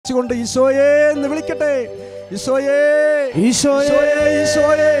കൊണ്ട് ഈശോയെ എന്ന് വിളിക്കട്ടെ. ഈശോയെ, ഈശോയെ,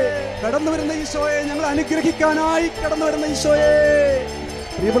 ഈശോയെ, കടന്നു വരുന്ന ഈശോയെ, ഞങ്ങൾ അനുഗ്രഹിക്കാനായി കടന്നു വരുന്ന ഈശോയെ.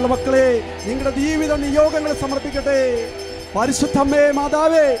 പ്രിയമുള്ള മക്കളെ, നിങ്ങളുടെ ജീവിത നിയോഗങ്ങളെ സമർപ്പിക്കട്ടെ. പരിശുദ്ധമ്മേ,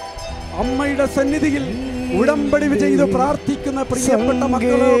 മാതാവേ, അമ്മയുടെ സന്നിധിയിൽ ഉടമ്പടി ചെയ്ത് പ്രാർത്ഥിക്കുന്ന പ്രിയപ്പെട്ട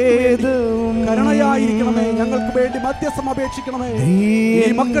മക്കളെ കരുണയായിരിക്കണമേ. ഞങ്ങൾക്ക് വേണ്ടി മധ്യസ്ഥം അപേക്ഷിക്കണമേ.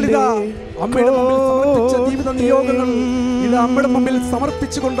 ഈ മക്കളിതാ അമ്മയുടെ മുമ്പിൽ സമർപ്പിച്ച ജീവിത നിയോഗങ്ങൾ ഇത് അമ്മയുടെ മുമ്പിൽ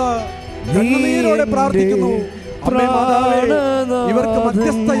സമർപ്പിച്ചുകൊണ്ട് കണ്ണുനീരോടെ പ്രാർത്ഥിക്കുന്നു. അമ്മേ മാതാവേ, ഇവർക്ക്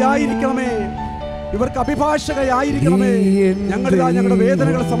മധ്യസ്ഥയായിരിക്കണമേ, ഇവർക്ക് അഭിഭാഷകയായിരിക്കണമേ. ഞങ്ങളിതാ ഞങ്ങളുടെ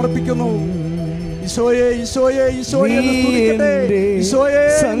വേദനകൾ സമർപ്പിക്കുന്നു. ഈശോയെ, ഈശോയെ, ഈശോയെ എന്ന് സ്തുതിക്കട്ടെ. ഈശോയെ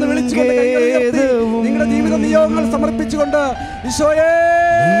എന്ന് വിളിച്ചുകൊണ്ട് കൈകൾ ഉയർത്തി നിങ്ങളുടെ ജീവിത നിയോഗങ്ങൾ സമർപ്പിച്ചുകൊണ്ട് ഈശോയെ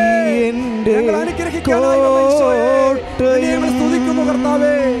ഞങ്ങൾ അനുഗ്രഹിക്കാനായി ഞങ്ങൾ സ്തുതിക്കുന്നു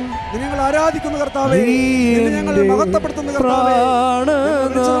കർത്താവേ, ഞങ്ങൾ ആരാധിക്കുന്നു കർത്താവേ, ഞങ്ങൾ മഹത്വപ്പെടുത്തുന്നു കർത്താവേ,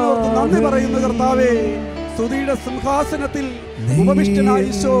 നന്ദി പറയുന്നു കർത്താവേ. സ്തുതിയുടെ സിംഹാസനത്തിൽ ഉപവിഷ്ടനായ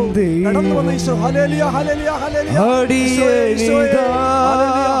ഈശോ കടന്നു വന്ന ഈശോ. ഹല്ലേലൂയ, ഹല്ലേലൂയ, ഹല്ലേലൂയ. ഈശോയെ, ഈശോയെ,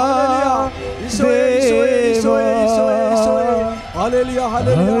 ഹല്ലേലൂയ. ഈശോയെ, ഈശോയെ, ഈശോയെ, ഈശോയെ, ഈശോയെ. ഹല്ലേലൂയ,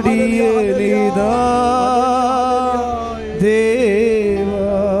 ഹല്ലേലൂയ, ഹല്ലേലൂയ. ദേവാ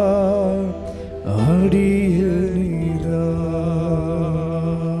അടിയനിതാ.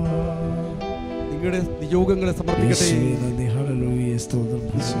 നിങ്ങളുടെ നിയോഗങ്ങളെ സമർപ്പിക്കട്ടെ.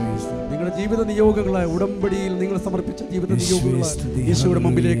 നിങ്ങളുടെ ജീവിത നിയോഗങ്ങളെ ഉടമ്പടിയിൽ നിങ്ങൾ സമർപ്പിച്ച ജീവിത നിയോഗങ്ങളെ ഈശോയുടെ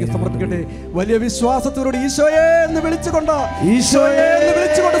മുമ്പിലേക്ക് സമർപ്പിക്കട്ടെ. വലിയ വിശ്വാസത്തോടെ ഈശോയെ എന്ന് വിളിച്ചുകൊണ്ട്, ഈശോയെ എന്ന്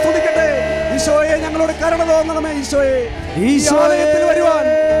വിളിച്ചുകൊണ്ട് സ്തുതിക്കട്ടെ. ഈശോയെ, ഞങ്ങളോട് കരുണ തോന്നണമേ. ഈശോയെ, ഈ ആലയത്തിൽ വരുവാൻ,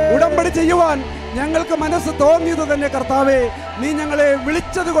 ഉടമ്പടി ചെയ്യുവാൻ ഞങ്ങൾക്ക് മനസ്സ് തോന്നിയത് തന്നെ കർത്താവേ, നീ ഞങ്ങളെ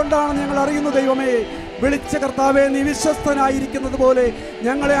വിളിച്ചത് കൊണ്ടാണ് ഞങ്ങൾ അറിയുന്നു. ദൈവമേ, വിളിച്ച കർത്താവേ, നീ വിശ്വസ്തനായിരിക്കുന്നത് പോലെ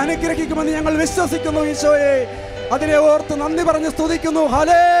ഞങ്ങളെ അനുഗ്രഹിക്കുമെന്ന് ഞങ്ങൾ വിശ്വസിക്കുന്നു. ഈശോയെ, അതിനെ ഓർത്ത് നന്ദി പറഞ്ഞ് സ്തുതിക്കുന്നു.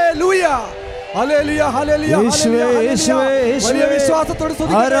 ഹല്ലേലൂയ, ഹല്ലേലൂയ, ഹല്ലേലൂയ. വലിയ വിശ്വാസത്തോട്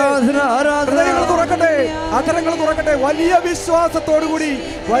ഹൃദയങ്ങൾ തുറക്കട്ടെ, അധരങ്ങൾ തുറക്കട്ടെ. വലിയ വിശ്വാസത്തോടുകൂടി,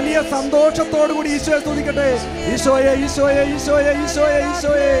 വലിയ സന്തോഷത്തോടുകൂടി ഈശോയെ സ്തുതിക്കട്ടെ. ഈശോയെ, ഈശോയെ, ഈശോയെ, ഈശോയെ,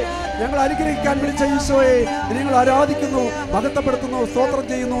 ഈശോയെ, ഞങ്ങൾ അനുഗ്രഹിക്കാൻ വിളിച്ച ഈശോയെ നിങ്ങൾ ആരാധിക്കുന്നു, മഹത്വപ്പെടുത്തുന്നു, സ്തോത്രം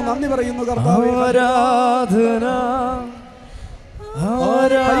ചെയ്യുന്നു, നന്ദി പറയുന്നു കർത്താവേ. ആരാധന,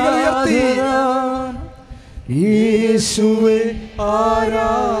 ആരാധന യേശുവേ,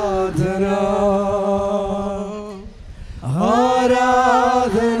 ആരാധന,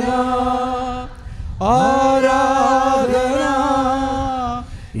 ആരാധന, ആരാധന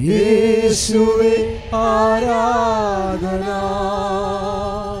യേശുവേ, ആരാധന.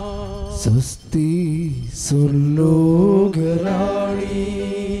 സ്വസ്തി സ്വർലോകരാണി,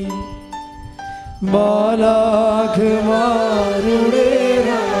 മാലാഖമാരുടെ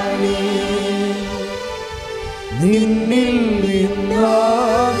റാണി, നിന്നിൽ നിന്നാഗതമായി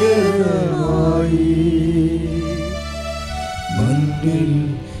മണ്ണിൽ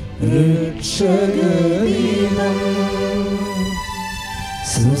രക്ഷകദീനം.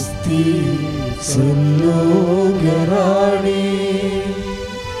 സ്വസ്തി സ്വർലോകരാണി,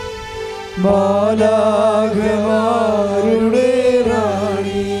 മാലാഖമാരുടെ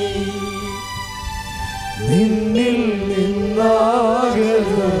റാണി, നിന്നിൽ നിന്നാഗതമായി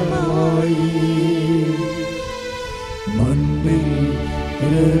മണ്ണിൽ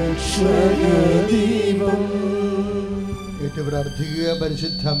രക്ഷകദീപം. ഏറ്റവും പ്രാർത്ഥിക്കുക.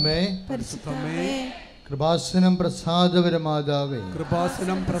 പരിശുദ്ധമ്മേ, പരിശുദ്ധമ്മേ, കൃപാസനം പ്രസാദപര മാതാവേ,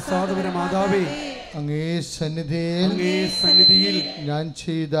 കൃപാസനം പ്രസാദപര മാതാവേ, അങ്ങേ സന്നിധിയിൽ ഞാൻ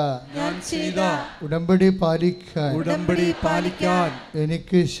ചെയ്ത ഉടമ്പടി പാലിക്കാൻ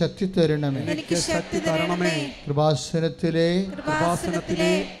എനിക്ക് ശക്തി തരണമേ. കൃപാസനത്തിലെ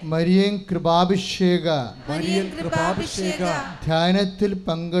മരിയൻ കൃപാഭിഷേക ധ്യാനത്തിൽ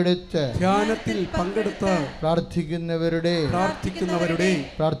പങ്കെടുത്ത് പ്രാർത്ഥിക്കുന്നവരുടെ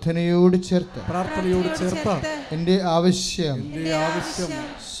പ്രാർത്ഥനയോട് ചേർത്ത് എന്റെ ആവശ്യം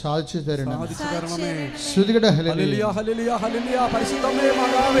സാധിച്ചു തരണം. ശ്രുതികട ഹല്ലേലൂയ, ഹല്ലേലൂയ, ഹല്ലേലൂയ. പരിശുദ്ധമേ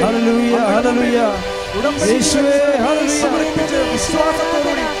മാതാവേ, ഹല്ലേലൂയ, ഹല്ലേലൂയ. യേശുവേ, ഹല്ലേലൂയ.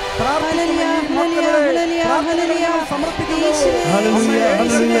 വിശ്വാസത്തോടെ പ്രാർത്ഥിക്കുന്ന ഈ മക്കളെ പ്രാർത്ഥനകളെ സമർപ്പിക്കുന്നു. ഹല്ലേലൂയ,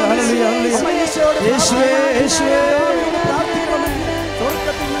 ഹല്ലേലൂയ, ഹല്ലേലൂയ. യേശുവേ, യേശുവേ പ്രാർത്ഥിക്കണമേ.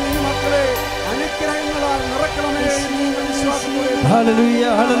 സ്വർഗ്ഗത്തിൽ നിന്ന് ഈ മക്കളെ അനുഗ്രഹങ്ങളാൽ നിറയ്ക്കണമേ എന്ന് വിശ്വാസത്തോടെ. ഹല്ലേലൂയ,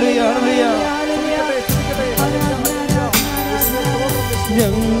 ഹല്ലേലൂയ, ഹല്ലേലൂയ.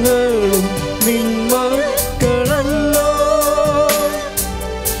 ഞങ്ങളും നിന്മക്കളല്ലോ,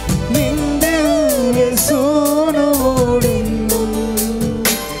 നിന്റെ യേശുവിനോടെന്നും.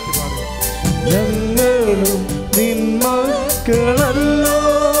 ഞങ്ങളും നിന്മക്കളല്ലോ,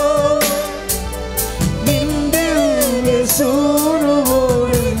 നിന്റെ യേശുവിനോടെന്നും.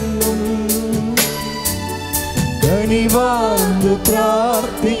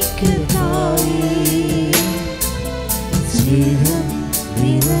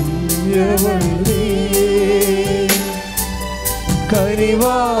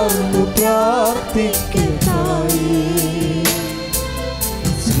 കനിവാർന്നു പ്രാർത്ഥിക്കതായി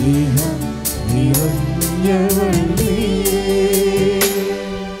സ്നേഹം നിറഞ്ഞവൾ നീയേ.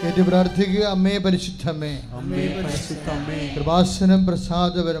 ഏറ്റു പ്രാർത്ഥിക്കുക. അമ്മേ പരിശുദ്ധമ്മേ, കൃപാസനം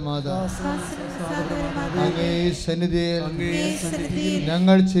പ്രസാദപരമാത അങ്ങേ സന്നിധിയിൽ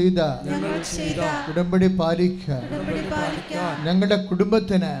ഞങ്ങൾ ചെയ്ത ഉടമ്പടി പാലിക്കാൻ ഞങ്ങളുടെ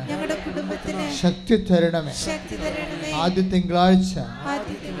കുടുംബത്തിന് ശക്തി തരണമേ. ആദ്യ തിങ്കളാഴ്ച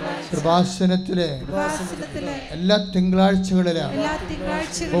കൃപാസനത്തിലെ എല്ലാ തിങ്കളാഴ്ചകളിലും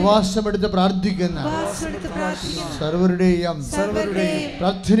ഉപവാസമെടുത്ത് പ്രാർത്ഥിക്കുന്ന സർവരുടെയും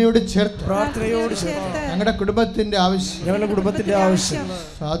പ്രാർത്ഥനയോട് ചേർത്ത് ഞങ്ങളുടെ കുടുംബത്തിന്റെ ആവശ്യം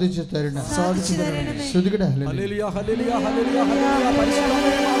സാധിച്ചു തരണം. ശ്രുതികട ഹല്ലേലൂയ, ഹല്ലേലൂയ, ഹല്ലേലൂയ, ഹല്ലേലൂയ.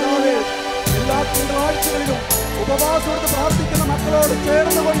 പരിശുദ്ധമേ മാതാവേ, എല്ലാ തിങ്കളാഴ്ചകളിലും ഉപവാസമെടുത്ത് പ്രാർത്ഥിക്കുന്ന മക്കളോട്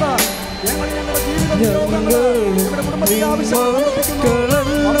ചേർന്നുകൊണ്ട് ഞങ്ങൾ ഞങ്ങളുടെ ജീവിത നിയോഗങ്ങളും ഞങ്ങളുടെ കുടുംബത്തിന്റെ ആവശ്യങ്ങളും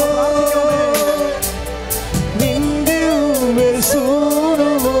സമർപ്പിക്കുന്നു. നിന്റെ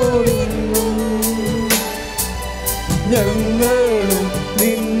ഞങ്ങളും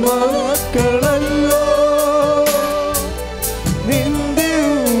നിന്മക്കളല്ലോ, നിന്റെ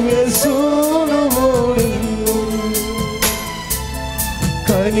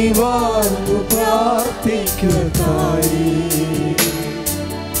കനിവാർന്നു പ്രാർത്ഥിക്കതായി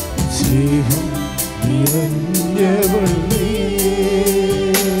സ്നേഹം നിറഞ്ഞവൾ നീയേ.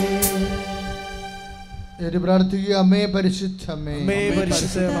 പ്രാർത്ഥിക്കുക. അമ്മേ പരിശുദ്ധമ്മേ,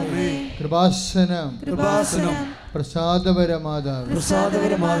 കൃപാസനം പ്രസാദപരമാതാവേ,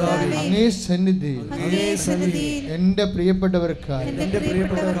 അങ്ങേ സന്നിധി എന്റെ പ്രിയപ്പെട്ടവർക്കായി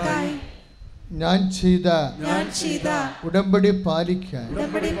ഞാൻ ചെയ്ത ഉടമ്പടി പാലിക്കാൻ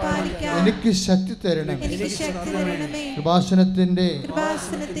എനിക്ക് ശക്തി തരണം. കൃപാസനത്തിന്റെ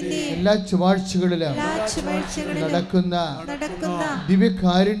എല്ലാ ചൊവ്വാഴ്ചകളിലും നടക്കുന്ന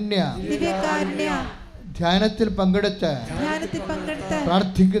ദിവ്യകാരുണ്യ ധ്യാനത്തിൽ പങ്കെടുത്ത്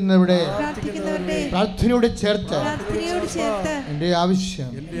പ്രാർത്ഥിക്കുന്നവരുടെ പ്രാർത്ഥനയോട് ചേർത്ത് എന്റെ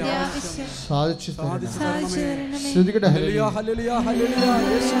ആവശ്യം സാധിച്ചു തരണം. ശ്രുതികട ഹല്ലേലൂയ, ഹല്ലേലൂയ, ഹല്ലേലൂയ.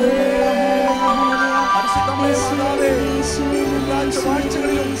 യേശുവേ, പരിശുദ്ധമേ മാതാവേ, എല്ലാ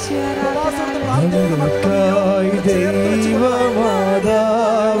ചൊവ്വാഴ്ചകളിലും ഉപവാസമെടുത്ത് പ്രാർത്ഥിക്കുന്ന ഞങ്ങൾക്കായി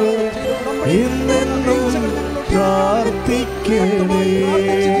ദൈവമാതാവേ ഇന്നെന്നും പ്രാർത്ഥിക്കണേ.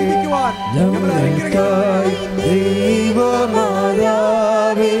 ഞങ്ങൾക്കായി ദൈവമാതാവേ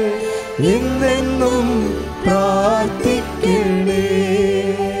ഇന്നെന്നും പ്രാർത്ഥിക്കണേ.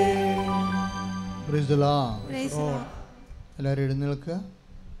 എല്ലാവരും എഴുന്നേൽക്കുക.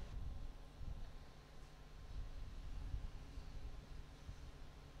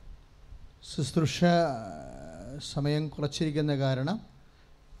 ശുശ്രൂഷ സമയം കുറച്ചിരിക്കുന്ന കാരണം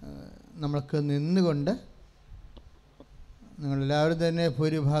നമ്മൾക്ക് നിന്നുകൊണ്ട്, നിങ്ങളെല്ലാവരും തന്നെ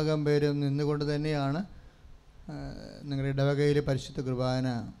ഭൂരിഭാഗം പേരും നിന്നുകൊണ്ട് തന്നെയാണ് നിങ്ങളുടെ ഇടവകയിൽ പരിശുദ്ധ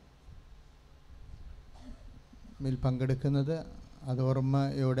കുർബാനയിൽ പങ്കെടുക്കുന്നത്. അത്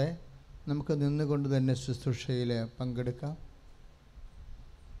ഓർമ്മയോടെ നമുക്ക് നിന്നുകൊണ്ട് തന്നെ ശുശ്രൂഷയിൽ പങ്കെടുക്കാം.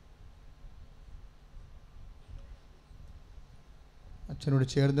 അച്ഛനോട്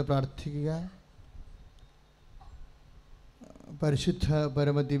ചേർന്ന് പ്രാർത്ഥിക്കുക. പരിശുദ്ധ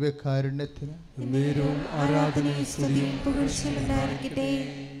പരമദിവ്യകാരുണ്യത്തിന്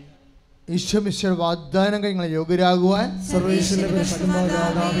ഈശ്വര വാഗ്ദാനങ്ങൾ ഞങ്ങളെ യോഗ്യരാകുവാൻ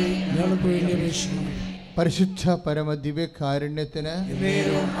പരിശുദ്ധ പരമദിവ്യകാരുണ്യത്തിന്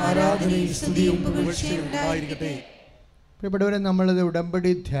പ്രിയപ്പെട്ടവരെ, നമ്മളത്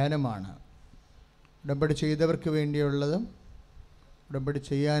ഉടമ്പടി ധ്യാനമാണ്. ഉടമ്പടി ചെയ്തവർക്ക് വേണ്ടിയുള്ളതും ഉടമ്പടി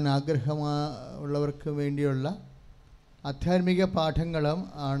ചെയ്യാൻ ആഗ്രഹമുള്ളവർക്ക് വേണ്ടിയുള്ള ആധ്യാത്മിക പാഠങ്ങളും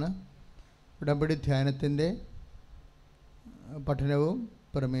ആണ് ഉടമ്പടി ധ്യാനത്തിൻ്റെ പഠനവും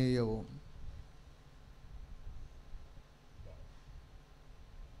പ്രമേയവും.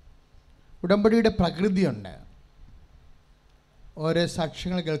 ഉടമ്പടിയുടെ പ്രകൃതിയുണ്ട്. ഓരോ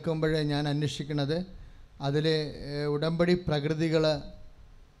സാക്ഷ്യങ്ങൾ കേൾക്കുമ്പോഴേ ഞാൻ അന്വേഷിക്കുന്നത് അതിലെ ഉടമ്പടി പ്രകൃതികൾ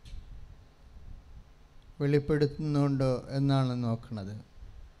വെളിപ്പെടുത്തുന്നുണ്ടോ എന്നാണ് നോക്കുന്നത്.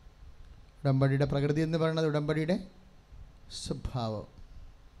 ഉടമ്പടിയുടെ പ്രകൃതി എന്ന് പറയുന്നത് ഉടമ്പടിയുടെ സ്വഭാവം.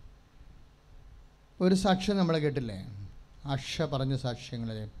 ഒരു സാക്ഷ്യം നമ്മൾ കേട്ടില്ലേ, ആഷ പറഞ്ഞ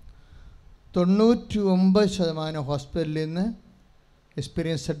സാക്ഷ്യങ്ങളിൽ 99% ഹോസ്പിറ്റലിൽ നിന്ന്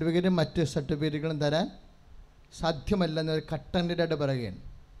എക്സ്പീരിയൻസ് സർട്ടിഫിക്കറ്റും മറ്റ് സർട്ടിഫിക്കറ്റുകളും തരാൻ സാധ്യമല്ലെന്നൊരു കട്ടൻ്റായിട്ട് പറയുകയാണ്.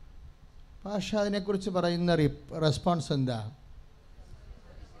 പക്ഷേ അതിനെക്കുറിച്ച് പറയുന്ന റെസ്പോൺസ് എന്താ?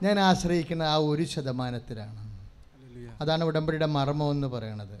 ഞാൻ ആശ്രയിക്കുന്ന ആ 1%. അതാണ് ഉടമ്പടിയുടെ മർമ്മം എന്ന്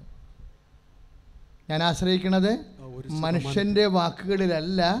പറയണത്. ഞാൻ ആശ്രയിക്കുന്നത് മനുഷ്യൻ്റെ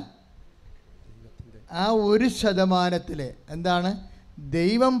വാക്കുകളിലല്ല, ആ 1% എന്താണ്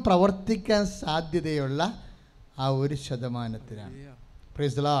ദൈവം പ്രവർത്തിക്കാൻ സാധ്യതയുള്ള ആ 1%.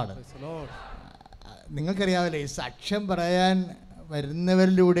 Price the Lord. നിങ്ങൾക്കറിയാമല്ലേ, ഈ സാക്ഷ്യം പറയാൻ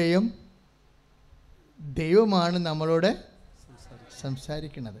വരുന്നവരിലൂടെയും ദൈവമാണ് നമ്മളോട്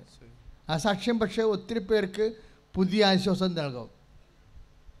സംസാരിക്കുന്നത്. ആ സാക്ഷ്യം പക്ഷേ ഒത്തിരി പേർക്ക് പുതിയ ആശ്വാസം നൽകും.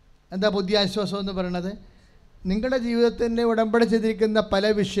 എന്താ പുതിയ ആശ്വാസം എന്ന് പറയുന്നത്? നിങ്ങളുടെ ജീവിതത്തിൻ്റെ ഉടമ്പടി ചെയ്തിരിക്കുന്ന പല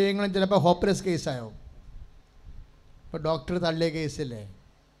വിഷയങ്ങളും ചിലപ്പോൾ ഹോപ്പ്ലെസ് കേസാവും. ഇപ്പോൾ ഡോക്ടർ തള്ളിയ കേസില്ലേ,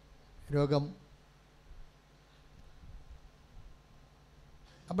 രോഗം.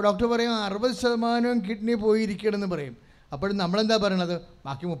 അപ്പോൾ ഡോക്ടർ പറയും 60% കിഡ്നി പോയിരിക്കണമെന്ന് പറയും. അപ്പോഴും നമ്മളെന്താ പറയണത്?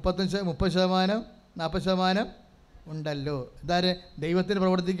 ബാക്കി 30%, 40% ഉണ്ടല്ലോ. അതായത് ദൈവത്തിന്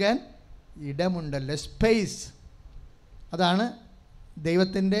പ്രവർത്തിക്കാൻ ഇടമുണ്ടല്ലോ, സ്പേസ്. അതാണ്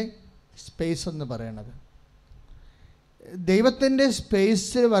ദൈവത്തിൻ്റെ സ്പേസ് എന്ന് പറയണത്. ദൈവത്തിൻ്റെ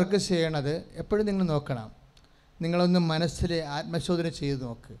സ്പേസ് വർക്ക് ചെയ്യണത് എപ്പോഴും നിങ്ങൾ നോക്കണം. നിങ്ങളൊന്ന് മനസ്സിൽ ആത്മശോധന ചെയ്ത്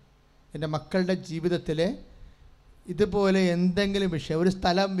നോക്ക്. എൻ്റെ മക്കളുടെ ജീവിതത്തിൽ ഇതുപോലെ എന്തെങ്കിലും വിഷയം, ഒരു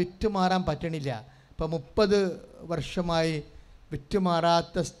സ്ഥലം വിറ്റുമാറാൻ പറ്റണില്ല, ഇപ്പോൾ 30 വർഷമായി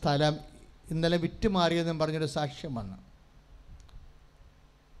വിറ്റുമാറാത്ത സ്ഥലം ഇന്നലെ വിറ്റുമാറിയെന്നും പറഞ്ഞൊരു സാക്ഷ്യം വന്നു.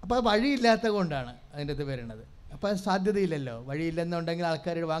 അപ്പോൾ വഴിയില്ലാത്ത കൊണ്ടാണ് അതിൻ്റെ അത് വരുന്നത്. അപ്പോൾ അത് സാധ്യതയില്ലല്ലോ, വഴിയില്ലെന്നുണ്ടെങ്കിൽ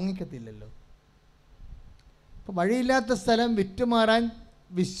ആൾക്കാർ വാങ്ങിക്കത്തില്ലല്ലോ. അപ്പോൾ വഴിയില്ലാത്ത സ്ഥലം വിറ്റുമാറാൻ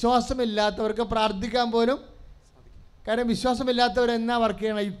വിശ്വാസമില്ലാത്തവർക്ക് പ്രാർത്ഥിക്കാൻ പോലും, കാരണം വിശ്വാസമില്ലാത്തവരെന്നാ വർക്ക്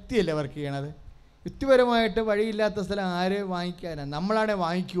ചെയ്യണം? യുക്തിയല്ലേ വർക്ക് ചെയ്യണത്. യുക്തിപരമായിട്ട് വഴിയില്ലാത്ത സ്ഥലം ആര് വാങ്ങിക്കാനാണ്? നമ്മളാണെ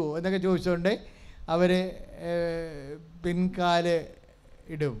വാങ്ങിക്കുമോ എന്നൊക്കെ ചോദിച്ചുകൊണ്ട് അവർ പിൻകാല്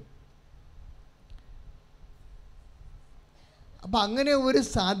ഇടും. അപ്പം അങ്ങനെ ഒരു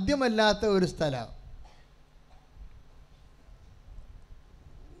സാധ്യമല്ലാത്ത ഒരു സ്ഥലം,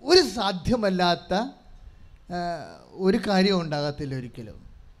 ഒരു സാധ്യമല്ലാത്ത ഒരു കാര്യം ഉണ്ടാകത്തില്ല ഒരിക്കലും.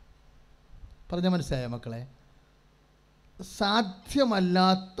 പറഞ്ഞ മനസ്സിലായോ മക്കളെ?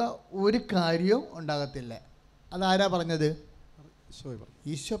 സാധ്യമല്ലാത്ത ഒരു കാര്യവും ഉണ്ടാകത്തില്ല. അതാരാ പറഞ്ഞത്?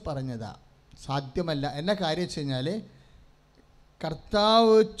 ഈശോ പറഞ്ഞതാ. സാധ്യമല്ല എന്ന കാര്യം വെച്ച് കഴിഞ്ഞാൽ,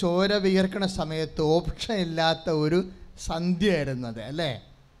 കർത്താവ് ചോര വിയർക്കണ സമയത്ത് ഓപ്ഷൻ ഇല്ലാത്ത ഒരു സന്ധ്യയായിരുന്നത് അല്ലേ?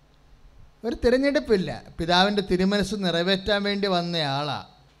 ഒരു തിരഞ്ഞെടുപ്പില്ല, പിതാവിൻ്റെ തിരുമനസ് നിറവേറ്റാൻ വേണ്ടി വന്നയാളാണ്.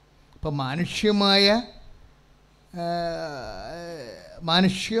 അപ്പം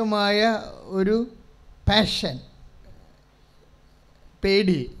മാനുഷികമായ ഒരു പാഷൻ,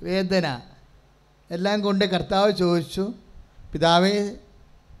 പേടി, വേദന എല്ലാം കൊണ്ട് കർത്താവ് ചോദിച്ചു, പിതാവേ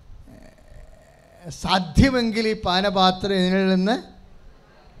സാധ്യമെങ്കിൽ ഈ പാനപാത്രം ഇതിൽ നിന്ന്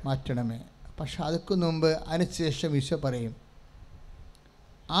മാറ്റണമേ. പക്ഷെ അതൊക്കെ മുമ്പ് അതിനുശേഷം ഈശോ പറയും,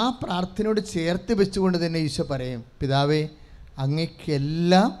 ആ പ്രാർത്ഥനയോട് ചേർത്ത് വെച്ചുകൊണ്ട് തന്നെ ഈശോ പറയും, പിതാവേ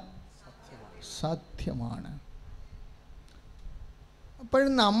അങ്ങേക്കെല്ലാം സാധ്യമാണ്.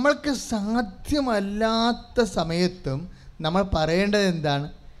 അപ്പോഴും നമ്മൾക്ക് സാധ്യമല്ലാത്ത സമയത്തും നമ്മൾ പറയേണ്ടത് എന്താണ്?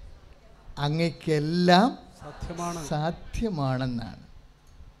 അങ്ങേക്കെല്ലാം സാധ്യമാണെന്നാണ്.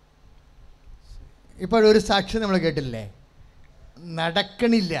 ഇപ്പോഴൊരു സാക്ഷ്യം നമ്മൾ കേട്ടില്ലേ,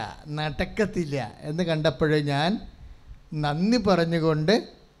 നടക്കണില്ല, നടക്കത്തില്ല എന്ന് കണ്ടപ്പോഴേ ഞാൻ നന്ദി പറഞ്ഞുകൊണ്ട്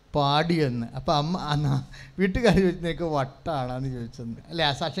പാടിയെന്ന്. അപ്പം അമ്മ വീട്ടുകാർ ചോദിച്ചു, നിനക്ക് വട്ടാണെന്ന് ചോദിച്ചെന്ന് അല്ലേ?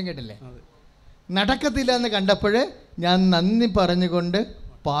 ആ സാക്ഷ്യം കേട്ടില്ലേ? നടക്കത്തില്ല എന്ന് കണ്ടപ്പോൾ ഞാൻ നന്ദി പറഞ്ഞുകൊണ്ട്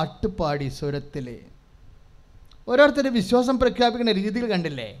പാട്ട് പാടി സ്വരത്തിൽ. ഓരോരുത്തരുടെ വിശ്വാസം പ്രഖ്യാപിക്കുന്ന രീതികൾ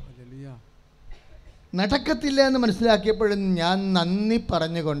കണ്ടില്ലേ? നടക്കത്തില്ല എന്ന് മനസ്സിലാക്കിയപ്പോഴും ഞാൻ നന്ദി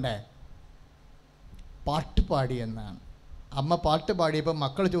പറഞ്ഞുകൊണ്ട് പാട്ട് പാടി എന്നാണ്. അമ്മ പാട്ട് പാടിയപ്പോൾ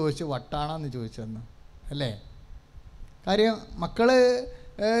മക്കൾ ചോദിച്ചു വട്ടാണെന്ന് ചോദിച്ചെന്ന് അല്ലേ? കാര്യം മക്കൾ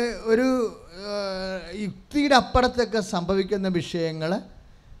ഒരു യുക്തിയുടെ അപ്പുറത്തൊക്കെ സംഭവിക്കുന്ന വിഷയങ്ങൾ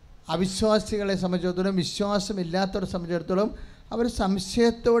അവിശ്വാസികളെ സംബന്ധിച്ചിടത്തോളം, വിശ്വാസമില്ലാത്തവരെ സംബന്ധിച്ചിടത്തോളം അവർ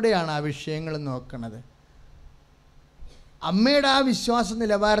സംശയത്തോടെയാണ് ആ വിഷയങ്ങൾ നോക്കുന്നത്. അമ്മയുടെ ആ വിശ്വാസ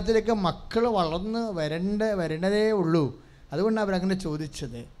നിലവാരത്തിലേക്ക് മക്കൾ വളർന്ന് വരേണ്ടതേ ഉള്ളൂ. അതുകൊണ്ടാണ് അവരങ്ങനെ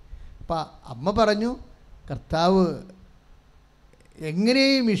ചോദിച്ചത്. അപ്പം അമ്മ പറഞ്ഞു, കർത്താവ്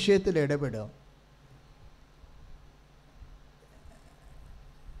എങ്ങനെയും വിഷയത്തിൽ ഇടപെടും.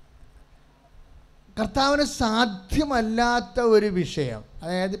 കർത്താവിന് സാധ്യമല്ലാത്ത ഒരു വിഷയം,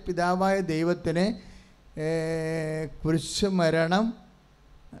 അതായത് പിതാവായ ദൈവത്തിന് കുരിശ് മരണം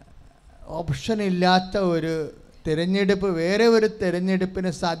ഓപ്ഷനില്ലാത്ത ഒരു തിരഞ്ഞെടുപ്പ്, വേറെ ഒരു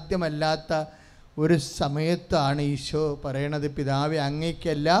തിരഞ്ഞെടുപ്പിന് സാധ്യമല്ലാത്ത ഒരു സമയത്താണ് ഈശോ പറയണത്, പിതാവേ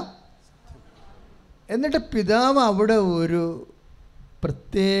അങ്ങേക്കെല്ലാം. എന്നിട്ട് പിതാവ് അവിടെ ഒരു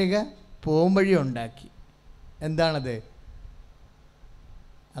പ്രത്യേക പോംവഴി ഉണ്ടാക്കി. എന്താണത്?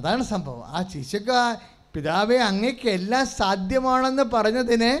 അതാണ് സംഭവം. ആ ശിശുക്ക് പിതാവേ അങ്ങേക്ക് എല്ലാം സാധ്യമാണെന്ന്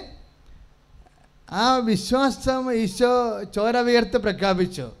പറഞ്ഞതിന് ആ വിശ്വാസം ഈശോ ചോര വിയർത്ത്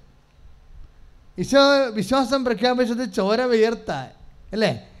പ്രഖ്യാപിച്ചു. ഈശോ വിശ്വാസം പ്രഖ്യാപിച്ചത് ചോര വിയർത്താൻ.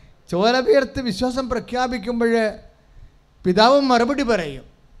 അല്ലേ? ചോര വിയർത്ത് വിശ്വാസം പ്രഖ്യാപിക്കുമ്പോൾ പിതാവ് മറുപടി പറയും.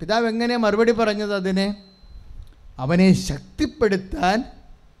 പിതാവ് എങ്ങനെയാണ് മറുപടി പറഞ്ഞത്? അതിനെ അവനെ ശക്തിപ്പെടുത്താൻ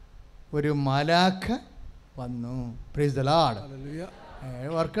ഒരു മാലാഖ വന്നു. Price the Lord.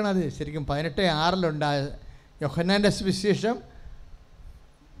 ഓർക്കണത് ശരിക്കും 18:6 യോഹന്നാൻ്റെ സുവിശേഷം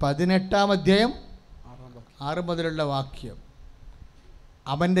 18-ാം അധ്യായം 6 മുതലുള്ള വാക്യം.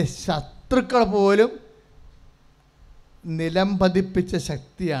 അവൻ്റെ ശത്രുക്കൾ പോലും നിലം പതിപ്പിച്ച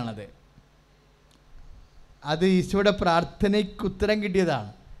ശക്തിയാണത്. അത് ഈശോയുടെ പ്രാർത്ഥനയ്ക്ക് ഉത്തരം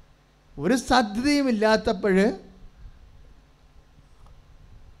കിട്ടിയതാണ്. ഒരു സാധ്യതയും ഇല്ലാത്തപ്പോൾ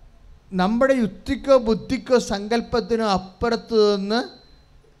നമ്മുടെ യുക്തിക്കോ ബുദ്ധിക്കോ സങ്കല്പത്തിനോ അപ്പുറത്ത് നിന്ന്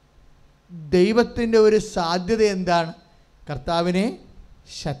ദൈവത്തിൻ്റെ ഒരു സാധ്യത എന്താണ്? കർത്താവിനെ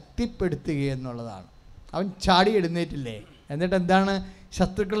ശക്തിപ്പെടുത്തുക എന്നുള്ളതാണ്. അവൻ ചാടി എഴുന്നേറ്റില്ലേ? എന്നിട്ട് എന്താണ്?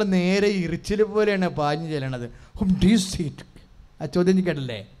 ശത്രുക്കൾ നേരെ ഇറിച്ചിൽ പോലെയാണ് പാഞ്ഞു ചെല്ലണത്. Hmm do you seat? ആ ചോദ്യം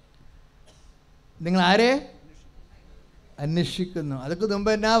കേട്ടില്ലേ? നിങ്ങൾ ആരെ അന്വേഷിക്കുന്നു? അതൊക്കെ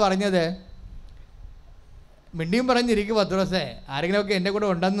മുമ്പ് എന്നാ പറഞ്ഞത്? മിണ്ടിയും പറഞ്ഞിരിക്കും പത്രോസേ, ആരെങ്കിലുമൊക്കെ എൻ്റെ കൂടെ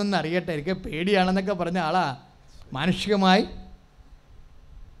ഉണ്ടെന്നൊന്ന് അറിയട്ടെ, എനിക്ക് പേടിയാണെന്നൊക്കെ പറഞ്ഞ ആളാ. മാനുഷികമായി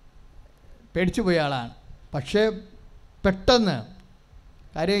പേടിച്ചു പോയ ആളാണ്. പക്ഷേ പെട്ടെന്ന്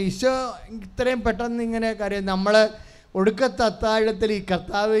കാര്യം ഈശോ ഇത്രയും പെട്ടെന്ന് ഇങ്ങനെ കാര്യം നമ്മൾ ഒടുക്കത്തെ അത്താഴത്തിൽ ഈ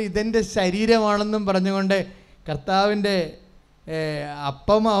കർത്താവ് ഇതെൻ്റെ ശരീരമാണെന്നും പറഞ്ഞുകൊണ്ട് കർത്താവിൻ്റെ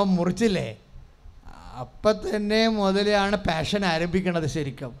അപ്പം അവൻ മുറിച്ചില്ലേ? അപ്പം തന്നെ മുതലാണ് പാഷൻ ആരംഭിക്കണത്.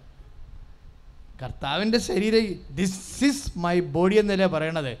 ശരിക്കും കർത്താവിൻ്റെ ശരീരം ദിസ് ഈസ് മൈ ബോഡി എന്നല്ലേ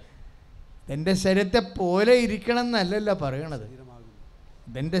പറയണത്. ഇതെൻ്റെ ശരീരത്തെ പോലെ ഇരിക്കണം എന്നല്ലല്ലോ പറയണത്.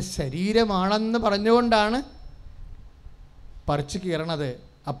 ഇതെൻ്റെ ശരീരമാണെന്ന് പറഞ്ഞുകൊണ്ടാണ് പറിച്ചു കീറണത്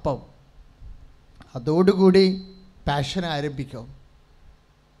അപ്പം. അതോടുകൂടി പാഷൻ ആരംഭിക്കും.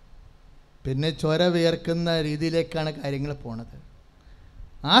 പിന്നെ ചോര വിയർക്കുന്ന രീതിയിലേക്കാണ് കാര്യങ്ങൾ പോണത്.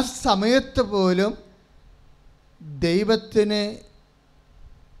 ആ സമയത്ത് പോലും ദൈവത്തിന്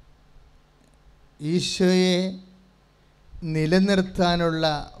ഈശോയെ നിലനിർത്താനുള്ള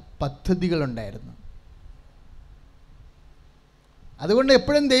പദ്ധതികളുണ്ടായിരുന്നു. അതുകൊണ്ട്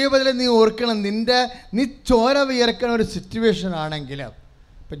എപ്പോഴും ദൈവബദലെ നീ ഓർക്കണം, നീ ചോര വിയർക്കണ ഒരു സിറ്റുവേഷൻ ആണെങ്കിൽ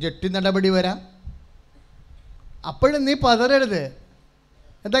ഇപ്പം ജട്ടി നടപടി വരാം, അപ്പോഴും നീ പതറരുത്.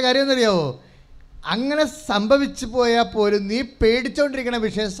 എന്താ കാര്യമെന്നറിയാവോ? അങ്ങനെ സംഭവിച്ചു പോയാൽ പോലും നീ പേടിച്ചുകൊണ്ടിരിക്കുന്ന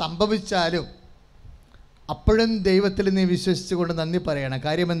വിഷയം സംഭവിച്ചാലും അപ്പോഴും ദൈവത്തിൽ നീ വിശ്വസിച്ചുകൊണ്ട് നന്ദി പറയണം.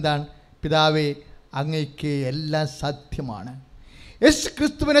 കാര്യം എന്താണ്? പിതാവേ, അങ്ങയ്ക്ക് എല്ലാം സാധ്യമാണ്. യേശു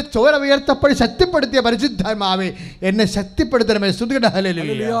ക്രിസ്തുവിനെ ചോര ഉയർത്തപ്പോൾ ശക്തിപ്പെടുത്തിയ പരിശുദ്ധാത്മാവേ, എന്നെ ശക്തിപ്പെടുത്തണമേ. സ്തുതിക്കട്ടെ.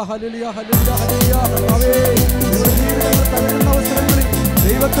 ഹല്ലേലൂയ.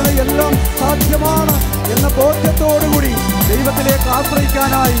 ദൈവത്തിന് എല്ലാം സാധ്യമാണ് എന്ന ബോധ്യത്തോടുകൂടി ദൈവത്തിലേക്ക്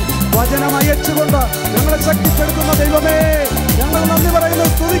ആശ്രയിക്കാനായി വചനം അയച്ചുകൊണ്ട് ഞങ്ങളെ ശക്തിപ്പെടുത്തുന്ന ദൈവമേ, ഞങ്ങൾ നന്ദി പറയുന്നു,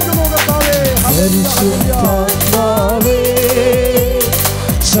 സ്തുതിക്കുന്നു കർത്താവേ.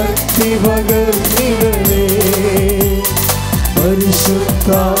 ശക്തി പകർന്നിടണേ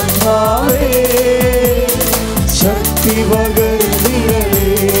പരിശുദ്ധാത്മാവേ, ശക്തി പകർന്നിടണേ.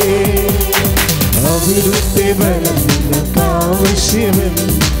 അവിടുത്തെ ബലം നിനക്ക് ആവശ്യമെന്ന്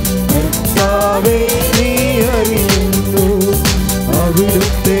കർത്താവേ നീ അറിയുന്നു.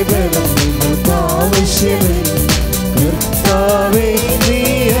 അവിടുത്തെ ബലം നിനക്ക് ആവശ്യമെന്ന് കർത്താവേ നീ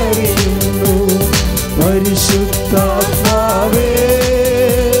അറിയുന്നു. പരിശുദ്ധാത്മാവേ,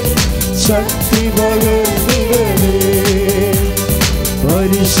 ശക്തി പകർന്നിടണേ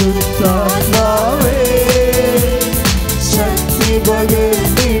പരിശുദ്ധാത്മാവേ, ശക്തി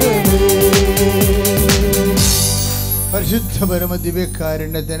പകർന്നിടണേ. പരിശുദ്ധ പരമ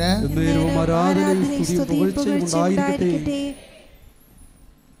ദിവ്യകാരുണ്യത്തിന്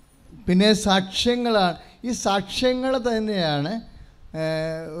പിന്നെ സാക്ഷ്യങ്ങളാണ്. ഈ സാക്ഷ്യങ്ങൾ തന്നെയാണ്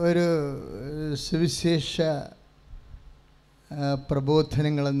ഒരു സുവിശേഷ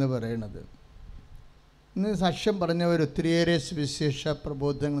പ്രബോധനങ്ങളെന്ന് പറയുന്നത്. ഇന്ന് സാക്ഷ്യം പറഞ്ഞവർ ഒത്തിരിയേറെ സുവിശേഷ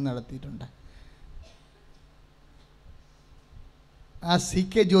പ്രബോധനങ്ങൾ നടത്തിയിട്ടുണ്ട്. ആ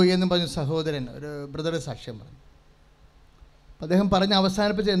CK ജോയി എന്ന് പറഞ്ഞ സഹോദരൻ, ഒരു ബ്രദർ സാക്ഷ്യം പറഞ്ഞു. അപ്പം അദ്ദേഹം പറഞ്ഞ്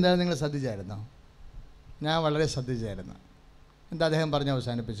അവസാനിപ്പിച്ചത് എന്താണെന്ന് നിങ്ങൾ ശ്രദ്ധിച്ചായിരുന്നോ? ഞാൻ വളരെ ശ്രദ്ധിച്ചായിരുന്നു. എന്താ അദ്ദേഹം പറഞ്ഞ്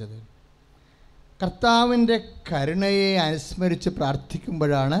അവസാനിപ്പിച്ചത്? കർത്താവിൻ്റെ കരുണയെ അനുസ്മരിച്ച്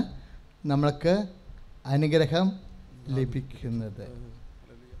പ്രാർത്ഥിക്കുമ്പോഴാണ് നമ്മൾക്ക് അനുഗ്രഹം ലഭിക്കുന്നത്.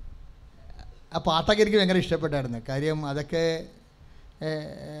 ആ പാട്ടൊക്കെ എനിക്ക് ഭയങ്കര ഇഷ്ടപ്പെട്ടായിരുന്നു. കാര്യം അതൊക്കെ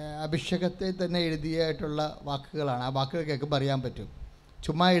അഭിഷേകത്തെ തന്നെ എഴുതിയായിട്ടുള്ള വാക്കുകളാണ്. ആ വാക്കുകൾ കേൾക്കുമ്പോൾ അറിയാൻ പറ്റും.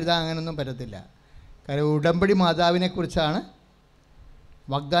 ചുമ്മാ എഴുതാൻ അങ്ങനെയൊന്നും പറ്റത്തില്ല. കാര്യം ഉടമ്പടി മാതാവിനെക്കുറിച്ചാണ്,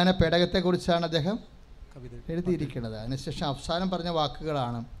 വാഗ്ദാന പേടകത്തെക്കുറിച്ചാണ് അദ്ദേഹം എഴുതിയിരിക്കുന്നത്. അതിനുശേഷം അവസാനം പറഞ്ഞ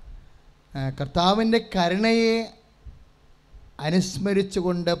വാക്കുകളാണ്, കർത്താവിൻ്റെ കരുണയെ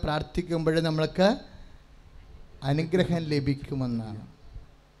അനുസ്മരിച്ചുകൊണ്ട് പ്രാർത്ഥിക്കുമ്പോൾ നമ്മൾക്ക് അനുഗ്രഹം ലഭിക്കുമെന്നാണ്.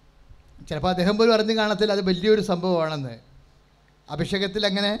 ചിലപ്പോൾ അദ്ദേഹം പോലും അറിഞ്ഞു കാണത്തില്ല അത് വലിയൊരു സംഭവമാണെന്ന്. അഭിഷേകത്തിൽ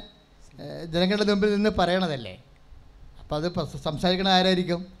അങ്ങനെ ജനങ്ങളുടെ മുമ്പിൽ നിന്ന് പറയണതല്ലേ. അപ്പോൾ അത് സംസാരിക്കണ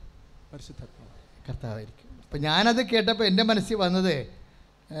ആരായിരിക്കും? കർത്താവായിരിക്കും. അപ്പം ഞാനത് കേട്ടപ്പോൾ എൻ്റെ മനസ്സിൽ വന്നത്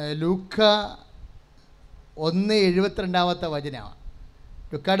ലൂക്ക 1:72 വചനമാണ്.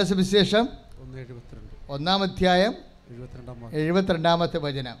 ലൂക്കായുടെ സുവിശേഷം 1-ാം അധ്യായം 72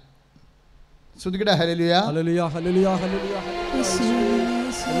 വചനം. ശ്രുതിക്കട്ടെ. ഹല്ലേലൂയ, ഹല്ലേലൂയ, ഹല്ലേലൂയ, ഹല്ലേലൂയ.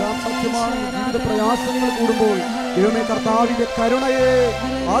 എല്ലാം സത്യമാണ്. ജീവിത പ്രയാസങ്ങൾ കൂടുമ്പോൾ ദൈവമേ കർത്താവിന്റെ കരുണയെ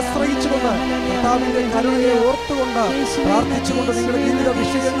ആശ്രയിച്ചുകൊണ്ട്, കർത്താവിന്റെ കരുണയെ ഓർത്തുകൊണ്ട്, പ്രാർത്ഥിച്ചുകൊണ്ട് നിങ്ങളുടെ ജീവിത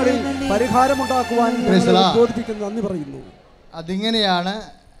വിഷയങ്ങളിൽ പരിഹാരമുണ്ടാക്കുവാൻ ബോധിപ്പിക്കുന്ന നന്ദി പറയുന്നു. അതിങ്ങനെയാണ്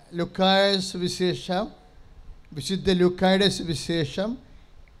ലൂക്കായുടെ സുവിശേഷം, വിശുദ്ധ ലൂക്കായുടെ സുവിശേഷം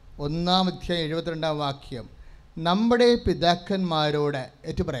 1-ാം അധ്യായം 72-ാം വാക്യം. നമ്മുടെ പിതാക്കന്മാരോട്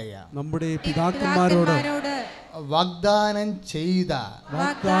ഏറ്റുപറയുക. നമ്മുടെ പിതാക്കന്മാരോട് വാഗ്ദാനം ചെയ്ത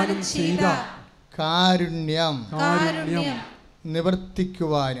കാരുണ്യം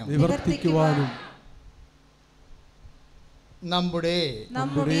നിവർത്തിക്കുവാനും നമ്മുടെ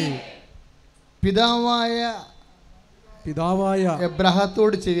പിതാവായ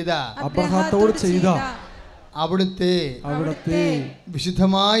എബ്രഹാത്തോട് ചെയ്ത അവിടുത്തെ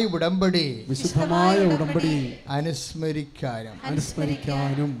വിശുദ്ധമായ ഉടമ്പടി അനുസ്മരിക്കാനും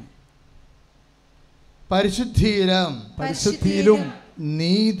പരിശുദ്ധിയിലും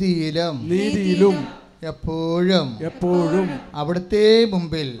നീതിയിലും എപ്പോഴും അവിടുത്തെ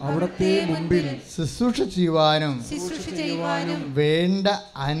മുമ്പിൽ ശുശ്രൂഷ ചെയ്യുവാനും വേണ്ട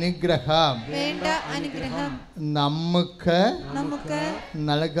അനുഗ്രഹം നമുക്ക്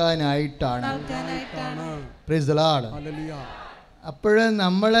നൽകാനായിട്ടാണ്. Price the Lord. അപ്പോഴ്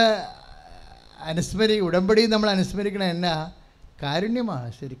നമ്മൾ ഉടമ്പടി നമ്മൾ അനുസ്മരിക്കണ എന്നാ കാരുണ്യമാണ്.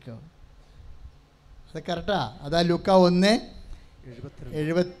 ശരിക്കും അത് കറക്റ്റാ. അതാ ലൂക്ക 1:72,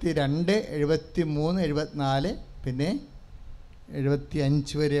 73, 74 പിന്നെ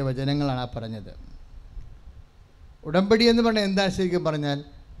 75 വരെ വചനങ്ങളാണ് ആ പറഞ്ഞത്. ഉടമ്പടി എന്ന് പറഞ്ഞാൽ എന്താണ്? ശരിക്കും പറഞ്ഞാൽ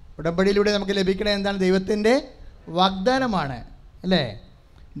ഉടമ്പടിയിലൂടെ നമുക്ക് ലഭിക്കണ എന്താണ്? ദൈവത്തിൻ്റെ വാഗ്ദാനമാണ്, അല്ലേ?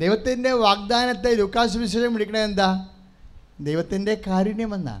 ദൈവത്തിൻ്റെ വാഗ്ദാനത്തെ ലൂക്കാ സുവിശേഷം വിളിക്കണത് എന്താ? ദൈവത്തിൻ്റെ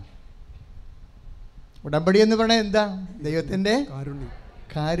കാരുണ്യമെന്നാണ്. ഉടമ്പടി എന്ന് പറഞ്ഞാൽ എന്താ? ദൈവത്തിൻ്റെ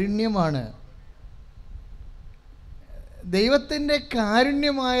കാരുണ്യമാണ്. ദൈവത്തിൻ്റെ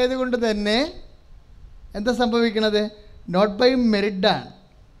കാരുണ്യമായതുകൊണ്ട് തന്നെ എന്താ സംഭവിക്കണത്? നോട്ട് ബൈ മെറിറ്റാണ്,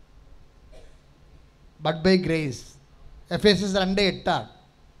 ബട്ട് ബൈ ഗ്രേസ്. എഫേസ്യസ് 2:8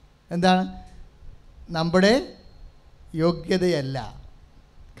 എന്താണ്? നമ്മുടെ യോഗ്യതയല്ല,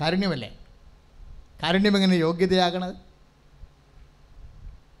 കാരുണ്യമല്ലേ. കാരുണ്യം എങ്ങനെ യോഗ്യതയാകണത്?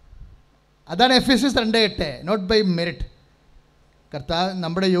 അതാണ് എഫേസ്യസ് 2:8. Not by merit. കർത്താവ്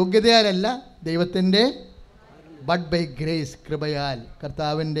നമ്മുടെ യോഗ്യതയാലല്ല, ദൈവത്തിൻ്റെ ബട്ട് ബൈ ഗ്രേസ്, കൃപയാൽ,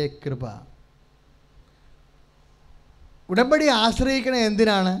 കർത്താവിൻ്റെ കൃപ. ഉടമ്പടി ആശ്രയിക്കണ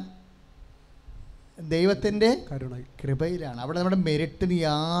എന്തിനാണ്? ദൈവത്തിൻ്റെ കൃപയിലാണ്. അവിടെ നമ്മുടെ മെറിറ്റിന്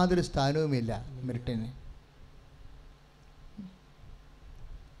യാതൊരു സ്ഥാനവുമില്ല.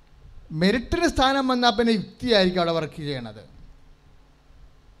 മെറിറ്റിന് സ്ഥാനം വന്നാൽ പിന്നെ യുക്തിയായിരിക്കും അവിടെ വർക്ക് ചെയ്യണത്,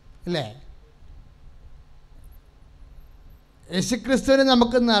 അല്ലേ? യേശുക്രിസ്തുവിന്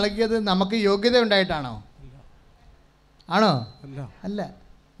നമുക്ക് നൽകിയത് നമുക്ക് യോഗ്യത ഉണ്ടായിട്ടാണോ? ആണോ? അല്ല,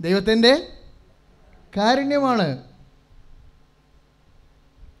 ദൈവത്തിൻ്റെ കാരുണ്യമാണ്.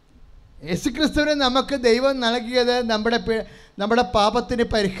 യേശുക്രിസ്തുവിന് നമുക്ക് ദൈവം നൽകിയത്, നമ്മുടെ പാപത്തിന്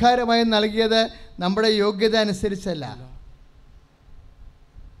പരിഹാരമായി നൽകിയത് നമ്മുടെ യോഗ്യത അനുസരിച്ചല്ല.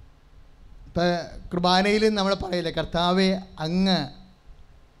 ഇപ്പം കുർബാനയിൽ നമ്മൾ പറയില്ലേ, കർത്താവെ അങ്ങ്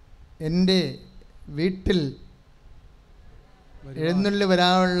എൻ്റെ വീട്ടിൽ എഴുന്നള്ളി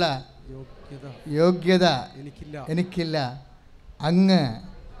വരാനുള്ള യോഗ്യത എനിക്കില്ല, അങ്ങ്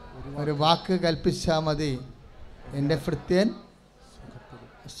ഒരു വാക്ക് കൽപ്പിച്ചാൽ മതി, എൻ്റെ ഭൃത്യൻ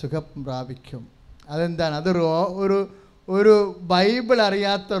സുഖം പ്രാപിക്കും. അതെന്താണ്? അത് ഒരു ബൈബിൾ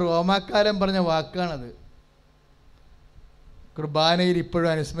അറിയാത്ത റോമാക്കാരൻ പറഞ്ഞ വാക്കാണത്. കുർബാനയിൽ ഇപ്പോഴും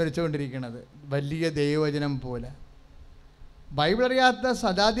അനുസ്മരിച്ചുകൊണ്ടിരിക്കുന്നത് വലിയ ദൈവവചനം പോലെ. ബൈബിൾ അറിയാത്ത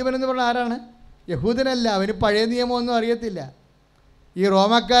ശതാധിപൻ എന്ന് പറഞ്ഞാൽ ആരാണ്? യഹൂദനല്ല, അവന് പഴയ നിയമമൊന്നും അറിയത്തില്ല. ഈ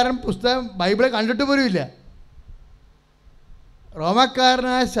റോമാക്കാരൻ പുസ്തകം ബൈബിളെ കണ്ടിട്ട് പോലും ഇല്ല.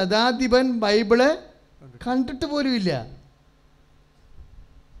 റോമാക്കാരനായ ശതാധിപൻ ബൈബിള് കണ്ടിട്ട് പോലും ഇല്ല.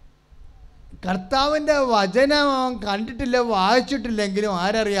 കർത്താവിൻ്റെ വചനം അവൻ കണ്ടിട്ടില്ല, വായിച്ചിട്ടില്ലെങ്കിലും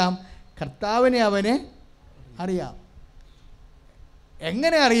ആരറിയാം? കർത്താവിനെ അവന് അറിയാം.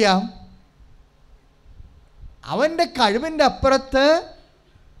 എങ്ങനെ അറിയാം? അവൻ്റെ കഴിവിൻ്റെ അപ്പുറത്ത്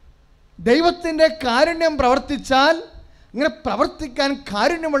ദൈവത്തിൻ്റെ കാരുണ്യം പ്രവർത്തിച്ചാൽ ഇങ്ങനെ പ്രവർത്തിക്കാൻ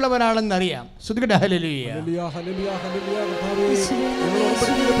കാരുണ്യമുള്ളവനാണെന്നറിയാം. ശ്രുതികട്ടെ ഹല്ലേലൂയ. ഹല്ലേലൂയ ഹല്ലേലൂയ ഹല്ലേലൂയ കർത്താവേ ഞങ്ങൾ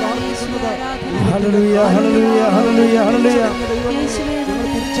ഉടമ്പടിയിൽ പ്രാർത്ഥിക്കുന്നത് ഹല്ലേലൂയ ഹല്ലേലൂയ ഹല്ലേലൂയ ഹല്ലേലൂയ ഞങ്ങൾ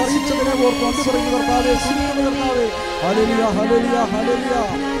തിരിച്ചറിയിച്ചതിനെ ഓർത്ത് നന്ദി പറയുന്നു കർത്താവേ. സ്തുതിക്കുന്നു കർത്താവേ. ഹല്ലേലൂയ ഹല്ലേലൂയ ഹല്ലേലൂയ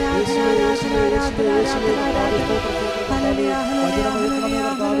യേശുവേ യേശുവേ യേശുവേ യേശുവേ കർത്താവേ ഹല്ലേലൂയ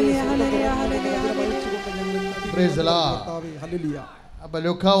പ്രൈസ് ദി ലോർഡ്. കർത്താവേ ഹല്ലേലൂയ. അപ്പോൾ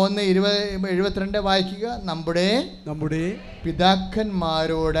ലൂക്ക 1:72 വായിക്കുക. നമ്മുടെ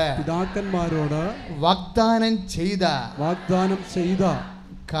പിതാക്കന്മാരോട് വാഗ്ദാനം ചെയ്ത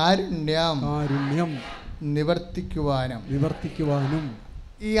കാരുണ്യം നിവർത്തിക്കുവാനും.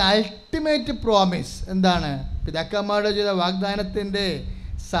 ഈ അൾട്ടിമേറ്റ് പ്രോമിസ് എന്താണ്? പിതാക്കന്മാരോട് ചെയ്ത വാഗ്ദാനത്തിൻ്റെ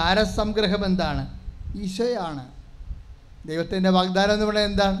സാരസംഗ്രഹം എന്താണ്? ഈശോയാണ്. ദൈവത്തിൻ്റെ വാഗ്ദാനം എന്ന്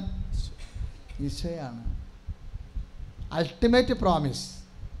പറയുന്നത് എന്താണ്? ഈശോയാണ്. Ultimate promise.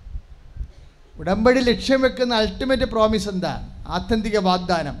 ഉടമ്പടി ലക്ഷ്യം വെക്കുന്ന അൾട്ടിമേറ്റ് പ്രോമിസ് എന്താണ്? ആത്യന്തിക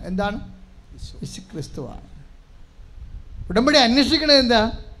വാഗ്ദാനം എന്താണ്? യേശുക്രിസ്തുവാണ്. ഉടമ്പടി അന്വേഷിക്കണത് എന്താ?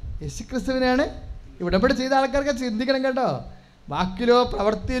 യേശുക്രിസ്തുവിനാണ്. ഈ ഉടമ്പടി ചെയ്ത ആൾക്കാർക്ക് ചിന്തിക്കണം കേട്ടോ. വാക്കിലോ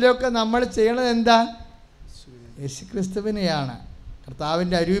പ്രവൃത്തിയിലോ ഒക്കെ നമ്മൾ ചെയ്യണത് എന്താ? യേശുക്രിസ്തുവിനെയാണ്.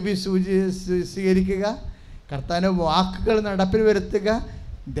 കർത്താവിൻ്റെ അരൂപി സ്വീകരിക്കുക, കർത്താവിൻ്റെ വാക്കുകൾ നടപ്പിൽ വരുത്തുക,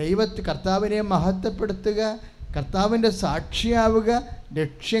 കർത്താവിനെ മഹത്വപ്പെടുത്തുക, കർത്താവിൻ്റെ സാക്ഷിയാവുക.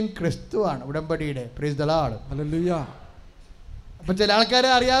 ലക്ഷ്യം ക്രിസ്തുവാണ് ഉടമ്പടിയുടെ. Price the Lord. ഹല്ലേലൂയ. അപ്പോൾ ചില ആൾക്കാരെ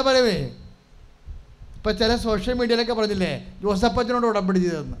അറിയാതെ പറയവേ. ഇപ്പം ചില സോഷ്യൽ മീഡിയയിലൊക്കെ പറഞ്ഞില്ലേ ജോസപ്പച്ചനോട് ഉടമ്പടി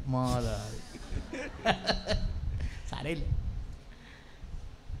ചെയ്തതെന്ന്. മാതാവ് സാരയില്ല.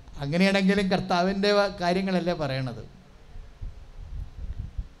 അങ്ങനെയാണെങ്കിലും കർത്താവിൻ്റെ കാര്യങ്ങളല്ലേ പറയണത്.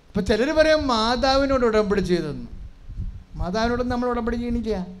 അപ്പം ചിലർ പറയും മാതാവിനോട് ഉടമ്പടി ചെയ്തെന്ന്. മാതാവിനോട് നമ്മൾ ഉടമ്പടി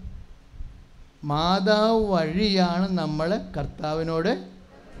ചെയ്യണില്ല. മാതാവ് വഴിയാണ് നമ്മൾ കർത്താവിനോട്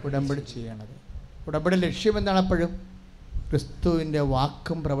ഉടമ്പടി ചെയ്യണത്. ഉടമ്പടി ലക്ഷ്യം എന്താണ്? അപ്പോഴും ക്രിസ്തുവിൻ്റെ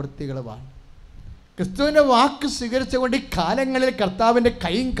വാക്കും പ്രവൃത്തികളുമാണ്. ക്രിസ്തുവിൻ്റെ വാക്ക് സ്വീകരിച്ചുകൊണ്ട് ഈ കാലങ്ങളിൽ കർത്താവിൻ്റെ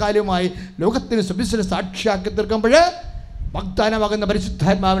കൈയും കാലുമായി ലോകത്തിന് സുവിശേഷം സാക്ഷിയാക്കി തീർക്കുമ്പോൾ വാഗ്ദാനമാകുന്ന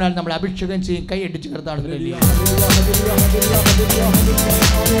പരിശുദ്ധാത്മാവിനാൽ നമ്മൾ അഭിഷേകം ചെയ്യും. കൈയടിച്ച് കർത്താവ്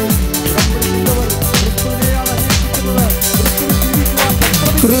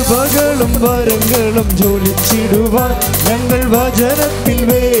കൃപകളും വരങ്ങളും ജ്വലിച്ചിടുവാൻ ഞങ്ങൾ വചനത്തിൽ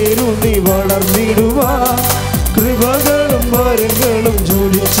വേരൂന്നി വളർന്നിടുവാൻ. കൃപകളും വരങ്ങളും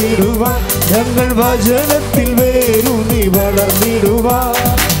ജ്വലിച്ചിടുവാൻ ഞങ്ങൾ വചനത്തിൽ വേരൂന്നി വളർന്നിടുവാൻ.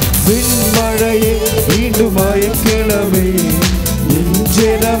 വിൺമഴയെ വീണ്ടും അയക്കണമേ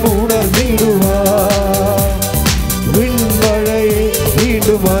ജനമുണർന്നിടുവാൻ. വിൺമഴയെ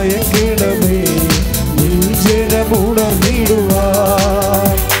വീണ്ടും അയക്കണമേ ജനമുണർന്നിടുവാൻ.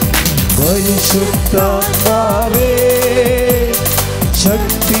 പരിശുദ്ധാത്മാവേ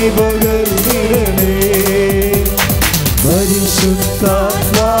ശക്തി പകർന്നിടണേ.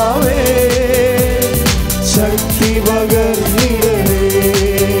 പരിശുദ്ധാത്മാവേ ശക്തി പകർന്നിടണേ.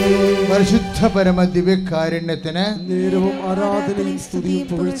 പരിശുദ്ധ പരമ ദിവ്യകാരുണ്യത്തിന് നേരവും ആരാധനയും സ്തുതിയും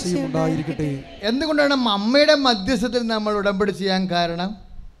പുകഴ്ചയും ഉണ്ടായിരിക്കട്ടെ. എന്തുകൊണ്ടാണ് അമ്മയുടെ മധ്യസ്ഥത്തിൽ നമ്മൾ ഉടമ്പടി ചെയ്യാൻ കാരണം?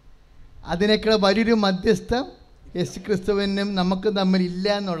 അതിനേക്കാൾ വലിയൊരു മധ്യസ്ഥം യേശുക്രിസ്തുവിനും നമുക്ക് തമ്മിൽ ഇല്ല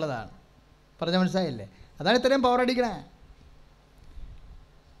എന്നുള്ളതാണ്. പറഞ്ഞ മനസ്സിലായില്ലേ? അതാണ് ഇത്രയും പവർ അടിക്കണേ.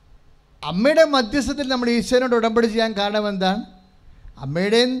 അമ്മയുടെ മധ്യസ്ഥത്തിൽ നമ്മൾ ഈശോനോട് ഉടമ്പടി ചെയ്യാൻ കാരണം എന്താണ്?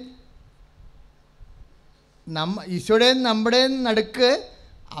 അമ്മയുടെയും ഈശോയുടെയും നമ്മുടെയും നടുക്ക്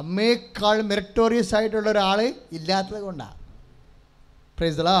അമ്മയേക്കാൾ മെറിറ്റോറിയസ് ആയിട്ടുള്ള ഒരാൾ ഇല്ലാത്തത് കൊണ്ടാണ്.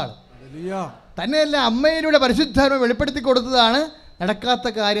 Praise the Lord. തന്നെയല്ല, അമ്മയിലൂടെ പരിശുദ്ധാത്മ വെളിപ്പെടുത്തി കൊടുത്തതാണ് നടക്കാത്ത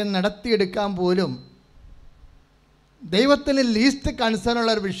കാര്യം നടത്തിയെടുക്കാൻ പോലും ദൈവത്തിന് ലീസ്റ്റ് കൺസേൺ ഉള്ള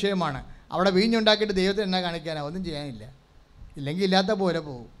ഒരു വിഷയമാണ്. അവിടെ വീഞ്ഞുണ്ടാക്കിയിട്ട് ദൈവത്തിന് എന്നാ കാണിക്കാനാണ്? ഒന്നും ചെയ്യാനില്ല. ഇല്ലെങ്കിൽ ഇല്ലാത്ത പോലെ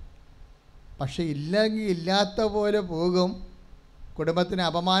പോകും. പക്ഷേ ഇല്ലെങ്കിൽ ഇല്ലാത്ത പോലെ പോകും. കുടുംബത്തിന്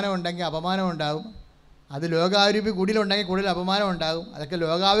അപമാനം ഉണ്ടെങ്കിൽ അപമാനം ഉണ്ടാകും. അത് ലോകാരൂപി കൂടുതലുണ്ടെങ്കിൽ കൂടുതൽ അപമാനം ഉണ്ടാകും. അതൊക്കെ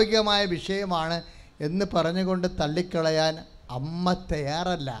ലോകാവികമായ വിഷയമാണ് എന്ന് പറഞ്ഞുകൊണ്ട് തള്ളിക്കളയാൻ അമ്മ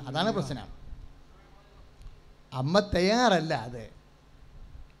തയ്യാറല്ല. അതാണ് പ്രശ്നം. അമ്മ തയ്യാറല്ല.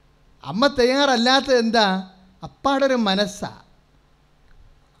 അമ്മ തയ്യാറല്ലാത്തത് എന്താ? അപ്പാടെ ഒരു മനസ്സാണ്.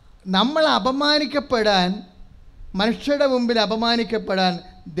 നമ്മൾ അപമാനിക്കപ്പെടാൻ, മനുഷ്യരുടെ മുമ്പിൽ അപമാനിക്കപ്പെടാൻ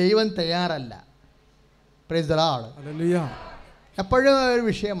ദൈവം തയ്യാറല്ല. Praise the Lord. എപ്പോഴും ഒരു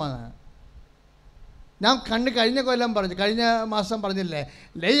വിഷയമാണ്. ഞാൻ കഴിഞ്ഞ മാസം പറഞ്ഞില്ലേ,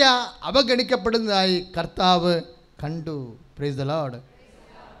 ലേയ അവഗണിക്കപ്പെടുന്നതായി കർത്താവ് കണ്ടു. Praise the Lord.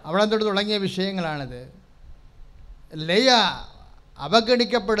 അവിടെ തൊട്ട് തുടങ്ങിയ വിഷയങ്ങളാണിത്. ലേയ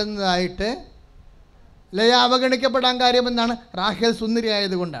അവഗണിക്കപ്പെടുന്നതായിട്ട്. ലേയ അവഗണിക്കപ്പെടാൻ കാര്യമെന്താണ്? റാഹേൽ സുന്ദരി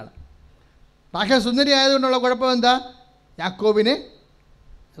ആയതുകൊണ്ടാണ്. റാഹേൽ സുന്ദരി ആയതുകൊണ്ടുള്ള കുഴപ്പം എന്താ? യാക്കോബിന്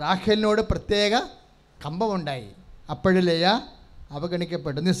റാഹേലിനോട് പ്രത്യേക കമ്പമുണ്ടായി. അപ്പോഴും ലേയ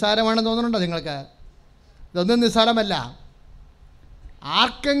അവഗണിക്കപ്പെട്ടു. നിസ്സാരമാണെന്ന് തോന്നുന്നുണ്ടോ നിങ്ങൾക്ക്? ഇതൊന്നും നിസ്സാരമല്ല.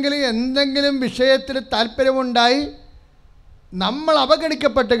 ആർക്കെങ്കിലും എന്തെങ്കിലും വിഷയത്തിൽ താല്പര്യമുണ്ടായി നമ്മൾ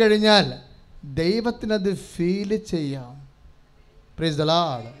അവഗണിക്കപ്പെട്ട് കഴിഞ്ഞാൽ ദൈവത്തിനത് ഫീൽ ചെയ്യാം. Praise the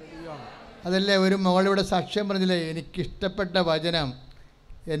Lord. അതല്ലേ ഒരു മകളിവിടെ സാക്ഷ്യം പറഞ്ഞില്ലേ, എനിക്കിഷ്ടപ്പെട്ട വചനം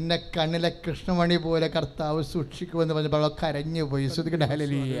എന്നെ കണ്ണിലെ കൃഷ്ണമണി പോലെ കർത്താവ് സൂക്ഷിക്കുമെന്ന് പറഞ്ഞപ്പോൾ കരഞ്ഞു പോയി. ശ്രുതിക്കട്ടെ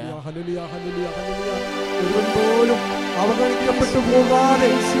ഹല്ലേലൂയ. പോലും അവഗണിക്കപ്പെട്ടു പോകാതെ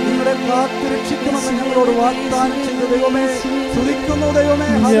നിങ്ങളെ കാത്തുരക്ഷിക്കുമെന്ന് ഞങ്ങളോട് വാഗ്ദാനം ചെയ്ത ദൈവമേ സ്തുതിക്കുന്നു. ദൈവമേ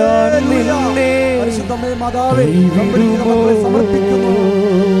പരിശുദ്ധമേ മാതാവേ സമർപ്പിക്കുന്നു.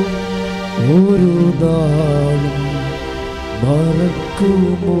 ഒരു നാളും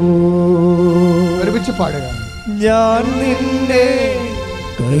മറക്കുമോ? ഒരുമിച്ച് പാടുക. ഞാൻ നിന്നെ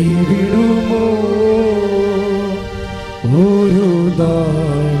കൈവിടുമോ? ഒരു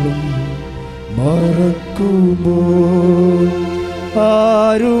നാളും മറക്കുമോ?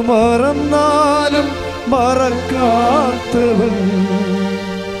 ആരു മറന്നാലും മറക്കാത്തവൻ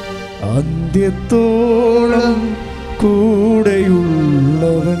അന്ത്യത്തോളം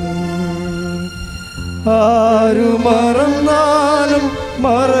കൂടെയുള്ളവൻ. ആരു മറന്നാലും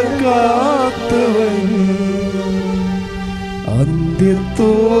മറക്കാത്തവൻ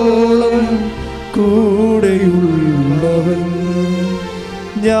അന്ത്യത്തോളം കൂടെയുള്ളവൻ.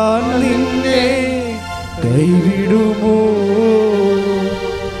 ഞാൻ നിന്നെ കൈവിടുമോ?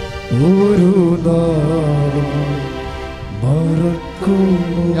 ഒരു നാളും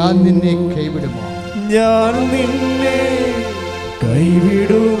മറക്കുമോ? ഞാൻ നിന്നെ കൈവിടുമോ? ഞാൻ നിന്നെ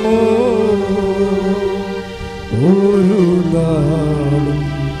കൈവിടുമോ? ഒരു നാളും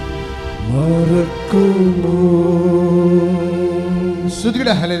മറക്കുമോ?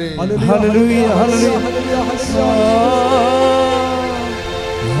 ശ്രുതിയുടെ ഹല്ലേലൂയ ഹല്ലേലൂയ ഹല്ലേലൂയ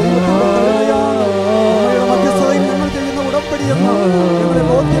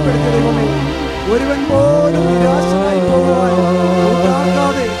ഒരുവൻ പോലും നിരാശനായി പോകുവാൻ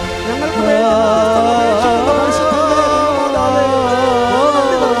ഉണ്ടാകാതെ ഞങ്ങൾക്ക്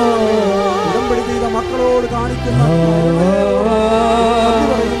ഉടമ്പടി ചെയ്ത മക്കളോട് കാണിക്കുന്ന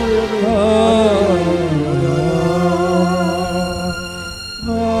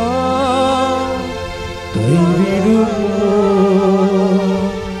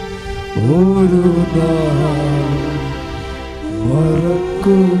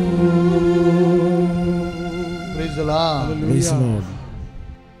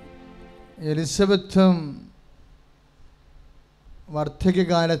എലിസബത്തും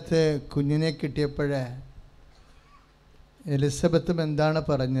വാർദ്ധക്യകാലത്ത് കുഞ്ഞിനെ കിട്ടിയപ്പോഴേ എലിസബത്തും എന്താണ്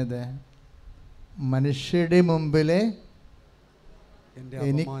പറഞ്ഞത്? മനുഷ്യരുടെ മുമ്പിലെ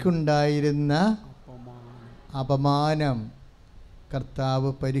എനിക്കുണ്ടായിരുന്ന അപമാനം കർത്താവ്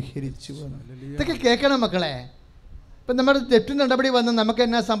പരിഹരിച്ചു. ഇതൊക്കെ കേൾക്കണം മക്കളെ. ഇപ്പം നമ്മുടെ തെറ്റു നടപടി വന്ന് നമുക്ക്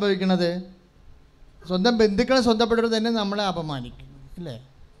എന്നാ സംഭവിക്കണത്? സ്വന്തം ബന്ധുക്കളെ സ്വന്തപ്പെട്ടവർ തന്നെ നമ്മളെ അപമാനിക്കും അല്ലേ?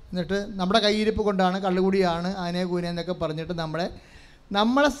 എന്നിട്ട് നമ്മുടെ കയ്യിരിപ്പ് കൊണ്ടാണ്, കള്ളുകൂടിയാണ്, ആനയെ കൂന എന്നൊക്കെ പറഞ്ഞിട്ട്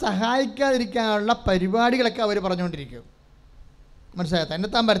നമ്മളെ സഹായിക്കാതിരിക്കാനുള്ള പരിപാടികളൊക്കെ അവർ പറഞ്ഞുകൊണ്ടിരിക്കും. മനസ്സിലായോ?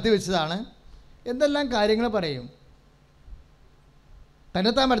 തന്നെത്താൻ വരുത്തി വെച്ചതാണ്, എന്തെല്ലാം കാര്യങ്ങൾ പറയും.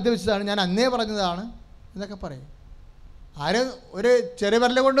 തന്നെത്താൻ വരുത്തി വെച്ചതാണ്, ഞാൻ അന്നേ പറഞ്ഞതാണ് എന്നൊക്കെ പറയും. ആരും ഒരു ചെറിയ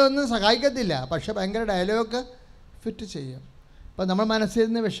വിരൽ കൊണ്ടൊന്നും സഹായിക്കത്തില്ല, പക്ഷെ ഭയങ്കര ഡയലോഗൊക്കെ ഫിറ്റ് ചെയ്യും. അപ്പം നമ്മൾ മനസ്സിൽ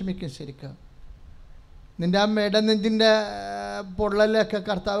നിന്ന് വിഷമിക്കും. ശരിക്കും നിൻ്റെ ആ ഇടനെഞ്ചിൻ്റെ പൊള്ളലൊക്കെ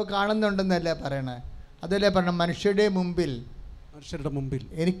കർത്താവ് കാണുന്നുണ്ടെന്നല്ലേ പറയണേ? അതല്ലേ പറയണം, മനുഷ്യരുടെ മുമ്പിൽ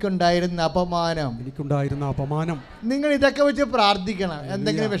എനിക്കുണ്ടായിരുന്ന അപമാനം. നിങ്ങൾ ഇതൊക്കെ വെച്ച് പ്രാർത്ഥിക്കണം.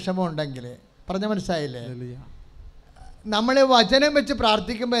 എന്തെങ്കിലും വിഷമം ഉണ്ടെങ്കിൽ പറഞ്ഞ മനസ്സിലായില്ലേ? നമ്മൾ വചനം വെച്ച്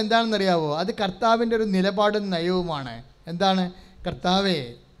പ്രാർത്ഥിക്കുമ്പോൾ എന്താണെന്നറിയാവോ? അത് കർത്താവിൻ്റെ ഒരു നിലപാടും നയവുമാണ്. എന്താണ്? കർത്താവേ,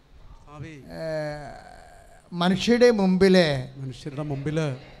 മനുഷ്യരുടെ മുമ്പില്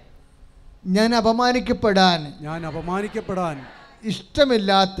ഞാൻ അപമാനിക്കപ്പെടാൻ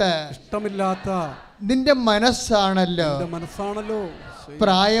ഇഷ്ടമില്ലാത്ത നിന്റെ മനസ്സാണല്ലോ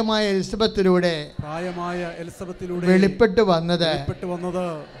പ്രായമായ എലിസബത്തിലൂടെ വെളിപ്പെട്ടു വന്നത്.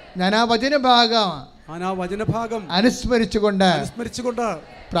 ഞാൻ ആ വചനഭാഗം അനുസ്മരിച്ചുകൊണ്ട്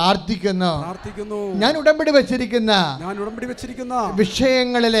പ്രാർത്ഥിക്കുന്നു. ഞാൻ ഉടമ്പടി വെച്ചിരിക്കുന്ന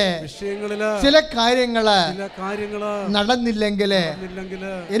വിഷയങ്ങളിലെ ചില കാര്യങ്ങള് നടന്നില്ലെങ്കിൽ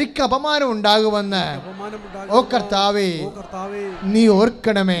എനിക്ക് അപമാനം ഉണ്ടാകുമെന്ന് ഓ കർത്താവേ നീ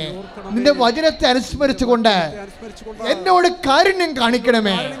ഓർക്കണമേ. നിന്റെ വചനത്തെ അനുസ്മരിച്ചുകൊണ്ട് എന്നോട് കാരുണ്യം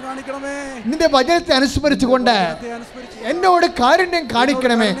കാണിക്കണമേ. നിന്റെ വചനത്തെ അനുസ്മരിച്ചുകൊണ്ട് എന്നോട് കാരുണ്യം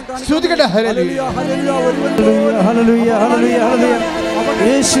കാണിക്കണമേ. ശ്രുതികട ഹല്ലേലൂയ ഹല്ലേലൂയ ഹല്ലേലൂയ ഹല്ലേലൂയ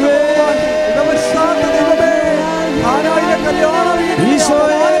യേശുവേ ദൈവമേ ആരായിരം കല്യാണ വീട്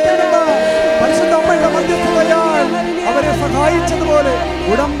ഈശോയെ പരിശുദ്ധ അമ്മയുടെ മധ്യസ്ഥതയാൽ സഹായിച്ചതുപോലെ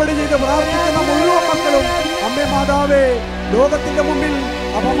ഉടമ്പടി ചെയ്ത് പ്രാർത്ഥിക്കുന്ന മുഴുവൻ മക്കളും അമ്മേ മാതാവേ ലോകത്തിന്റെ മുമ്പിൽ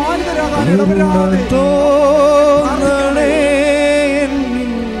അപമാനിതരാകാൻ ഇടവരാതെ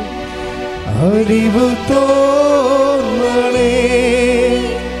അറിവ് തോന്നണേ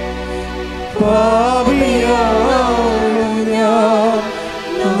പാപിയാണു ഞാൻ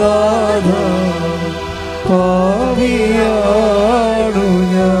നാഥാ പാപിയാണു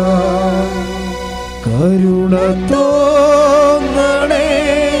ഞാൻ കരുണ തോന്നണേ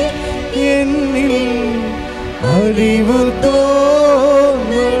എന്നിൽ അറിവ്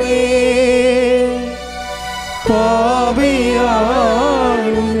തോന്നണേ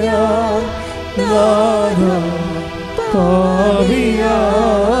പാപിയാണു ഞാൻ നാഥാ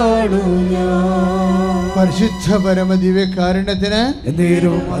പാപിയാണു ഞാൻ. പരിശുദ്ധ പരമദിവ്യകാരുണ്യത്തിന്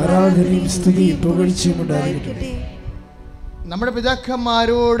എന്നേരവും ആരാധനയും സ്തുതിയും പുകഴ്ചയും ഉണ്ടായിരിക്കട്ടെ. നമ്മുടെ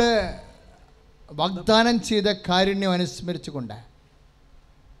പിതാക്കന്മാരോട് വാഗ്ദാനം ചെയ്ത കാരുണ്യം അനുസ്മരിച്ചുകൊണ്ട്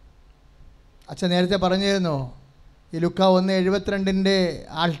അച്ഛൻ നേരത്തെ പറഞ്ഞിരുന്നു ഈ ലുക്ക 1:72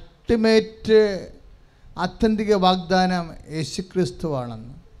 അൾട്ടിമേറ്റ് ആത്യന്തിക വാഗ്ദാനം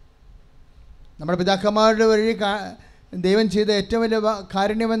യേശുക്രിസ്തുവാണെന്ന്. നമ്മുടെ പിതാക്കന്മാരുടെ വഴി ദൈവം ചെയ്ത ഏറ്റവും വലിയ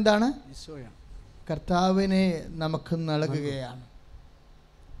കാരുണ്യം എന്താണ്? കർത്താവിനെ നമുക്ക് നൽകുകയാണ്.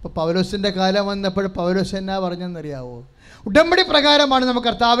 ഇപ്പോൾ പൗലോസിൻ്റെ കാലം വന്നപ്പോൾ പൗലോസ് എന്നാ പറഞ്ഞെന്നറിയാവോ? ഉടമ്പടി പ്രകാരമാണ് നമുക്ക്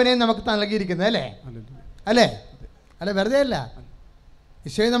കർത്താവിനെ നമുക്ക് നൽകിയിരിക്കുന്നത്. അല്ലേ അല്ലേ അല്ല, വെറുതെ അല്ല.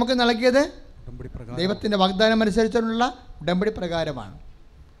 ഈശോയെ നമുക്ക് നൽകിയത് ദൈവത്തിൻ്റെ വാഗ്ദാനം അനുസരിച്ചുള്ള ഉടമ്പടി പ്രകാരമാണ്.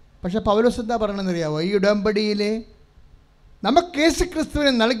 പക്ഷെ പൗലോസ് എന്താ പറയണമെന്നറിയാവോ? ഈ ഉടമ്പടിയിൽ നമുക്ക്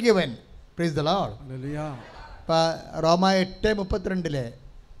യേശുക്രിസ്തുവിനെ നൽകിയവൻ. Price the Lord. ഇപ്പം റോമ 8:32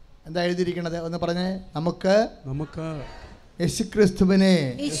 എന്താ എഴുതിയിരിക്കുന്നത് ഒന്ന് പറഞ്ഞേ. നമുക്ക് യേശുക്രിസ്തുവിനെ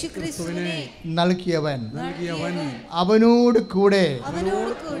നൽകിയവൻ അവനോട് കൂടെ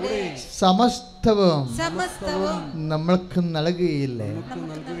സമസ്തവും നമ്മൾക്ക് നൽകുകയില്ലേ?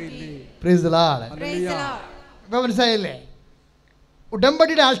 Price the Lord. ഇപ്പം മനസ്സിലായില്ലേ?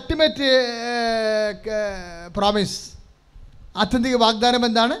 ഉടമ്പടിയുടെ അൾട്ടിമേറ്റ് പ്രോമിസ്, ആത്യന്തിക വാഗ്ദാനം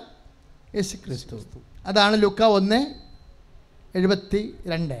എന്താണ്? യേശുക്രിസ്തു. അതാണ് ലുക്ക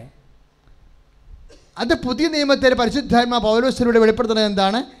 1:72. അത് പുതിയ നിയമത്തിലെ പരിശുദ്ധാത്മാ പൗലോസിലൂടെ വെളിപ്പെടുത്തുന്നത്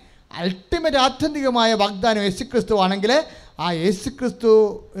എന്താണ്? അൾട്ടിമേറ്റ് ആത്യന്തികമായ വാഗ്ദാനം യേശുക്രിസ്തു ആണെങ്കിൽ ആ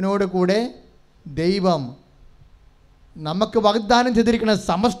യേശുക്രിസ്തുവിനോട് കൂടെ ദൈവം നമുക്ക് വാഗ്ദാനം ചെയ്തിരിക്കുന്ന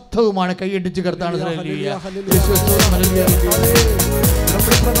സമസ്തവുമാണ്. കൈയടിച്ച് കർത്താണ്.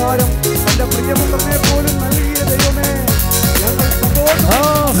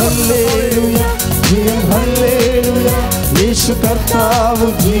 യേശു കർത്താവ്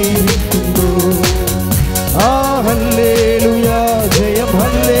ജീവിക്കുന്നു. ഹല്ലേലൂയ, ജയം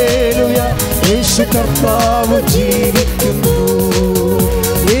ഹല്ലേലൂയ. യേശു കർത്താവ് ജീവിക്കുന്നു.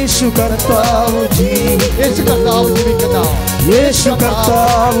 യേശു കർത്താവ് ജീവിക്കുന്നു. യേശു കർത്താവ് ജീവിക്കുന്നു. യേശു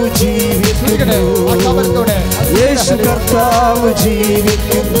കർത്താവ് ജീവിക്കുന്നു. യേശു കർത്താവ്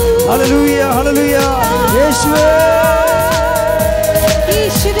ജീവിക്കുന്നു. ഹല്ലേലൂയ, ഹല്ലേലൂയ. യേശുവേ,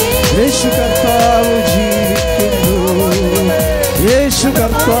 യേശു കർത്താവ് ജീവിക്കുന്നു. യേശു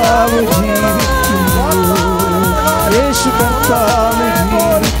കർത്താവ് ജീവിക്കുന്നു. യേശു കർത്താവ്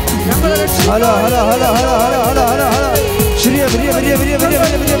ജീവിക്കുന്നു. ഹല ഹല ഹല ഹല ഹല ഹല ഹല ഹല. ശരിയാ, വരിയ വരിയ വരിയ വരിയ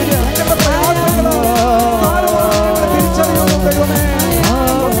വരിയ വരിയ വരിയ.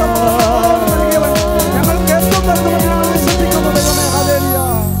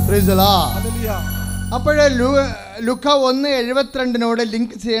 അപ്പോഴേ ലുക്ക 1:72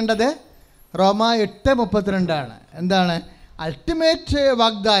 ലിങ്ക് ചെയ്യേണ്ടത് റോമ 8:32 എന്താണ്? അൾട്ടിമേറ്റ്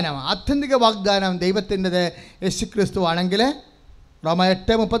വാഗ്ദാനം, ആത്യന്തിക വാഗ്ദാനം ദൈവത്തിൻ്റെത് യേശുക്രിസ്തു ആണെങ്കിൽ റോമ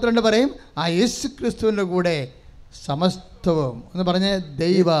 8:32 പറയും ആ യേശുക്രിസ്തുവിൻ്റെ കൂടെ സമസ്തവും എന്ന് പറഞ്ഞ്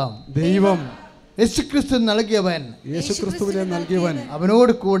ദൈവം യേശുക്രിസ്തു നൽകിയവൻ, യേശുക്രിസ്തുവിനെ നൽകിയവൻ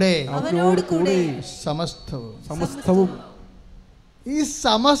അവനോട് കൂടെ സമസ്തവും. ഈ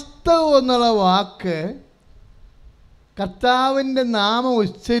സമസ്തവും എന്നുള്ള വാക്ക് കർത്താവിൻ്റെ നാമം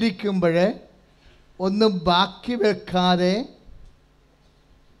ഉച്ചരിക്കുമ്പോൾ ഒന്നും ബാക്കി വെക്കാതെ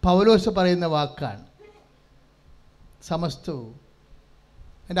പൗലോസ് പറയുന്ന വാക്കാണ് സമസ്തവും.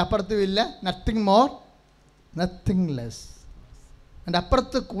 എൻ്റെ അപ്പുറത്തുമില്ല നത്തിങ് മോർ നത്തിങ് ലെസ്. എൻ്റെ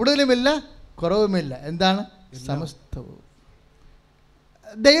അപ്പുറത്ത് കൂടുതലുമില്ല കുറവുമില്ല. എന്താണ്? സമസ്തവും.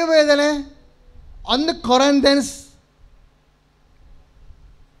 ദൈവവേദന 1 കൊറിന്ത്യൻസ്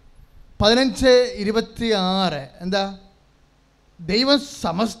 15:26 എന്താ? ദൈവം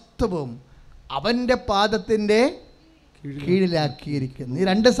സമസ്തവും അവൻ്റെ പാദത്തിൻ്റെ കീഴിലാക്കിയിരിക്കുന്നു. ഈ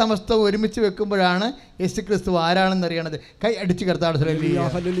രണ്ട് സമസ്തവും ഒരുമിച്ച് വെക്കുമ്പോഴാണ് യേശുക്രിസ്തു ആരാണെന്ന് അറിയണത്. കൈ അടിച്ച് കർത്താവ്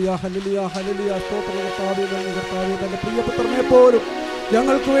പ്രിയപുത്രനെ പോലും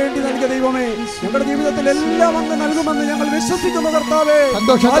ഞങ്ങൾക്ക് വേണ്ടി നൽകിയ ദൈവമേ, ഞങ്ങളുടെ ജീവിതത്തിൽ എല്ലാം അങ്ങ് നൽകുമെന്ന് ഞങ്ങൾ വിശ്വസിക്കുന്നു കർത്താവേ.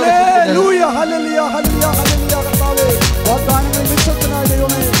 ഹല്ലേലൂയ, ഹല്ലേലൂയ, ഹല്ലേലൂയ, ഹല്ലേലൂയ കർത്താവേ. വാഗ്ദാനങ്ങളിൽ വിശ്വസ്തനായ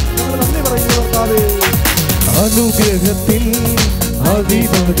ദൈവമേ, ഞങ്ങൾ നന്ദി പറയുന്നു കർത്താവേ. അനുഗ്രഹത്തിൽ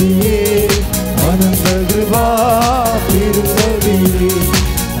അധിപതിയേ അനന്തകൃപാ തിരുനബിയേ,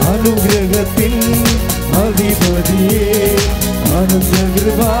 അനുഗ്രഹത്തിൽ അധിപതിയേ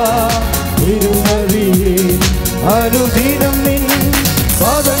അനന്തകൃപാ തിരുനബിയേ, അനുദിനം നിൻ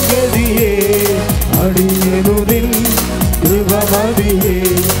പാദഗതിയേ അടിയനു നിൻ കൃപമതിയേ,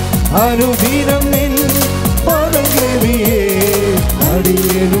 അനുദിനം നിൻ പാദഗതിയേ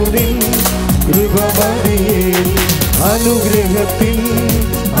അടിയനു നിൻ കൃപമതിയേ, അനുഗ്രഹത്തിൽ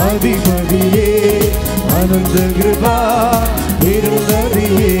അധിപതിയേ അനന്തകൃപാ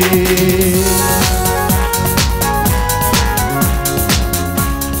തിരുനബിയേ.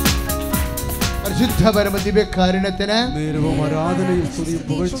 പരിശുദ്ധ പരമദിവ്യകാരുണ്യത്തിന് നേരവും ആരാധനയും സ്തുതിയും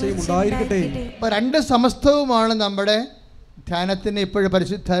പുകഴ്ചയും ഉണ്ടായിരിക്കട്ടെ. അപ്പോൾ രണ്ട് സമസ്തവുമാണ് നമ്മുടെ ധ്യാനത്തിന് ഇപ്പോഴും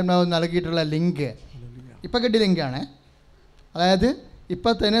പരിശുദ്ധാത്മാവ് നൽകിയിട്ടുള്ള ലിങ്ക്. ഇപ്പം കിട്ടിയ ലിങ്കാണ്. അതായത്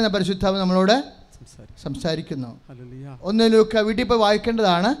ഇപ്പം തന്നെ പരിശുദ്ധാത്മ നമ്മളോട് സംസാരിക്കുന്നു. ഒന്ന് ലൂക്ക വീട്ടിൽ ഇപ്പോൾ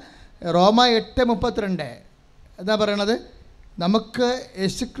വായിക്കേണ്ടതാണ്. റോമ 8:32 എന്താ പറയണത്? നമുക്ക്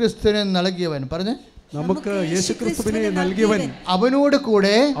യേശുക്രിസ്തുവിനെ നൽകിയവൻ പറഞ്ഞ് നമുക്ക് യേശുക്രിസ്തുവിനെ നൽകിയവൻ അവനോട്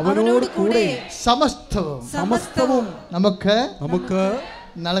കൂടെ സമസ്തവും നമുക്ക്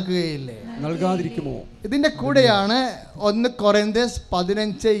നൽകുകയില്ലേ? നൽകാതിരിക്കുമോ? ഇതിൻ്റെ കൂടെയാണ് 1 കൊറിന്ത്യസ്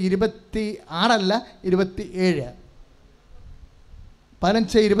 15:26 അല്ല 27.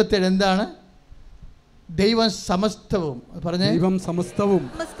 15:27 എന്താണ്? ദൈവം സമസ്തവും പറഞ്ഞേ, ദൈവം സമസ്തവും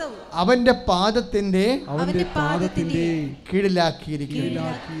അവന്റെ പാദത്തിന്റെ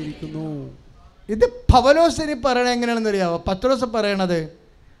കീഴിലാക്കിയിരിക്കുന്നു. ഇത് പൗലോസിന് പറയണ എങ്ങനെയാണെന്ന് അറിയാമോ? പത്രോസ് പറയണത്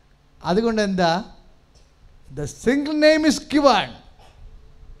അതുകൊണ്ട് എന്താ? The single name is given,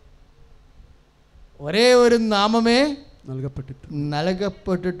 ഒരേ ഒരു നാമമേ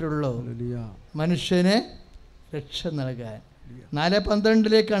നൽകപ്പെട്ടിട്ടുള്ളൂ മനുഷ്യന് രക്ഷ നൽകാൻ.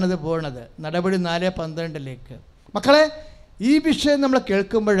 4:12 ഇത് പോകുന്നത്. നടപടി 4:12. മക്കളെ, ഈ വിഷയം നമ്മൾ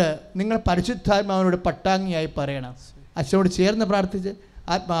കേൾക്കുമ്പോൾ നിങ്ങൾ പരിശുദ്ധാത്മാവിനോട് പട്ടാങ്ങിയായി പറയണം. അച്ഛനോട് ചേർന്ന് പ്രാർത്ഥിച്ച്,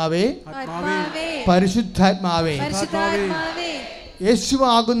 ആത്മാവേ, പരിശുദ്ധാത്മാവേ,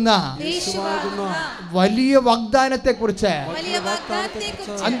 യേശുവാകുന്ന വലിയ വാഗ്ദാനത്തെക്കുറിച്ച്,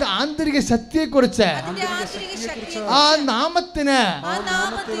 ആന്തരിക ശക്തിയെക്കുറിച്ച്, ആ നാമത്തിന്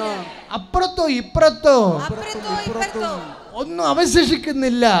അപ്പുറത്തോ ഇപ്പുറത്തോ ഒന്നും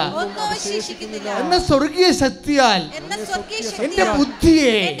അവശേഷിക്കുന്നില്ല എന്ന സ്വർഗീയ ശക്തിയാൽ എന്റെ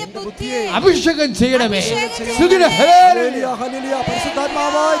ബുദ്ധിയെ അഭിഷേകം ചെയ്യണമേ.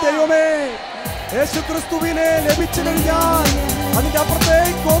 പരിശുദ്ധാത്മാവായ ദൈവമേ, യേശുക്രിസ്തുവിനെ ലഭിച്ചു കഴിഞ്ഞാൽ അതിന്റെ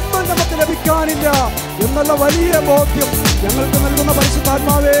അപ്പുറത്തേക്ക് ഒന്നും നമുക്ക് ലഭിക്കാനില്ല എന്നുള്ള വലിയ ബോധ്യം ഞങ്ങൾക്ക് നൽകുന്ന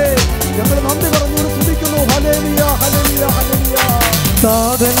പരിശുദ്ധാത്മാവേ, ഞങ്ങൾ നന്ദി പറഞ്ഞു സ്തുതിക്കുന്നു. ഹല്ലേലൂയ, ഹല്ലേലൂയ, ഹല്ലേലൂയ.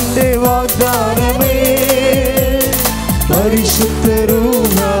 താതന്റെ വാഗ്ദാനമേ പരിശുദ്ധരൂഹായേ,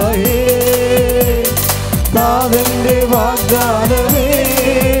 താതന്റെ വാഗ്ദാനമേ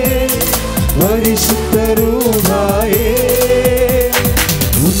പരിശുദ്ധരൂഹായേ,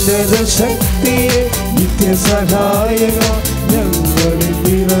 ഉന്നത ശക്തിയെ നിത്യസഹായക ഞങ്ങളിൽ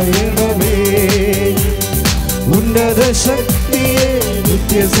നിറയണമേ, ഉന്നത ശക്തിയെ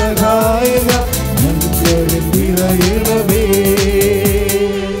നിത്യസഹായക ഞങ്ങളിൽ നിറയണമേ.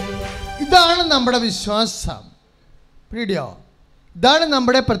 ഇതാണ് നമ്മുടെ വിശ്വാസം. പ്രിയോ, ഇതാണ്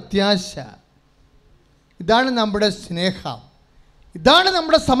നമ്മുടെ പ്രത്യാശ, ഇതാണ് നമ്മുടെ സ്നേഹം, ഇതാണ്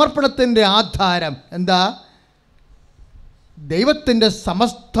നമ്മുടെ സമർപ്പണത്തിൻ്റെ ആധാരം. എന്താ? ദൈവത്തിൻ്റെ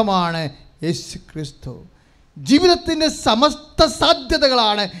സമസ്തമാണ് യേശു ക്രിസ്തു. ജീവിതത്തിൻ്റെ സമസ്ത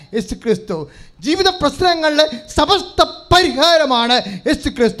സാധ്യതകളാണ് യേശു ക്രിസ്തു. ജീവിത പ്രശ്നങ്ങളുടെ സമസ്ത പരിഹാരമാണ് യേശു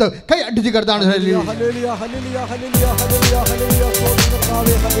ക്രിസ്തു. കൈ അടിച്ച് കിടത്താണ്.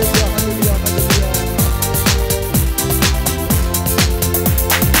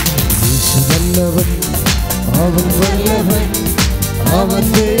 അവൻ വല്ലവൻ,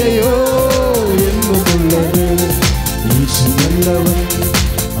 അവന്റെയോ എന്നുമുള്ളത്. യേശു വല്ലവൻ,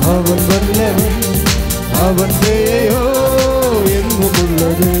 അവൻ വല്ലവൻ, അവന്റെയോ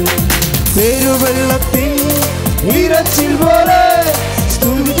എന്നുമുള്ളത്. പെരുവെള്ളത്തിൽ ഇരച്ചിൽ പോലെ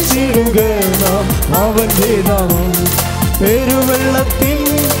സ്തുതിച്ചിടുക നാം അവന്റെ നാമം. പെരുവെള്ളത്തിൽ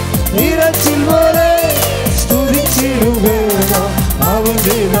ഇരച്ചിൽ പോലെ സ്തുതിച്ചിടുക നാം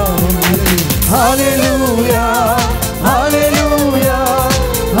അവന്റെ നാമം. ഹല്ലേലൂയ, ഹല്ലേലൂയ,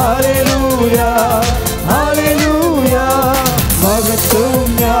 ഹല്ലേലൂയ, ഹല്ലേലൂയ. മഹത്വവും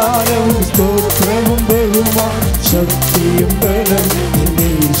ജ്ഞാനവും സ്തോത്രവും ബഹുമാനം ശക്തിയും ബലവും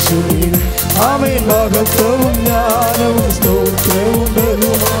യേശുവിന്. ആമേൻ. മഹത്വവും ജ്ഞാനവും സ്തോത്രവും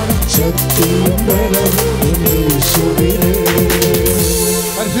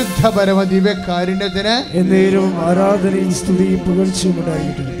പരിശുദ്ധ പരമ ദിവ്യകാരുണ്യത്തിന് എന്നേരവും ആരാധനയും സ്തുതിയും പുകഴ്ചയും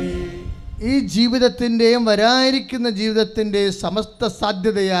ഉണ്ടായിരിക്കട്ടെ. ഈ ജീവിതത്തിൻ്റെയും വരാനിരിക്കുന്ന ജീവിതത്തിൻ്റെയും സമസ്ത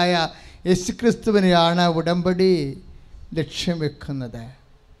സാധ്യതയായ യേശുക്രിസ്തുവിനെയാണ് ഉടമ്പടി ലക്ഷ്യം വെക്കുന്നത്.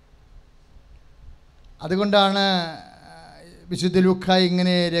 അതുകൊണ്ടാണ് വിശുദ്ധ ലൂക്ക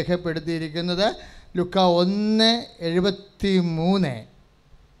ഇങ്ങനെ രേഖപ്പെടുത്തിയിരിക്കുന്നത്. ലൂക്ക 1:73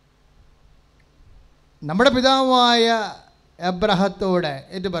 നമ്മുടെ പിതാവായ അബ്രഹാത്തോട്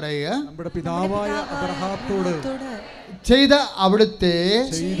ഏറ്റു പറയുക, നമ്മുടെ പിതാവായ അബ്രഹാത്തോട് ചെയ്ത അവിടുത്തെ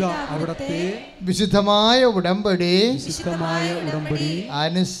വിശുദ്ധമായ ഉടമ്പടി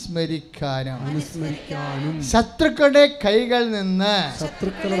അനുസ്മരിക്കാനും ശത്രുക്കളുടെ കൈകളിൽ നിന്ന്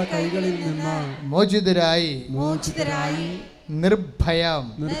മോചിതരായി നിർഭയം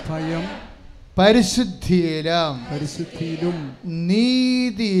പരിശുദ്ധിയിലും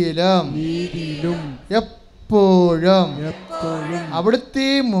നീതിയിലും എപ്പോഴും അവിടുത്തെ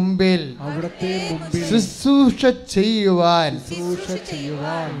മുമ്പിൽ ശുശ്രൂഷ ചെയ്യുവാൻ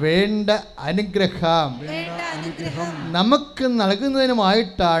വേണ്ട അനുഗ്രഹം നമുക്ക്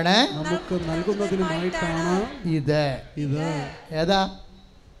നൽകുന്നതിനുമായിട്ടാണ് ഇത്. ഏതാ?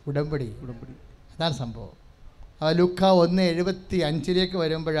 ഉടമ്പടി. അതാണ് സംഭവം. ലൂക്ക 1:75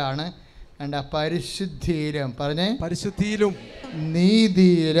 വരുമ്പോഴാണ് കണ്ട പരിശുദ്ധിയിലും പറഞ്ഞേ, പരിശുദ്ധിയിലും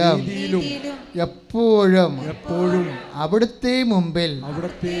നീതിയിലും എപ്പോഴും അവിടുത്തെ മുമ്പിൽ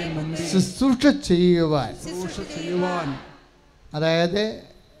ശുശ്രൂഷ ചെയ്യുവാൻ. അതായത്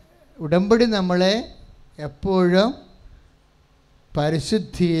ഉടമ്പടി നമ്മളെ എപ്പോഴും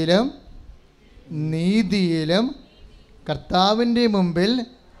പരിശുദ്ധിയിലും നീതിയിലും കർത്താവിൻ്റെ മുമ്പിൽ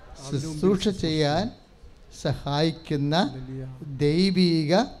ശുശ്രൂഷ ചെയ്യാൻ സഹായിക്കുന്ന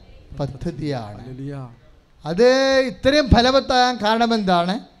ദൈവിക പദ്ധതിയാണ്. അത് ഇത്രയും ഫലവത്താകാൻ കാരണം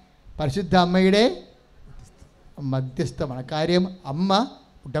എന്താണ്? പരിശുദ്ധ അമ്മയുടെ മധ്യസ്ഥമാണ്. കാര്യം അമ്മ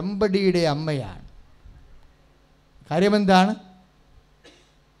ഉടമ്പടിയുടെ അമ്മയാണ്. കാര്യമെന്താണ്?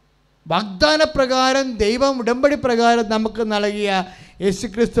 വാഗ്ദാനപ്രകാരം ദൈവം ഉടമ്പടി പ്രകാരം നമുക്ക് നൽകിയ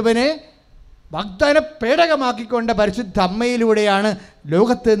യേശുക്രിസ്തുവിനെ വാഗ്ദാന പേടകമാക്കിക്കൊണ്ട് പരിശുദ്ധ അമ്മയിലൂടെയാണ്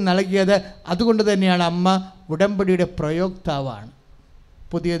ലോകത്ത് നൽകിയത്. അതുകൊണ്ട് തന്നെയാണ് അമ്മ ഉടമ്പടിയുടെ പ്രയോക്താവാണ്.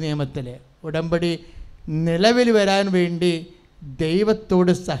 പുതിയ നിയമത്തിലെ ഉടമ്പടി നിലവിൽ വരാൻ വേണ്ടി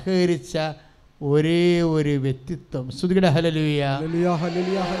ദൈവത്തോട് സഹകരിച്ച ഒരേ ഒരു വ്യക്തിത്വം. സ്തുതിയുടെ ഹല്ലേലൂയ.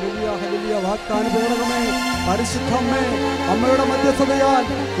 പരിശുദ്ധമ്മേ, അമ്മയുടെ മധ്യസ്ഥതയാൽ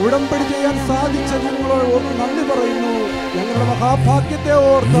ഉടമ്പടി ചെയ്യാൻ സാധിച്ച ഞങ്ങളോട് ഓർത്ത് നന്ദി പറയുന്നു. ഞങ്ങളുടെ മഹാഭാഗ്യത്തെ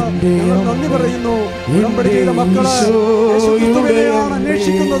ഓർത്ത് നന്ദി പറയുന്നു. ഉടമ്പടി ചെയ്ത മക്കള് യേശുക്രിസ്തുവിനെയാണ്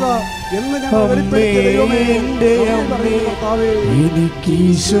അന്വേഷിക്കുന്നത് എന്ന് ഞങ്ങൾ വെളിപ്പെടുത്തിയ ദൈവമേ,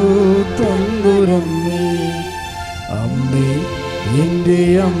 എനിക്കീശോ തന്നുരമ്മേ, അമ്മേ എൻ്റെ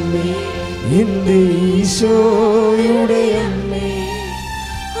അമ്മേ, എൻ്റെ ഈശോയുടെ അമ്മേ,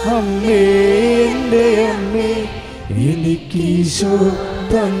 അമ്മേ എൻ്റെ അമ്മേ, എനിക്കീശോ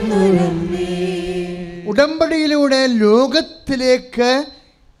തന്നുരമ്മേ. ഉടമ്പടിയിലൂടെ ലോകത്തിലേക്ക്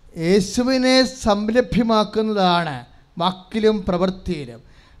യേശുവിനെ സംലഭ്യമാക്കുന്നതാണ് വാക്കിലും പ്രവൃത്തിയിലും.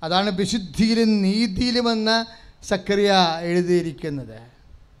 അതാണ് വിശുദ്ധിയിലും നീതിയിലുമെന്ന് സക്കറിയ എഴുതിയിരിക്കുന്നത്.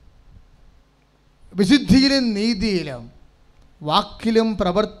 വിശുദ്ധിയിലും നീതിയിലും വാക്കിലും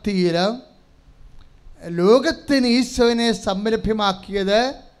പ്രവൃത്തിയിലും ലോകത്തിന് ഈശോനെ സംലഭ്യമാക്കിയത്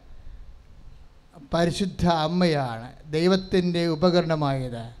പരിശുദ്ധ അമ്മയാണ്, ദൈവത്തിൻ്റെ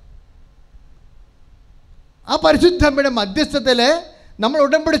ഉപകരണമായത്. ആ പരിശുദ്ധ അമ്മയുടെ മധ്യസ്ഥത്തിൽ നമ്മൾ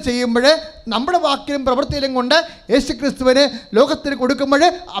ഉടമ്പടി ചെയ്യുമ്പോൾ നമ്മുടെ വാക്കിലും പ്രവൃത്തിയിലും കൊണ്ട് യേശുക്രിസ്തുവിന് ലോകത്തിന് കൊടുക്കുമ്പോൾ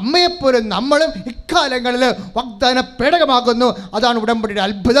അമ്മയെപ്പോലും നമ്മളും ഇക്കാലങ്ങളിൽ വാഗ്ദാന പേടകമാകുന്നു. അതാണ് ഉടമ്പടിയുടെ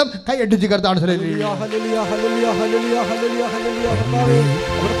അത്ഭുതം. കൈയടിച്ച് കർത്താവ്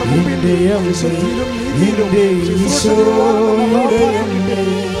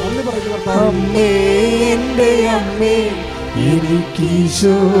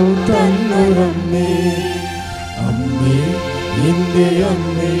എനിക്കീശോ തന്നുരമ്മേ, അമ്മേ എൻ്റെ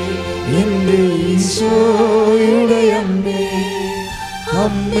അമ്മേ, എൻ്റെ ഈശോയുടെ അമ്മേ,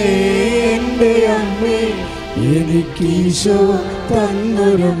 അമ്മേ എൻ്റെ അമ്മേ, എനിക്കീശോ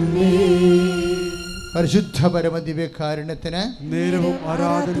തന്നുരമ്മേ. പരിശുദ്ധ പരമ ദിവ്യകാരുണ്യത്തിന് നേരവും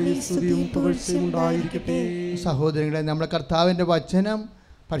ആരാധനയും സ്തുതിയും പുകഴ്ചയും ഉണ്ടായിരിക്കട്ടെ. സഹോദരങ്ങളെ, നമ്മുടെ കർത്താവിൻ്റെ വചനം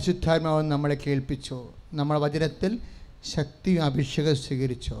പരിശുദ്ധാത്മാവ് നമ്മളെ കേൾപ്പിച്ചു. നമ്മുടെ വചനത്തിൽ ശക്തിയും അഭിഷേകം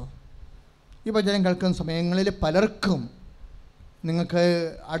സ്വീകരിച്ചു. ഈ വചനം കേൾക്കുന്ന സമയങ്ങളിൽ പലർക്കും നിങ്ങൾക്ക്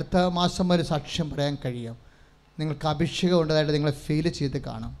അടുത്ത മാസം വരെ സാക്ഷ്യം പറയാൻ കഴിയും. നിങ്ങൾക്ക് അഭിഷേകം ഉള്ളതായിട്ട് നിങ്ങൾ ഫീൽ ചെയ്ത്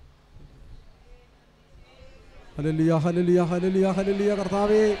കാണാം. ഹല്ലേലൂയ, ഹല്ലേലൂയ, ഹല്ലേലൂയ, ഹല്ലേലൂയ.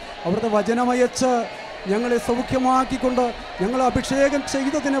 കർത്താവേ, അവിടുത്തെ വചനമയച്ച് ഞങ്ങളെ സൗഖ്യമാക്കിക്കൊണ്ട് ഞങ്ങളെ അഭിഷേകം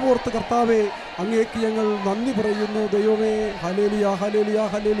ചെയ്തതിനെ ഓർത്ത് കർത്താവേ അങ്ങേക്ക് ഞങ്ങൾ നന്ദി പറയുന്നു ദൈവമേ. ഹല്ലേലൂയ ഹല്ലേലൂയ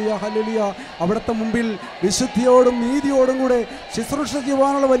ഹല്ലേലൂയ ഹല്ലേലൂയ. അവിടുത്തെ മുമ്പിൽ വിശുദ്ധിയോടും നീതിയോടും കൂടെ ശുശ്രൂഷ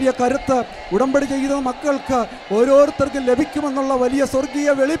ചെയ്യുവാനുള്ള വലിയ കരുത്ത് ഉടമ്പടി ചെയ്ത മക്കൾക്ക് ഓരോരുത്തർക്കും ലഭിക്കുമെന്നുള്ള വലിയ സ്വർഗീയ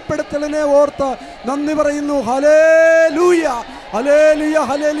വെളിപ്പെടുത്തലിനെ ഓർത്ത് നന്ദി പറയുന്നു. ഹല്ലേലൂയ ഹല്ലേലൂയ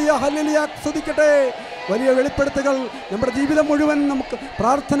ഹല്ലേലൂയ ഹല്ലേലൂയ. സ്തുതിക്കട്ടെ. വലിയ വെളിപ്പെടുത്തലുകൾ നമ്മുടെ ജീവിതം മുഴുവൻ നമുക്ക്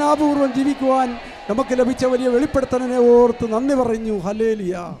പ്രാർത്ഥനാപൂർവ്വം ജീവിക്കുവാൻ നമുക്ക് ലഭിച്ച വലിയ വെളിപ്പെടുത്തലിനെ ഓർത്ത് നന്ദി പറഞ്ഞു.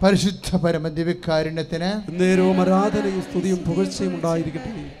 ഹല്ലേലൂയ. പരിശുദ്ധ പരമ ദിവ്യകാരുണ്യത്തിന് നേരവും ആരാധനയും സ്തുതിയും പുകഴ്ചയും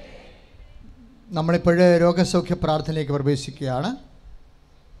ഉണ്ടായിരിക്കട്ടെ. നമ്മളിപ്പോഴേ രോഗസൗഖ്യ പ്രാർത്ഥനയിലേക്ക് പ്രവേശിക്കുകയാണ്.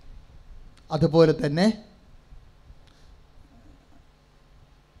 അതുപോലെ തന്നെ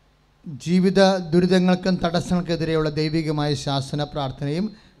ജീവിത ദുരിതങ്ങൾക്കും തടസ്സങ്ങൾക്കെതിരെയുള്ള ദൈവികമായ ശാസന പ്രാർത്ഥനയും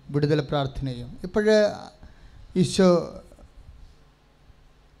വിടുതൽ പ്രാർത്ഥനയും. ഇപ്പോഴേ ഈശോ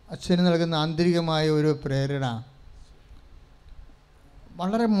അച്ഛന് നൽകുന്ന ആന്തരികമായ ഒരു പ്രേരണ,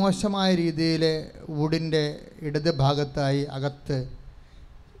 വളരെ മോശമായ രീതിയിൽ വുഡിൻ്റെ ഇടത് ഭാഗത്തായി അകത്ത്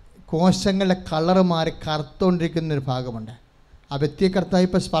കോശങ്ങളുടെ കളറ് മാറി കറുത്തുകൊണ്ടിരിക്കുന്നൊരു ഭാഗമുണ്ട്. ആ വ്യക്തിയെ കർത്താവ്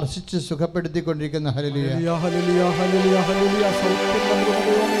ഇപ്പോൾ സ്പർശിച്ച് സുഖപ്പെടുത്തിക്കൊണ്ടിരിക്കുന്ന. ഹല്ലേലൂയ ഹല്ലേലൂയ ഹല്ലേലൂയ ഹല്ലേലൂയ.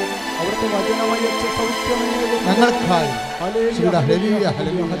 ഞങ്ങൾക്കായി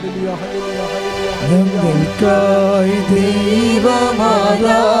ഞങ്ങൾക്കായി ദൈവമാതാവേ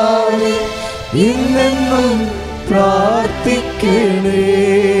ഇന്നെന്നും പ്രാർത്ഥിക്കണേ.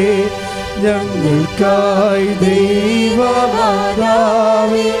 ഞങ്ങൾക്കായി ദൈവമാതാവേ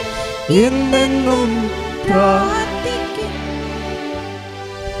ഇന്നെന്നും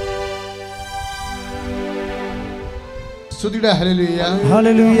സ്തുതിയുടെ ഹല്ലേലൂയ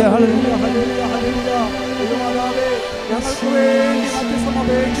ഹല്ലേലൂയ ഹല്ലേലൂയ ഹല്ലേലൂയ ഹല്ലേലൂയ. ഞങ്ങൾക്ക് വേണ്ടി മധ്യസ്ഥം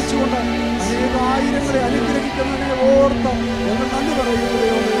അപേക്ഷിച്ചുകൊണ്ട് അനേകായിരങ്ങളെ അനുഗ്രഹിക്കുന്നതിനെ ഓർത്ത് ഞങ്ങൾ നന്ദി പറയുന്നു.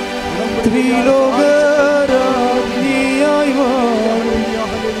 ത്രിലോകരാജ്ഞിയായി വാഴും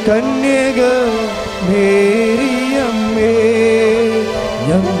കന്യക മേരിയമ്മേ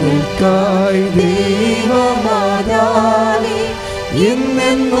ഞങ്ങൾക്കായി ദൈവമാതാവേ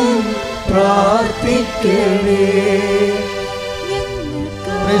ഇന്നെന്നും പ്രാർത്ഥിക്കണേ.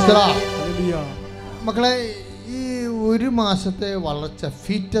 മക്കളെ, ഈ ഒരു മാസത്തെ വളർച്ച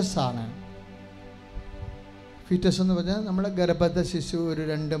ഫീറ്റസ് ആണ്. ഫീറ്റസ് എന്ന് പറഞ്ഞാൽ നമ്മുടെ ഗർഭസ്ഥ ശിശു ഒരു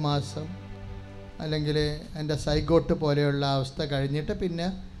 2 മാസം അല്ലെങ്കിൽ എൻ്റെ സൈഗോട്ട് പോലെയുള്ള അവസ്ഥ കഴിഞ്ഞിട്ട് പിന്നെ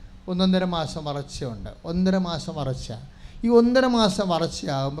 1.5 മാസം വളർച്ചയുണ്ട്. 1.5 മാസം വളർച്ച. ഈ 1.5 മാസം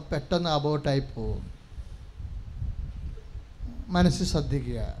വളർച്ചയാകുമ്പോൾ പെട്ടെന്ന് അബോട്ടായി പോവും. മനസ്സിൽ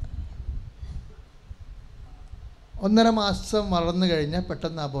ശ്രദ്ധിക്കുക. 1.5 മാസം വളർന്നു കഴിഞ്ഞാൽ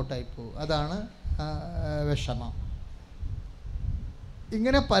പെട്ടെന്ന് അബോട്ടായി പോകും. അതാണ് വിഷമം.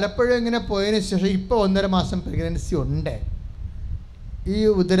 ഇങ്ങനെ പലപ്പോഴും ഇങ്ങനെ പോയതിന് ശേഷം ഇപ്പോൾ 1.5 മാസം പ്രഗ്നൻസി ഉണ്ട്. ഈ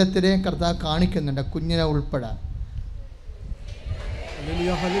ഉദരത്തിനെ കർത്താവ് കാണിക്കുന്നുണ്ട്, കുഞ്ഞിനെ ഉൾപ്പെടെ.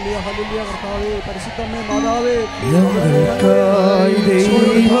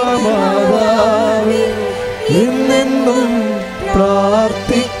 ഇന്നെന്നും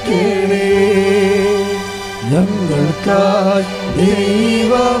പ്രാർത്ഥിക്കണേ. ഞങ്ങൾക്കായി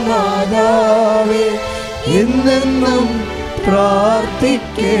ദൈവമാതാവേ എന്നെന്നും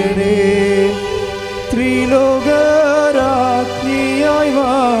പ്രാർത്ഥിക്കണേ. ത്രിലോകരാജ്ഞിയായി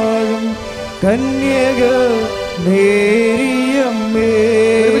വാഴും കന്യക മേരിയമ്മേ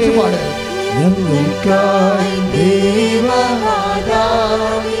ഞങ്ങൾക്കായി ദൈവമാതാവേ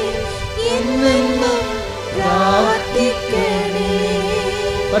എന്നെന്നും പ്രാർത്ഥിക്കണേ.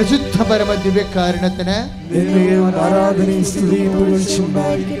 പരിശുദ്ധ പരമ ദിവ്യകാരുണ്യത്തിന്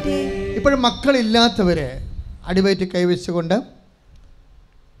ഇപ്പോഴും മക്കളില്ലാത്തവര് അടിവയറ്റ് കൈവച്ചുകൊണ്ട്,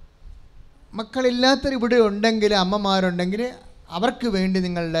 മക്കളില്ലാത്തവർ ഇവിടെ ഉണ്ടെങ്കിൽ, അമ്മമാരുണ്ടെങ്കിൽ അവർക്ക് വേണ്ടി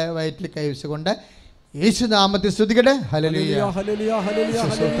നിങ്ങളുടെ വയറ്റിൽ കൈവച്ചുകൊണ്ട് യേശുനാമത്തിൽ സ്തുതിക്കട്ടെ. ഹല്ലേലൂയ ഹല്ലേലൂയ ഹല്ലേലൂയ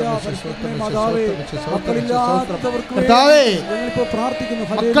ഹല്ലേലൂയ. കർത്താവേ,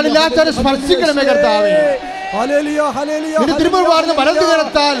 മക്കളില്ലാത്തവരെ സ്പർശിക്കണമേ കർത്താവേ. തിരുമുറിവാർന്ന് വലതു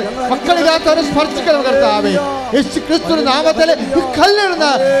കരത്താൽ മക്കളില്ലാത്തവരെ സ്പർശിക്കണം കർത്താവേ. യേശുക്രിസ്തുവിന്റെ നാമത്തിൽ ഈ കല്ലെഴുന്ന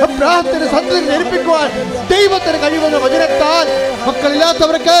പ്രാർത്ഥന സന്ദേശം ഏൽപ്പിക്കുവാൻ ദൈവത്തിന് കഴിയുന്ന വചനത്താൽ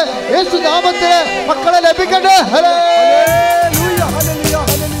മക്കളില്ലാത്തവർക്ക് യേശു നാമത്തിൽ മക്കളെ ലഭിക്കട്ടെ. ഹല്ലേലൂയ ഹല്ലേലൂയ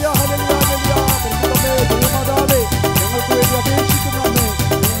ഹല്ലേലൂയ ഹല്ലേലൂയ.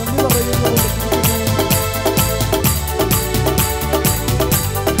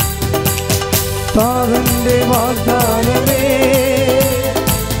 താതന്റെ വാഗ്ദാനമേ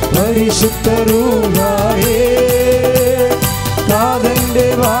പരിശുദ്ധ രൂഹായേ, താതന്റെ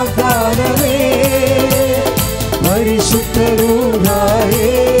വാഗ്ദാനമേ പരിശുദ്ധ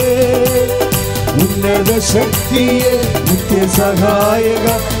രൂഹായേ, ഉന്നത ശക്തിയെ നിത്യസഹായക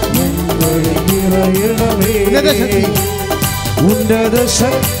ഉന്നത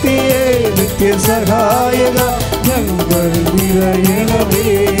ശക്തിയെ നിത്യസഹായക ഞങ്ങൾ നിറയണമേ.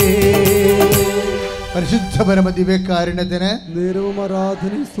 പരിശുദ്ധ പരമ ദിവ്യകാരുണ്യത്തിന് നേരവും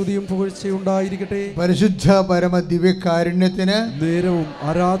ആരാധനയും സ്തുതിയും പുകഴ്ചയും ഉണ്ടായിരിക്കട്ടെ. പരിശുദ്ധ പരമ ദിവ്യകാരുണ്യത്തിന് നേരവും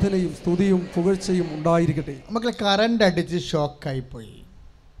ആരാധനയും സ്തുതിയും പുകഴ്ചയും ഉണ്ടായിരിക്കട്ടെ. മക്കളെ കറണ്ട് അടിച്ച് ഷോക്കായിപ്പോയി.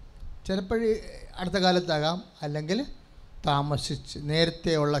 ചിലപ്പോൾ അടുത്ത കാലത്താകാം, അല്ലെങ്കിൽ താമസിച്ച്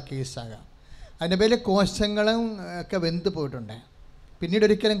നേരത്തെ ഉള്ള കേസാകാം. അതിൻ്റെ പേരിൽ കോശങ്ങളും ഒക്കെ വെന്ത് പോയിട്ടുണ്ട്. പിന്നീട്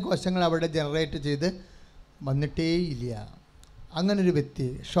ഒരിക്കലും കോശങ്ങൾ അവിടെ ജനറേറ്റ് ചെയ്ത് വന്നിട്ടേയില്ല. അങ്ങനൊരു വ്യക്തി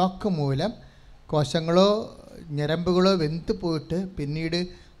ഷോക്ക് മൂലം കോശങ്ങളോ ഞരമ്പുകളോ വെന്ത് പോയിട്ട് പിന്നീട്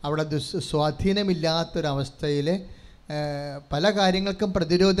അവിടെ സ്വാധീനമില്ലാത്തൊരവസ്ഥയിൽ പല കാര്യങ്ങൾക്കും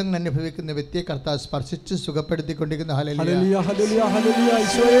പ്രതിരോധങ്ങൾ അനുഭവിക്കുന്ന വ്യക്തിയെ കർത്താവ് സ്പർശിച്ച് സുഖപ്പെടുത്തിക്കൊണ്ടിരിക്കുന്ന ഹല്ലേലൂയ ഹല്ലേലൂയ ഹല്ലേലൂയ.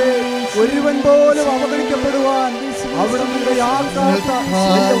 ഈശോയേ, ഒരുവൻ പോലും അവഗണിക്കപ്പെടുവാൻ അവിടുത്തെ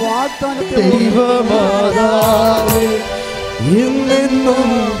വാഗ്ദാനത്തെ ഇന്നെന്നും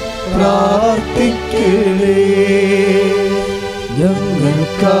പ്രാർത്ഥിക്കണേ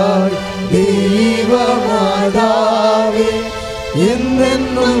ഞങ്ങൾക്കായി ദൈവമാതാവേ,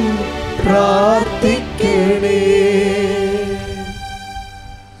 എന്നെന്നും പ്രാർത്ഥിക്കണേ.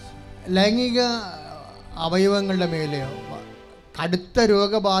 ലൈംഗിക അവയവങ്ങളുടെ മേലെ കടുത്ത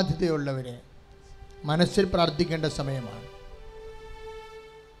രോഗബാധിതയുള്ളവരെ മനസ്സിൽ പ്രാർത്ഥിക്കേണ്ട സമയമാണ്.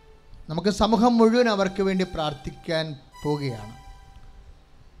 നമുക്ക് സമൂഹം മുഴുവൻ അവർക്ക് വേണ്ടി പ്രാർത്ഥിക്കാൻ പോവുകയാണ്.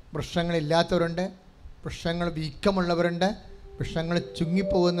 വൃഷങ്ങളില്ലാത്തവരുണ്ട്, വൃഷങ്ങൾ വീക്കമുള്ളവരുണ്ട്, വൃഷങ്ങൾ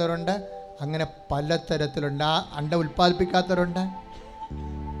ചുങ്ങിപ്പോകുന്നവരുണ്ട്, അങ്ങനെ പലതരത്തിലുണ്ട്. അണ്ട ഉൽപ്പാദിപ്പിക്കാത്തവരുണ്ട്,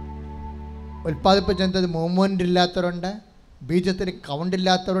 ഉൽപ്പാദിപ്പിച്ചത് മൂവ്മെൻ്റ് ഇല്ലാത്തവരുണ്ട്, ബീജത്തിന്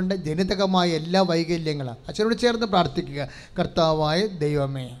കൗണ്ടില്ലാത്തവരുണ്ട്, ജനിതകമായ എല്ലാ വൈകല്യങ്ങളും. അച്ഛനോട് ചേർന്ന് പ്രാർത്ഥിക്കുക. കർത്താവായ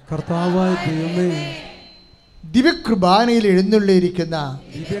ദൈവമേ, കർത്താവായ ദൈവമേ, ദിവ്യകുർബാനയിൽ എഴുന്നള്ളിയിരിക്കുന്ന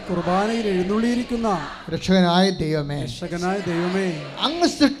രക്ഷകനായ ദൈവമേ, അങ്ങ്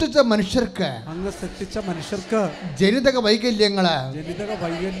സൃഷ്ടിച്ച മനുഷ്യർക്ക് ജനിതക വൈകല്യങ്ങള്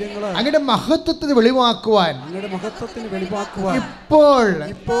അങ്ങയുടെ മഹത്വത്തിന് വെളിവാക്കുവാൻ ഇപ്പോൾ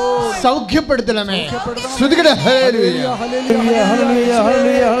സൗഖ്യപ്പെടുത്തണമേ. ശ്രുതികടെ ഹല്ലേലൂയ ഹല്ലേലൂയ ഹല്ലേലൂയ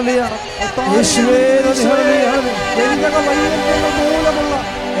ഹല്ലേലൂയ. യേശുവേ ജനിതക വൈകല്യങ്ങൾ മൂലമുള്ള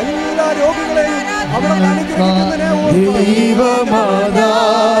എല്ലാ രോഗികളെയും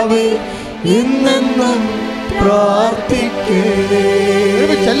ദൈവമാതാവേ, എന്നെന്നും പ്രാർത്ഥിക്കണേ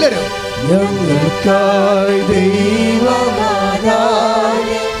ഞങ്ങൾക്കായി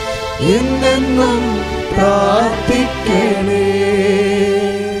ദൈവമാതാവേ, എന്നെന്നും പ്രാർത്ഥിക്കണേ.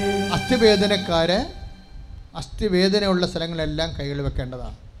 അസ്ഥിവേദനക്കാര് അസ്ഥിവേദനയുള്ള സ്ഥലങ്ങളെല്ലാം കൈകൾ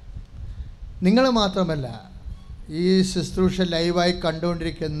വെക്കേണ്ടതാണ്. നിങ്ങൾ മാത്രമല്ല, ഈ ശുശ്രൂഷ ലൈവായി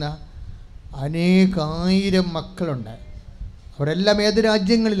കണ്ടുകൊണ്ടിരിക്കുന്ന അനേകായിരം മക്കളുണ്ട്. അവരെല്ലാം ഏത്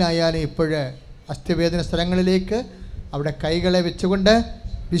രാജ്യങ്ങളിലായാലും ഇപ്പോഴ് അസ്ഥിവേദന സ്ഥലങ്ങളിലേക്ക് അവിടെ കൈകളെ വെച്ചുകൊണ്ട്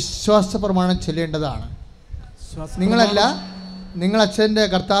വിശ്വാസ പ്രമാണം ചൊല്ലേണ്ടതാണ്. നിങ്ങളല്ല, നിങ്ങൾ അച്ഛൻ്റെ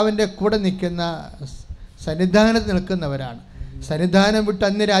കർത്താവിൻ്റെ കൂടെ നിൽക്കുന്ന സന്നിധാനത്ത് നിൽക്കുന്നവരാണ്. സന്നിധാനം വിട്ട്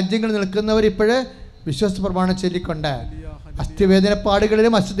അന്യ രാജ്യങ്ങളിൽ നിൽക്കുന്നവർ ഇപ്പോഴ് വിശ്വാസ പ്രമാണം ചൊല്ലിക്കൊണ്ട്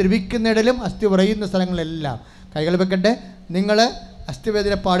അസ്ഥിവേദനപ്പാടുകളിലും അസ്ഥി ദ്രവിക്കുന്നിടയിലും അസ്ഥി ഉറയുന്ന സ്ഥലങ്ങളിലെല്ലാം കൈകൾ വെക്കട്ടെ. നിങ്ങൾ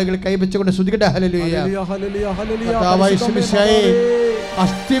അസ്ഥിവേദന പാടുകൾ കൈവച്ചുകൊണ്ട് ശ്രുതികട്ടെ. ഹല്ലേലൂയ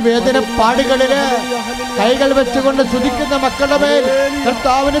അസ്ഥിവേദന പാടുകളില് കൈകൾ വെച്ചുകൊണ്ട് ശ്രുതിക്കുന്ന മക്കളുടെ മേൽ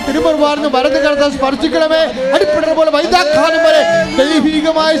കർത്താവിന് തിരുമുറുവാർന്ന് വലത് കർത്താവ് സ്പർശിക്കണമേ. അടിപ്പിടർ പോലെ വൈദാഖാനം വരെ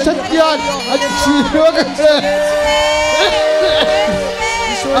ദൈവികമായ ശക്തിയാൽ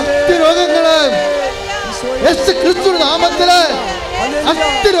അസ്ഥിരോഗങ്ങള് യേശു ക്രിസ്തു നാമത്തില്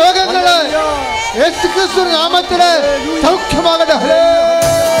അസ്ഥിരോഗങ്ങള് യേശു ക്രിസ്തു നാമത്തില് സൗഖ്യമാകട്ടെ.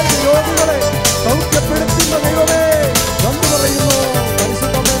 സൗഖ്യപ്പെടുത്തുന്ന ദൈവമേ എന്ന് പറയുന്നു.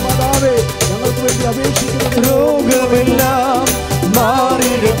 പരിശുദ്ധമേ മാതാവേ, ഞങ്ങൾക്ക് വേണ്ടി അപേക്ഷിക്കുന്നു. രോഗമെല്ലാം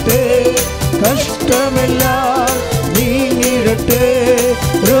മാറിടട്ടെ, കഷ്ടമെല്ലാം നീങ്ങിടട്ടെ.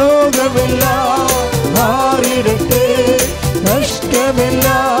 രോഗമെല്ലാം മാറിടട്ടെ,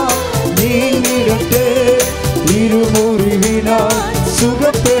 കഷ്ടമെല്ലാം നീങ്ങിടട്ടെ. തിരുമുറിവിനാൽ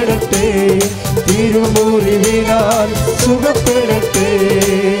സുഖപ്പെടട്ടെ, തിരുമുറിവിനാൽ സുഖപ്പെടട്ടെ.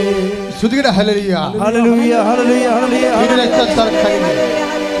 ശ്രുതികട്ടെ. ഹല്ലേലൂയ ഹല്ലേലൂയ ഹല്ലേലൂയ ഹല്ലേലൂയ.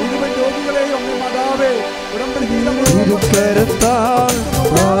 തിരുക്കരത്താൽ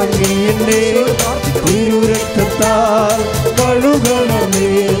വാങ്ങി എന്നെ തിരുരക്തത്താൽ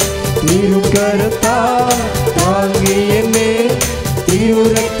കഴുകണമേ. തിരുക്കരത്താൽ വാങ്ങി എന്നെ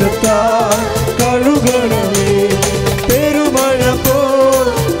തിരുരക്തത്താൽ കഴുകണമേ. പെരുമഴ പോൽ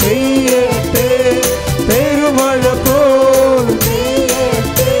പെയ്യട്ടെ, പെരുമഴ പോൽ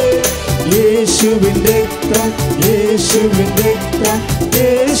പെയ്യട്ടെ. യേശു യേശുവിൻ രക്തം, യേശുവിൻ രക്തം,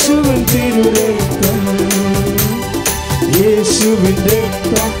 യേശുവിൻ തിരുരക്തം, യേശുവിൻ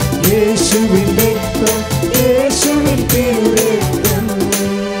രക്തം, യേശുവിൻ രക്തം, യേശുവിൻ തിരുരക്തം.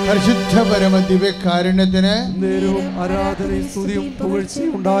 പരിശുദ്ധ പരമ ദിവ്യകാരുണ്യത്തിന് നേരവും ആരാധനയും സ്തുതിയും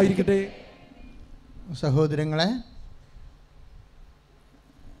പുകഴ്ചയും ഉണ്ടായിരിക്കട്ടെ. സഹോദരങ്ങളെ,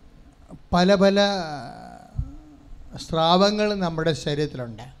 പല പല സ്രാവങ്ങൾ നമ്മുടെ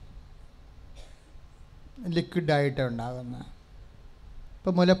ശരീരത്തിലുണ്ട്, ലിക്വിഡായിട്ട് ഉണ്ടാകുന്ന.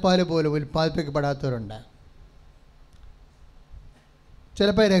 ഇപ്പം മുലപ്പാൽ പോലും ഉൽപ്പാദിപ്പിക്കപ്പെടാത്തവരുണ്ട്.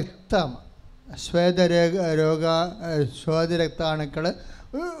 ചിലപ്പോൾ രക്തം, ശ്വേതരക്താണുക്കൾ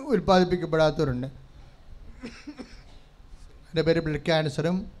ഉൽപ്പാദിപ്പിക്കപ്പെടാത്തവരുണ്ട്. അതിൻ്റെ പേര് ബ്ലഡ്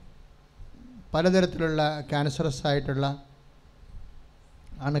ക്യാൻസറും പലതരത്തിലുള്ള ക്യാൻസറസ് ആയിട്ടുള്ള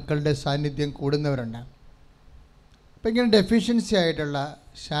അണുക്കളുടെ സാന്നിധ്യം കൂടുന്നവരുണ്ട്. അപ്പം ഇങ്ങനെ ഡെഫിഷ്യൻസി ആയിട്ടുള്ള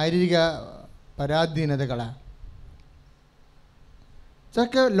ശാരീരിക പരാധീനതകളാണ്.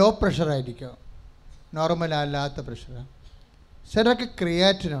 ചിലർക്ക് ലോ പ്രഷറായിരിക്കും, നോർമലല്ലാത്ത പ്രഷർ. ചിലർക്ക്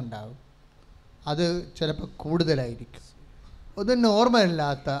ക്രിയാറ്റിൻ ഉണ്ടാവും, അത് ചിലപ്പോൾ കൂടുതലായിരിക്കും. അത്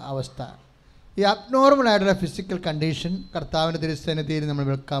നോർമലല്ലാത്ത അവസ്ഥ. ഈ അബ്നോർമലായിട്ടുള്ള ഫിസിക്കൽ കണ്ടീഷൻ കർത്താവിൻ്റെ തിരുസന്നിധിയിൽ നമ്മൾ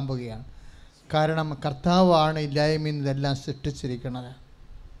വെക്കാൻ പോവുകയാണ്. കാരണം കർത്താവാണ് ഇല്ലായ്മയിൽ നിന്നെല്ലാം സൃഷ്ടിച്ചിരിക്കുന്നത്.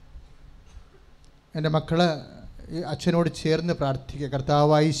 എൻ്റെ മക്കള് അച്ഛനോട് ചേർന്ന് പ്രാർത്ഥിക്കുക.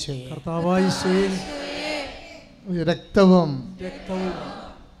 കർത്താവായ രക്തവും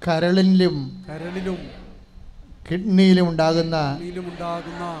കരളിലും കിഡ്നിയിലും ഉണ്ടാകുന്ന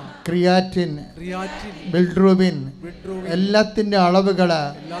ക്രിയാറ്റിൻ, ബിൽഡ്രൂബിൻ, എല്ലാത്തിൻ്റെ അളവുകൾ,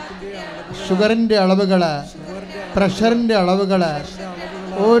 ഷുഗറിൻ്റെ അളവുകൾ, പ്രഷറിൻ്റെ അളവുകൾ,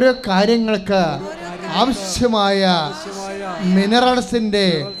 ഓരോ കാര്യങ്ങൾക്ക് ആവശ്യമായ മിനറൽസിൻ്റെ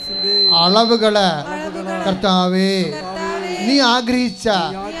അളവുകൾ കർത്താവേ നീ ആഗ്രഹിച്ച,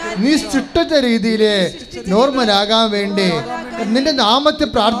 നീ സൃഷ്ടിച്ച രീതിയിൽ നോർമലാകാൻ വേണ്ടി നിന്റെ നാമത്തെ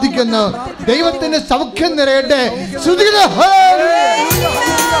പ്രാർത്ഥിക്കുന്ന ദൈവത്തിന്റെ സൗഖ്യം നിറയട്ടെ.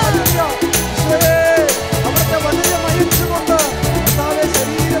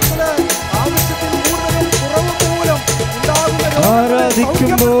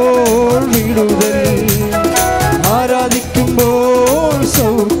 ആരാധിക്കുമ്പോൾ വിടുതൽ, ആരാധിക്കുമ്പോൾ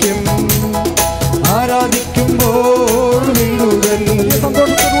സൗഖ്യം, ആരാധിക്കുമ്പോൾ വിടുതൽ,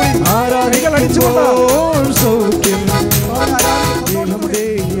 ആരാധിക്കുമ്പോൾ സൗഖ്യം.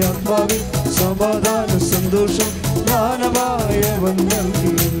 ആത്മാവിൽ സമാധാന സന്തോഷം ദാനമായവൻ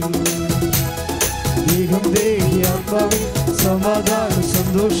നൽകി. ആത്മാവിൽ സമാധാന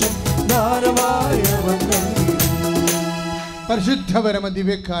സന്തോഷം ദാനമായവൻ നൽകി. പരിശുദ്ധ പരമ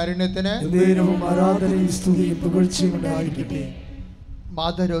ദിവ്യകാരുണ്യത്തിന് ആരാധനയും സ്തുതിയും പുകഴ്ചയും ഉണ്ടായിരിക്കട്ടെ.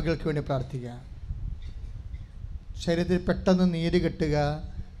 വാതരോഗികൾക്ക് വേണ്ടി പ്രാർത്ഥിക്കുക. ശരീരത്തിൽ പെട്ടെന്ന് നീര് കെട്ടുക,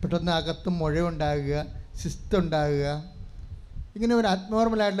 പെട്ടെന്ന് അകത്ത് മുഴയുണ്ടാകുക, സിസ്റ്റ് ഉണ്ടാകുക, ഇങ്ങനെ ഒരു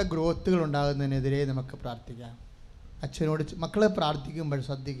അബ്നോർമലായിട്ടുള്ള ഗ്രോത്തുകൾ ഉണ്ടാകുന്നതിനെതിരെ നമുക്ക് പ്രാർത്ഥിക്കാം. അച്ഛനോട് മക്കളെ പ്രാർത്ഥിക്കുമ്പോൾ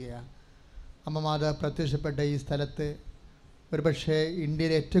ശ്രദ്ധിക്കുക. അമ്മ മാതാവ് പ്രത്യക്ഷപ്പെട്ട ഈ സ്ഥലത്ത് ഒരുപക്ഷെ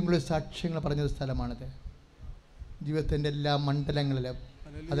ഇന്ത്യയിലെ ഏറ്റവും കൂടുതൽ സാക്ഷ്യങ്ങൾ പറഞ്ഞൊരു സ്ഥലമാണിത്. ജീവിതത്തിൻ്റെ എല്ലാ മണ്ഡലങ്ങളിലും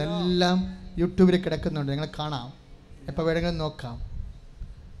അതെല്ലാം യൂട്യൂബിൽ കിടക്കുന്നുണ്ട്, നിങ്ങൾ കാണാം, എപ്പോൾ വേണമെങ്കിലും നോക്കാം.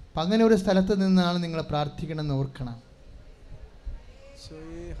 അപ്പം അങ്ങനെ ഒരു സ്ഥലത്ത് നിന്നാണ് നിങ്ങൾ പ്രാർത്ഥിക്കണമെന്ന് ഓർക്കണം.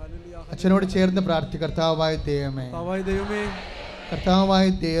 അച്ഛനോട് ചേർന്ന് പ്രാർത്ഥിക്കുക. കർത്താവായ ദൈവമേ, കർത്താവായ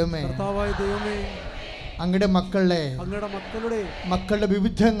ദൈവമേ, അങ്ങയുടെ മക്കളുടെ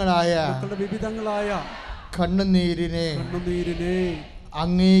വിവിധങ്ങളായ കണ്ണുനീരിനെ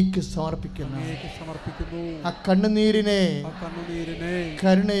അങ്ങേക്ക് സമർപ്പിക്കുന്നു. ആ കണ്ണുനീരിനെ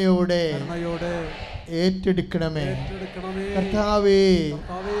കരുണയോടെ ഏറ്റെടുക്കണമേ കർത്താവേ.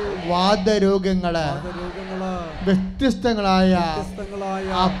 വാദരോഗങ്ങള്, വ്യത്യസ്തങ്ങളായ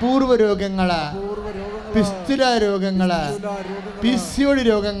അപൂർവ രോഗങ്ങള്, പിസ്തുല രോഗങ്ങള്, പിസിയോടി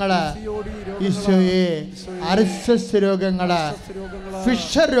രോഗങ്ങള്, ഈശോയെ അർസസ് രോഗങ്ങള്,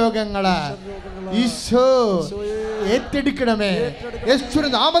 ഫിഷർ രോഗങ്ങള് ഈശോ ഏറ്റെടുക്കണമേ. യേശുവിന്റെ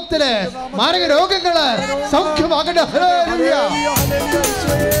നാമത്തില് മാരക രോഗങ്ങള് സൗഖ്യമാകട്ടെ. ഹല്ലേലൂയ.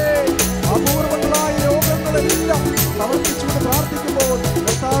 അപൂർവങ്ങളായ രോഗങ്ങളെല്ലാം സമർപ്പിച്ചുകൊണ്ട് പ്രാർത്ഥിക്കുമ്പോൾ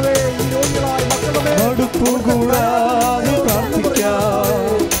കർത്താവേ ഈ രോഗികളായ മക്കളുടെ അടുപ്പുകൂടാതെ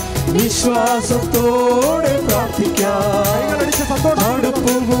പ്രാർത്ഥിക്കാം, വിശ്വാസത്തോടെ പ്രാർത്ഥിക്കാം.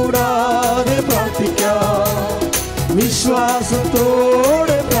 അടുപ്പുകൂടാതെ പ്രാർത്ഥിക്കാം,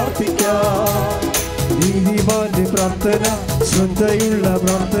 വിശ്വാസത്തോടെ പ്രാർത്ഥിക്കാം. നീതിമാന്റെ പ്രാർത്ഥന, ശ്രദ്ധയുള്ള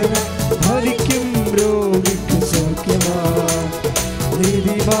പ്രാർത്ഥന ഫലിക്കും, രോഗിക്ക് സൗഖ്യമാണ്.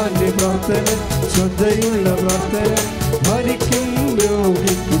 നീതിമാന്റെ പ്രാർത്ഥന, ശ്രദ്ധയുള്ള പ്രാർത്ഥന ഫലിക്കും,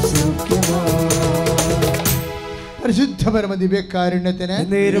 രോഗിക്ക് സൗഖ്യമാണ്. പരിശുദ്ധ പരമ ദിവ്യകാരുണ്യത്തിന്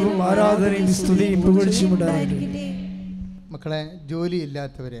നേരവും ആരാധനയും സ്തുതിയും പുകഴ്ചയും ഉണ്ടാകട്ടെ. മക്കളെ,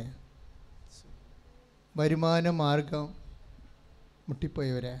 ജോലിയില്ലാത്തവരെ, വരുമാന മാർഗം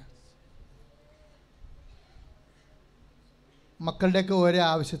മുട്ടിപ്പോയവരെ, മക്കളുടെയൊക്കെ ഓരോ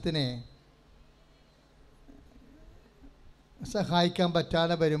ആവശ്യത്തിന് സഹായിക്കാൻ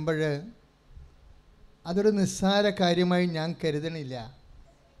പറ്റാതെ വരുമ്പോൾ അതൊരു നിസ്സാര കാര്യമായി ഞാൻ കരുതണില്ല.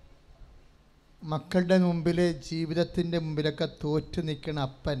 മക്കളുടെ മുമ്പിൽ, ജീവിതത്തിൻ്റെ മുമ്പിലൊക്കെ തോറ്റു നിൽക്കണ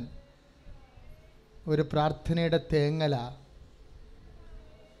അപ്പൻ ഒരു പ്രാർത്ഥനയുടെ തേങ്ങല,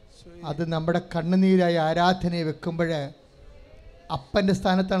 അത് നമ്മുടെ കണ്ണുനീരായി ആരാധനയെ വെക്കുമ്പോൾ അപ്പൻ്റെ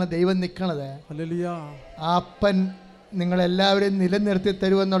സ്ഥാനത്താണ് ദൈവം നിൽക്കണത്. ആ അപ്പൻ നിങ്ങളെല്ലാവരെയും നിലനിർത്തി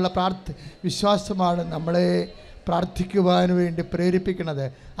തരുമെന്നുള്ള വിശ്വാസമാണ് നമ്മളെ പ്രാർത്ഥിക്കുവാൻ വേണ്ടി പ്രേരിപ്പിക്കുന്നത്.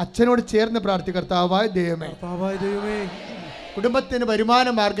 അച്ഛനോട് ചേർന്ന് പ്രാർത്ഥിക്കുക. കർത്താവായ ദൈവമേ, കുടുംബത്തിന് വരുമാന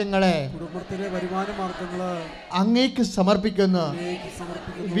മാർഗങ്ങളെ അങ്ങേക്ക് സമർപ്പിക്കുന്നു.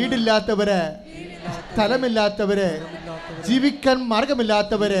 വീടില്ലാത്തവര്, സ്ഥലമില്ലാത്തവര്, ജീവിക്കാൻ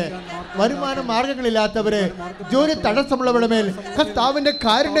മാർഗമില്ലാത്തവര്, വരുമാന മാർഗങ്ങളില്ലാത്തവര്, ജോലി തടസ്സമുള്ളവരുടെ മേൽ കർത്താവിന്റെ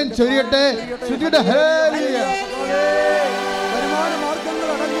കാരുണ്യം ചൊരിയട്ടെ. വരുമാന മാർഗങ്ങൾ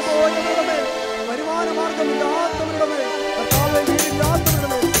അടഞ്ഞുപോയവരുടെ മേൽ, വരുമാന മാർഗമില്ലാത്തവരുടെ മേൽ, കർത്താവേ വീടില്ലാത്തവരുടെ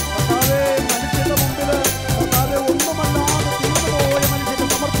മേൽ, കർത്താവേ മനുഷ്യന്റെ മുമ്പിൽ കർത്താവേ ഒന്നുമല്ലാതെ തീർന്നുപോയ മനുഷ്യനെ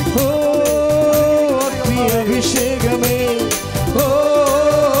സമർപ്പിക്കുന്നു. അഭിഷേകമേ, ഓ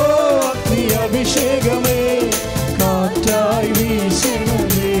അഭിഷേകമേ, കാറ്റായി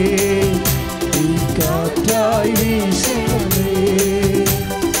വീശണമേ, ഈ കാറ്റായി വീശണമേ,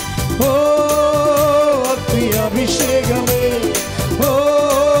 ഓ അഭിഷേകമേ, ഓ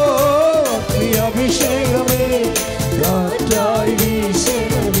അഭിഷേകമേ, കാറ്റായി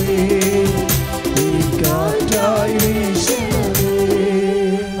വീശണമേ, ഈ കാറ്റായി വീശണമേ.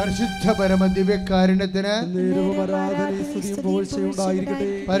 പരിശുദ്ധ പരമ ദിവ്യകാരുണ്യത്തിന്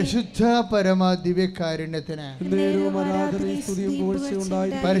പരിശുദ്ധ പരമ ദിവ്യകാരുണ്യത്തിന്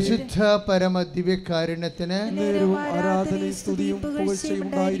പരിശുദ്ധ പരമ ദിവ്യകാരുണ്യത്തിന് ആരാധനയും സ്തുതിയും പുകഴ്ചയും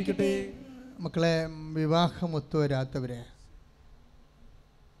ഉണ്ടായിരിക്കട്ടെ. മക്കളെ, വിവാഹം ഒത്തുവരാത്തവരെ,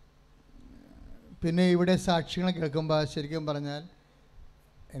 പിന്നെ ഇവിടെ സാക്ഷ്യങ്ങൾ കേൾക്കുമ്പോൾ ശരിക്കും പറഞ്ഞാൽ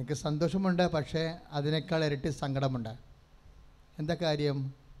എനിക്ക് സന്തോഷമുണ്ട്, പക്ഷേ അതിനേക്കാൾ ഇരട്ടി സങ്കടമുണ്ട്. എന്താ കാര്യം?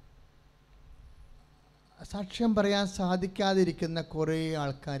 സാക്ഷ്യം പറയാൻ സാധിക്കാതിരിക്കുന്ന കുറേ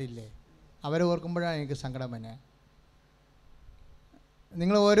ആൾക്കാരില്ലേ, അവരെ ഓർക്കുമ്പോഴാണ് എനിക്ക് സങ്കടം തന്നെ.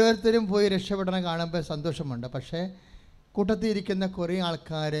 നിങ്ങൾ ഓരോരുത്തരും പോയി രക്ഷപ്പെടണം കാണുമ്പോൾ സന്തോഷമുണ്ട്, പക്ഷേ കൂട്ടത്തിൽ ഇരിക്കുന്ന കുറേ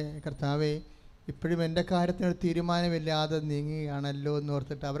ആൾക്കാർ, കർത്താവേ ഇപ്പോഴും എൻ്റെ കാര്യത്തിനൊരു തീരുമാനമില്ലാതെ നീങ്ങുകയാണല്ലോ എന്ന്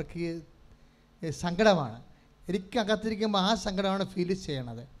ഓർത്തിട്ട് അവർക്ക് സങ്കടമാണ്. എനിക്കകത്തിരിക്കുമ്പോൾ ആ സങ്കടമാണ് ഫീൽ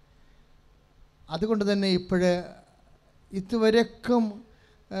ചെയ്യണത്. അതുകൊണ്ട് തന്നെ ഇതുവരെക്കും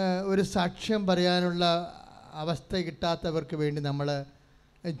ഒരു സാക്ഷ്യം പറയാനുള്ള അവസ്ഥ കിട്ടാത്തവർക്ക് വേണ്ടി നമ്മൾ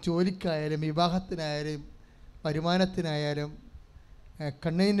ജോലിക്കായാലും വിവാഹത്തിനായാലും വരുമാനത്തിനായാലും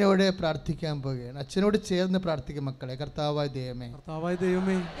കണ്ണീരോടെ പ്രാർത്ഥിക്കാൻ പോവുകയാണ്. അച്ഛനോട് ചേർന്ന് പ്രാർത്ഥിക്കും. മക്കളെ, കർത്താവായ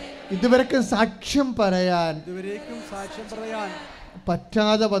ദൈവമേ, ഇതുവരെക്കും സാക്ഷ്യം പറയാൻ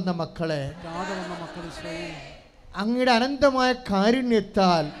പറ്റാതെ വന്ന മക്കളെ അങ്ങയുടെ അനന്തമായ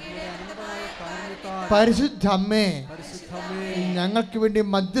കാരുണ്യത്താൽ പരിശുദ്ധ അമ്മേ ഞങ്ങൾക്ക് വേണ്ടി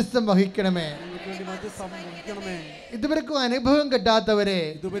മധ്യസ്ഥം വഹിക്കണമേ. ഇതുവരെക്കും അനുഭവം കിട്ടാത്തവരെ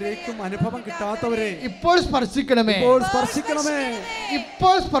ഇപ്പോൾ സ്പർശിക്കണമേ, ഇപ്പോൾ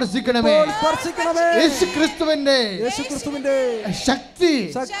സ്പർശിക്കണമേ. യേശുക്രിസ്തുവിന്റെ ശക്തി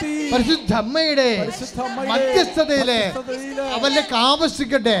പരിശുദ്ധ അമ്മയുടെ മധ്യസ്ഥതയില് അവരിലേക്ക്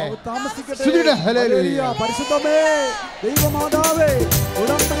ആവശ്യിക്കട്ടെ. പരിശുദ്ധമേ, ദൈവമാതാവേ,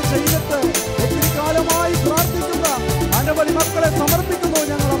 ഉടമ്പടി ചെയ്തിട്ട് ഒത്തിരി കാലമായി പ്രാർത്ഥിക്കുന്ന അനവധി മക്കളെ സമർപ്പിക്കുന്നു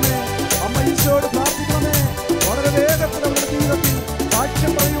ഞങ്ങളമ്മേ. അമ്മ ഈശോയോട് പ്രാർത്ഥിക്കണമേ, വളരെ വേഗത്തിൽ അവരുടെ ജീവിതത്തിൽ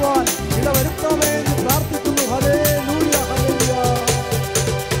സാക്ഷ്യം പറയുവാൻ ഇടവരുത്തണമേ എന്ന് പ്രാർത്ഥിക്കുന്നു. Hallelujah, hallelujah.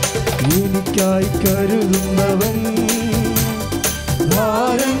 എനിക്കായി കരുതുന്നവൻ,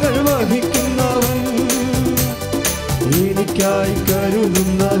 ഭാരങ്ങൾ വഹിക്കുന്നവൻ, എനിക്കായി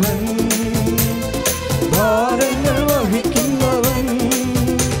കരുതുന്നവൻ, ഭാരങ്ങൾ വഹിക്കുന്നവൻ,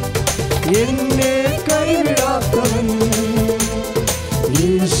 എന്നെ കൈവിടാത്തവൻ,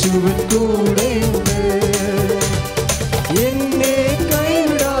 യേശുവിൻ കൂടെയുണ്ട്. എന്നെ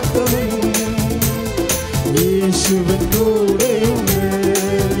കൈവിടാത്തവൻ, യേശുവിൻ കൂടെയുണ്ട്.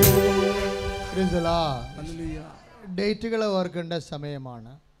 ഡേറ്റുകളെ ഓർക്കേണ്ട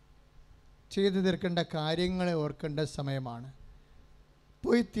സമയമാണ്, ചെയ്തു തീർക്കേണ്ട കാര്യങ്ങളെ ഓർക്കേണ്ട സമയമാണ്,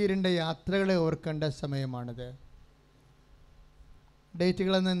 പോയി തീരേണ്ട യാത്രകളെ ഓർക്കേണ്ട സമയമാണിത്.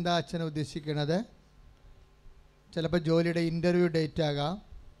 ഡേറ്റുകളെന്ന് എന്താ അച്ഛൻ ഉദ്ദേശിക്കുന്നത്? ചിലപ്പോൾ ജോലിയുടെ ഇൻ്റർവ്യൂ ഡേറ്റ് ആകാം,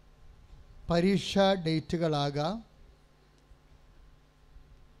 പരീക്ഷ ഡേറ്റുകളാകാം,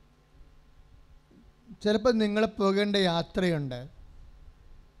 ചിലപ്പോൾ നിങ്ങൾ പോകേണ്ട യാത്രയുണ്ട്,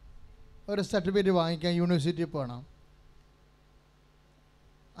 ഒരു സർട്ടിഫിക്കറ്റ് വാങ്ങിക്കാൻ യൂണിവേഴ്സിറ്റിയിൽ പോകണം,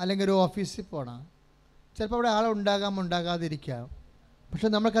 അല്ലെങ്കിൽ ഒരു ഓഫീസിൽ പോകണം. ചിലപ്പോൾ അവിടെ ആളുണ്ടാകാം, ഉണ്ടാകാതിരിക്കാം. പക്ഷെ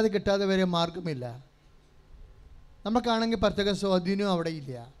നമുക്കത് കിട്ടാതെ വരെ മാർഗമില്ല. നമുക്കാണെങ്കിൽ പ്രത്യേക സ്വാധീനവും അവിടെ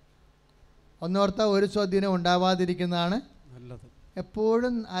ഇല്ല. ഒന്നോർത്താൽ ഒരു സ്വാധീനം ഉണ്ടാവാതിരിക്കുന്നതാണ് നല്ലത്,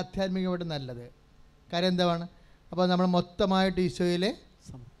 എപ്പോഴും ആധ്യാത്മികമായിട്ട് നല്ലത്. കാര്യം എന്താണ്? അപ്പോൾ നമ്മൾ മൊത്തമായിട്ട് ഈശോയിലെ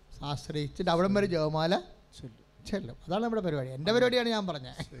ആശ്രയിച്ചിട്ട് അവിടം വരെ ജപമാല ചെല്ലും. അതാണ് നമ്മുടെ പരിപാടി. എൻ്റെ പരിപാടിയാണ് ഞാൻ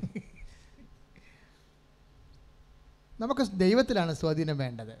പറഞ്ഞത്. നമുക്ക് ദൈവത്തിലാണ് സ്വാധീനം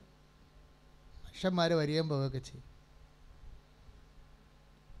വേണ്ടത്. മനുഷ്യന്മാർ വരികയും പോവുകയൊക്കെ ചെയ്യും.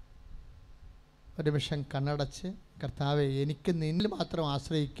 ഒരു നിമിഷം കണ്ണടച്ച്, കർത്താവെ, എനിക്ക് നിന്നിൽ മാത്രം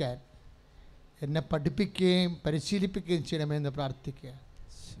ആശ്രയിക്കാൻ എന്നെ പഠിപ്പിക്കുകയും പരിശീലിപ്പിക്കുകയും ചെയ്യണമെന്ന് പ്രാർത്ഥിക്കുക.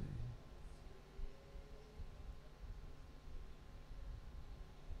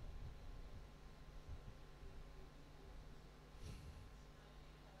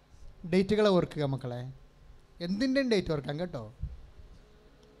 ഡേറ്റുകളെ ഓർക്കുക മക്കളെ. എന്തിൻ്റെയും ഡേറ്റ് ഓർക്കാം കേട്ടോ.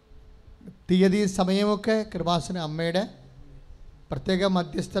 തീയതി സമയമൊക്കെ കൃപാസന അമ്മയുടെ പ്രത്യേക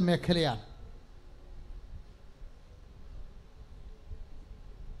മധ്യസ്ഥ മേഖലയാണ്.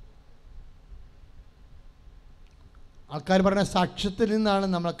 ആൾക്കാർ പറഞ്ഞ സാക്ഷ്യത്തിൽ നിന്നാണ്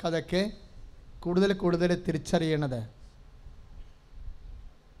നമ്മൾക്കതൊക്കെ കൂടുതൽ കൂടുതൽ തിരിച്ചറിയണത്.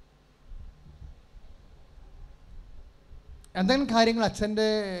 എന്തെങ്കിലും കാര്യങ്ങൾ അച്ഛൻ്റെ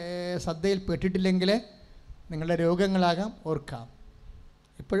ശ്രദ്ധയിൽ പെട്ടിട്ടില്ലെങ്കിൽ നിങ്ങളുടെ രോഗങ്ങളാകാം, ഓർക്കാം,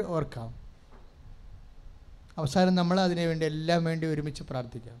 എപ്പോഴും ഓർക്കാം. അവസാനം നമ്മൾ അതിനു വേണ്ടി എല്ലാം വേണ്ടി ഒരുമിച്ച്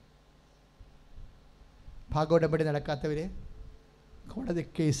പ്രാർത്ഥിക്കാം. ഭാഗോടമ്പടി നടക്കാത്തവർ, കോടതി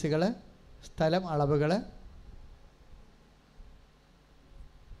കേസുകൾ, സ്ഥലം അളവുകൾ,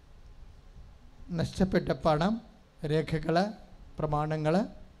 നഷ്ടപ്പെട്ട പണം, രേഖകൾ, പ്രമാണങ്ങൾ,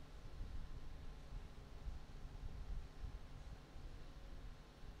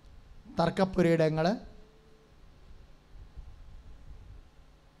 തർക്കപ്പുരയിടങ്ങൾ,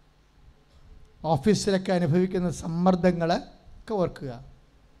 ഓഫീസിലൊക്കെ അനുഭവിക്കുന്ന സമ്മർദ്ദങ്ങൾ ഒക്കെ ഓർക്കുക.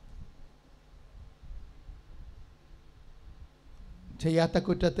 ചെയ്യാത്ത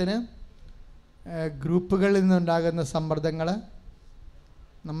കുറ്റത്തിന് ഗ്രൂപ്പുകളിൽ നിന്നുണ്ടാകുന്ന സമ്മർദ്ദങ്ങൾ,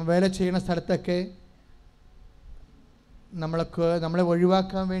 നമ്മൾ വേല ചെയ്യുന്ന സ്ഥലത്തൊക്കെ നമ്മളെ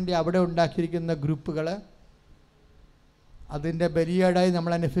ഒഴിവാക്കാൻ വേണ്ടി അവിടെ ഉണ്ടാക്കിയിരിക്കുന്ന ഗ്രൂപ്പുകൾ, അതിൻ്റെ ബലിയാടായി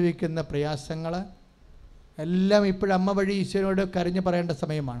നമ്മൾ അനുഭവിക്കുന്ന പ്രയാസങ്ങൾ എല്ലാം ഇപ്പോഴും അമ്മ വഴി ഈശ്വരനോട് കരഞ്ഞു പറയേണ്ട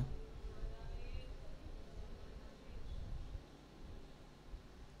സമയമാണ്.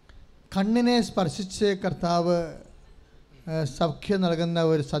 കണ്ണിനെ സ്പർശിച്ച് കർത്താവ് സൗഖ്യം നൽകുന്ന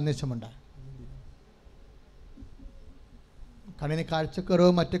ഒരു സന്ദേശമുണ്ട്. കണ്ണിന്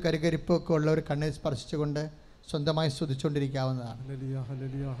കാഴ്ചക്കുറവും മറ്റ് കരികരിപ്പും ഒക്കെ ഉള്ളവർ കണ്ണിനെ സ്പർശിച്ചുകൊണ്ട് സ്വന്തമായി സ്തുതിച്ചുകൊണ്ടിരിക്കാവുന്നതാണ്.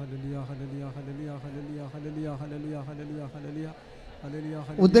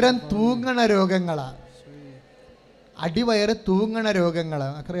 ഉദരം തൂങ്ങണ രോഗങ്ങളാണ്, അടിവയറ് തൂങ്ങണ രോഗങ്ങൾ,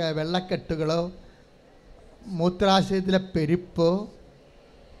 വെള്ളക്കെട്ടുകളോ മൂത്രാശയത്തിലെ പെരുപ്പോ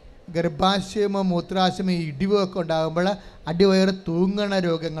ഗർഭാശയമോ മൂത്രാശയമോ ഇടിവോ ഒക്കെ ഉണ്ടാകുമ്പോൾ അടിവയറ് തൂങ്ങണ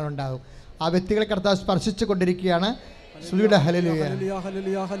രോഗങ്ങളുണ്ടാകും. ആ വ്യക്തികളെ കർത്താവ് സ്പർശിച്ചു കൊണ്ടിരിക്കുകയാണ്. സ്തുതിയുടെ ഹല്ലേലൂയ.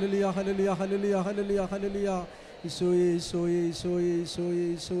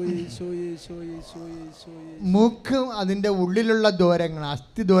 മൂക്ക് അതിൻ്റെ ഉള്ളിലുള്ള ദ്വാരങ്ങൾ,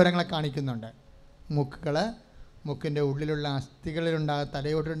 അസ്ഥി ദ്വാരങ്ങളെ കാണിക്കുന്നുണ്ട്. മൂക്കിൻ്റെ ഉള്ളിലുള്ള അസ്ഥികളിലുണ്ടാകുന്ന,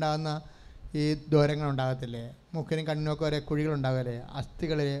 തലയോട്ടിലുണ്ടാകുന്ന ഈ ദ്വാരങ്ങളുണ്ടാകത്തില്ലേ, മൂക്കിനും കണ്ണിനൊക്കെ ഒരേ കുഴികളുണ്ടാകല്ലേ,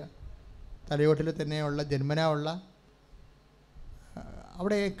 അസ്ഥികളിൽ തലയോട്ടിൽ തന്നെയുള്ള ജന്മനാ ഉള്ള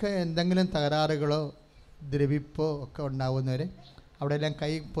അവിടെയൊക്കെ എന്തെങ്കിലും തകരാറുകളോ ദ്രവിപ്പോ ഒക്കെ ഉണ്ടാവുന്നവർ അവിടെയെല്ലാം കൈ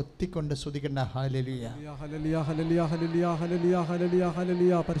പൊത്തിക്കൊണ്ട് സ്തുതിക്കേണ്ട. ഹല്ലേലൂയ, ഹല്ലേലൂയ, ഹല്ലേലൂയ, ഹല്ലേലൂയ, ഹല്ലേലൂയ, ഹല്ലേലൂയ,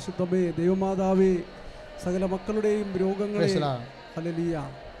 ഹല്ലേലൂയ. പരിശുദ്ധമേ, ദൈവമാതാവേ, സകല മക്കളുടെയും രോഗങ്ങളെ ഹല്ലേലൂയ.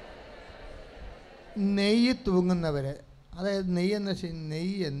 നെയ്യ് തൂങ്ങുന്നവർ, അതായത് നെയ്യ് എന്ന് വെച്ചാൽ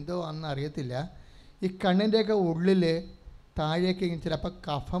നെയ്യ് എന്തോ ആണെന്ന് അറിയത്തില്ല, ഈ കണ്ണിൻ്റെയൊക്കെ ഉള്ളിൽ താഴേക്ക് ചിലപ്പോൾ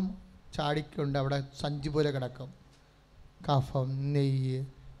കഫം ചാടിക്കൊണ്ട് അവിടെ സഞ്ചി പോലെ കിടക്കും. കഫം, നെയ്യ്,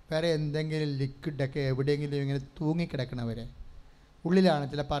 വേറെ എന്തെങ്കിലും ലിക്വിഡൊക്കെ എവിടെയെങ്കിലും ഇങ്ങനെ തൂങ്ങിക്കിടക്കണവർ ഉള്ളിലാണ്.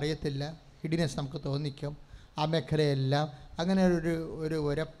 ചിലപ്പോൾ അറിയത്തില്ല, ഹിഡിനെസ് നമുക്ക് തോന്നിക്കും. ആ മേഖലയെല്ലാം അങ്ങനെ ഒരു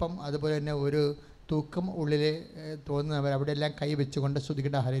ഉരപ്പം, അതുപോലെ തന്നെ ഒരു തൂക്കം ഉള്ളിൽ തോന്നുന്നവർ അവിടെ എല്ലാം കൈ വെച്ചുകൊണ്ട്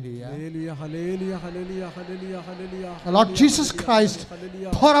സ്തുതിക്കേണ്ട. ഹല്ലേലൂയ, ഹല്ലേലൂയ, ഹല്ലേലൂയ, ഹല്ലേലൂയ, hallelujah. Lord Jesus Christ,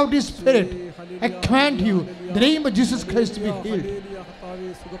 pour out His Spirit. I command you, the name of Jesus Christ, to be healed.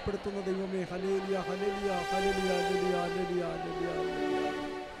 സുഖപ്പെടുത്തുന്ന ദൈവമേ, ഹല്ലേലൂയ, ഹല്ലേലൂയ, ഹല്ലേലൂയ, ഹല്ലേലൂയ, ഹല്ലേലൂയ, ഹല്ലേലൂയ.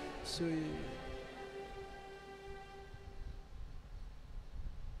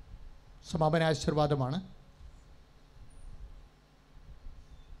 സമാപന ആശീർവാദമാണ്.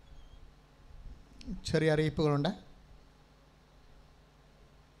 ചെറിയ അറിയിപ്പുകളുണ്ട്.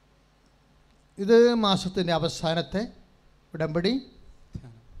 ഇത് മാസത്തിൻ്റെ അവസാനത്തെ ഉടമ്പടി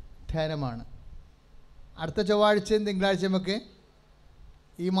ധ്യാനമാണ്. അടുത്ത ചൊവ്വാഴ്ചയും തിങ്കളാഴ്ചയുമൊക്കെ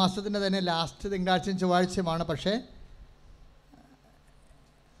ഈ മാസത്തിൻ്റെ തന്നെ ലാസ്റ്റ് തിങ്കളാഴ്ചയും ചൊവ്വാഴ്ചയുമാണ്. പക്ഷേ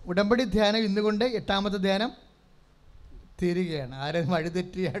ഉടമ്പടി ധ്യാനം ഇന്നുകൊണ്ട് 8ാമത്തെ ധ്യാനം തീരുകയാണ്. ആരും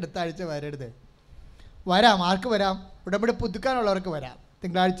വഴിതെറ്റി അടുത്ത ആഴ്ച വരരുത്. വരാം, ആർക്ക് വരാം? ഉടമ്പടി പുതുക്കാനുള്ളവർക്ക് വരാം.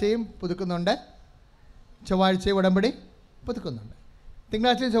 തിങ്കളാഴ്ചയും പുതുക്കുന്നുണ്ട്, ചൊവ്വാഴ്ചയും ഉടമ്പടി പുതുക്കുന്നുണ്ട്.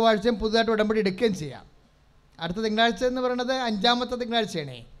 തിങ്കളാഴ്ചയും ചൊവ്വാഴ്ചയും പുതുതായിട്ട് ഉടമ്പടി എടുക്കുകയും ചെയ്യാം. അടുത്ത തിങ്കളാഴ്ച എന്ന് പറയുന്നത് 5ാമത്തെ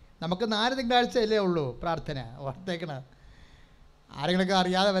തിങ്കളാഴ്ചയാണ്. നമുക്ക് 4 തിങ്കളാഴ്ചയല്ലേ ഉള്ളൂ പ്രാർത്ഥന. ഓർത്തേക്കണം. ആരെങ്കിലുമൊക്കെ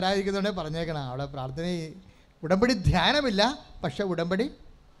അറിയാതെ വരാതിരിക്കുന്നുണ്ടെങ്കിൽ പറഞ്ഞേക്കണം. അവിടെ പ്രാർത്ഥന ഉടമ്പടി ധ്യാനമില്ല, പക്ഷേ ഉടമ്പടി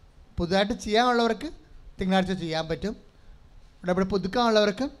പുതുതായിട്ട് ചെയ്യാനുള്ളവർക്ക് തിങ്കളാഴ്ച ചെയ്യാൻ പറ്റും. ഉടമ്പടി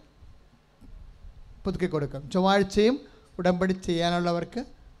പുതുക്കാനുള്ളവർക്ക് പുതുക്കി കൊടുക്കും. ചൊവ്വാഴ്ചയും ഉടമ്പടി ചെയ്യാനുള്ളവർക്ക്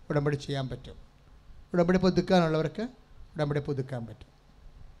ഉടമ്പടി ചെയ്യാൻ പറ്റും. ഉടമ്പടി പുതുക്കാനുള്ളവർക്ക് ഉടമ്പടി പുതുക്കാൻ പറ്റും.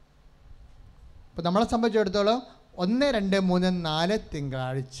 അപ്പോൾ നമ്മളെ സംബന്ധിച്ചിടത്തോളം 1, 2, 3, 4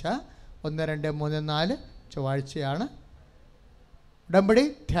 തിങ്കളാഴ്ച, 1, 2, 3, 4 ചൊവ്വാഴ്ചയാണ് ഉടമ്പടി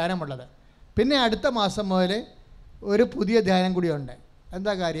ധ്യാനമുള്ളത്. പിന്നെ അടുത്ത മാസം മുതൽ ഒരു പുതിയ ധ്യാനം കൂടിയുണ്ട്.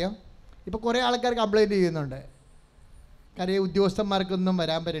 എന്താ കാര്യം? ഇപ്പോൾ കുറേ ആൾക്കാർ കംപ്ലയിൻറ്റ് ചെയ്യുന്നുണ്ട്. കാര്യം ഉദ്യോഗസ്ഥന്മാർക്കൊന്നും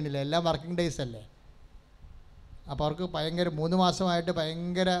വരാൻ പറ്റണില്ല, എല്ലാം വർക്കിംഗ് ഡേയ്സ് അല്ലേ. അപ്പോൾ അവർക്ക് ഭയങ്കര 3 മാസമായിട്ട്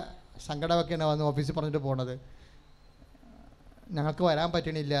ഭയങ്കര സങ്കടമൊക്കെയാണ് വന്ന് ഓഫീസിൽ പറഞ്ഞിട്ട് പോണത്, ഞങ്ങൾക്ക് വരാൻ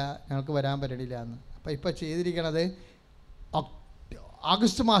പറ്റണില്ല എന്ന്. അപ്പോൾ ഇപ്പോൾ ചെയ്തിരിക്കണത്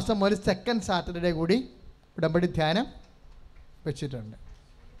ഓഗസ്റ്റ് മാസം മുതൽ 2nd സാറ്റർഡേ കൂടി ഉടമ്പടി ധ്യാനം വെച്ചിട്ടുണ്ട്.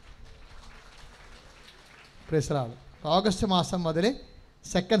 പ്രൈസ്. ഓഗസ്റ്റ് മാസം മുതൽ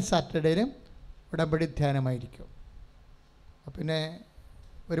 2nd സാറ്റർഡേയിലും ഉടമ്പടി ധ്യാനമായിരിക്കും. പിന്നെ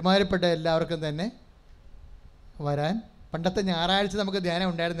ഒരുമാതിരിപ്പെട്ട എല്ലാവർക്കും തന്നെ വരാൻ. പണ്ടത്തെ ഞായറാഴ്ച നമുക്ക് ധ്യാനം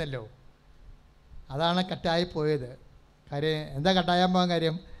ഉണ്ടായിരുന്നല്ലോ, അതാണ് കട്ടായി പോയത്. കാര്യം എന്താ കട്ടായാൻ പോകാൻ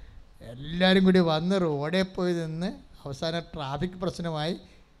കാര്യം? എല്ലാവരും കൂടി വന്ന് റോഡിൽ പോയി നിന്ന് അവസാനം ട്രാഫിക് പ്രശ്നമായി.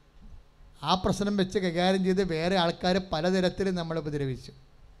 ആ പ്രശ്നം വെച്ച് കൈകാര്യം ചെയ്ത് വേറെ ആൾക്കാർ പലതരത്തിൽ നമ്മൾ ഉപദ്രവിച്ചു.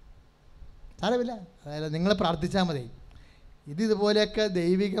 സാരമില്ല, അതായത് നിങ്ങൾ പ്രാർത്ഥിച്ചാൽ മതി. ഇതുപോലെയൊക്കെ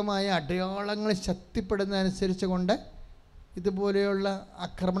ദൈവികമായ അടയാളങ്ങൾ ശക്തിപ്പെടുന്നതനുസരിച്ച് കൊണ്ട് ഇതുപോലെയുള്ള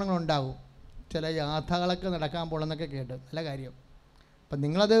ആക്രമണങ്ങളുണ്ടാകും. ചില യാഥകളൊക്കെ നടക്കാൻ പോകണമെന്നൊക്കെ കേട്ട്, നല്ല കാര്യം. അപ്പം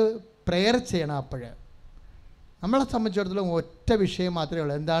നിങ്ങളത് പ്രെയർ ചെയ്യണം. അപ്പോൾ നമ്മളെ സംബന്ധിച്ചിടത്തോളം ഒറ്റ വിഷയം മാത്രമേ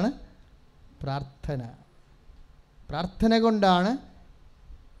ഉള്ളൂ. എന്താണ്? പ്രാർത്ഥന. പ്രാർത്ഥന കൊണ്ടാണ്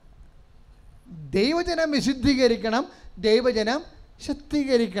ദൈവജനം വിശുദ്ധീകരിക്കണം, ദൈവജനം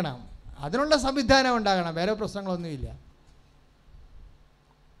ശക്തീകരിക്കണം. അതിനുള്ള സംവിധാനം ഉണ്ടാകണം. വേറെ പ്രശ്നങ്ങളൊന്നുമില്ല.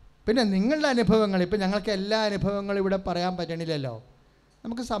 പിന്നെ നിങ്ങളുടെ അനുഭവങ്ങൾ, ഇപ്പം ഞങ്ങൾക്ക് എല്ലാ അനുഭവങ്ങളും ഇവിടെ പറയാൻ പറ്റണില്ലല്ലോ.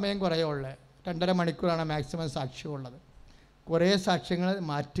 നമുക്ക് സമയം കുറേ ഉള്ളത്, 2.5 മണിക്കൂറാണ് മാക്സിമം സാക്ഷ്യമുള്ളത്. കുറേ സാക്ഷ്യങ്ങൾ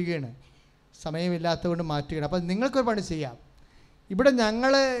മാറ്റുകയാണ്, സമയമില്ലാത്തതുകൊണ്ട് മാറ്റുകയാണ്. അപ്പം നിങ്ങൾക്കൊരു പണി ചെയ്യാം. ഇവിടെ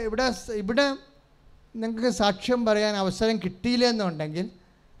ഇവിടെ നിങ്ങൾക്ക് സാക്ഷ്യം പറയാൻ അവസരം കിട്ടിയില്ല എന്നുണ്ടെങ്കിൽ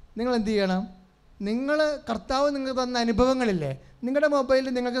നിങ്ങൾ എന്ത് ചെയ്യണം? നിങ്ങൾ കർത്താവ് നിങ്ങൾക്ക് തന്ന അനുഭവങ്ങളില്ലേ, നിങ്ങളുടെ മൊബൈലിൽ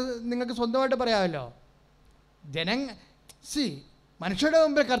നിങ്ങൾക്ക് സ്വന്തമായിട്ട് പറയാമല്ലോ. മനുഷ്യരുടെ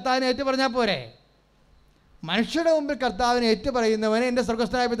മുമ്പിൽ കർത്താവിനെ ഏറ്റു പറഞ്ഞാൽ പോരെ? മനുഷ്യരുടെ മുമ്പിൽ കർത്താവിനെ ഏറ്റു പറയുന്നവനെ എൻ്റെ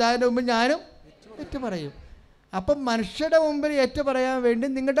സ്വർഗ്ഗസ്ഥനായ പിതാവിൻ്റെ മുമ്പിൽ ഞാനും ഏറ്റു പറയും. അപ്പം മനുഷ്യരുടെ മുമ്പിൽ ഏറ്റു പറയാൻ വേണ്ടി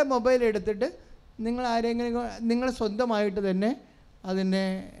നിങ്ങളുടെ മൊബൈൽ എടുത്തിട്ട് നിങ്ങൾ സ്വന്തമായിട്ട് തന്നെ അതിനെ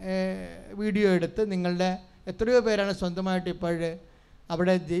വീഡിയോ എടുത്ത് നിങ്ങളുടെ എത്രയോ പേരാണ് സ്വന്തമായിട്ട് ഇപ്പോൾ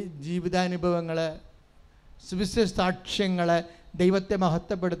അവിടെ ജീവിതാനുഭവങ്ങൾ, സുവിശേഷ സാക്ഷ്യങ്ങൾ, ദൈവത്തെ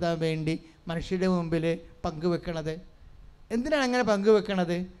മഹത്വപ്പെടുത്താൻ വേണ്ടി മനുഷ്യരുടെ മുമ്പിൽ പങ്കുവെക്കണത്. എന്തിനാണ് അങ്ങനെ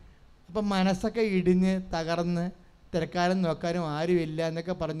പങ്കുവെക്കണത്? അപ്പം മനസ്സൊക്കെ ഇടിഞ്ഞ് തകർന്ന് തിരക്കാരും നോക്കാനും ആരുമില്ല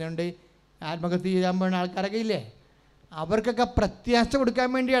എന്നൊക്കെ പറഞ്ഞുകൊണ്ട് ആത്മഹത്യ ചെയ്യാൻ പോകുന്ന ആൾക്കാരൊക്കെ ഇല്ലേ, അവർക്കൊക്കെ പ്രത്യാശ കൊടുക്കാൻ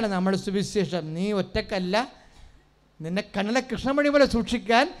വേണ്ടിയാണ് നമ്മൾ സുവിശേഷം. നീ ഒറ്റക്കല്ല, നിന്നെ കണ്ണിലെ കൃഷ്ണമണി പോലെ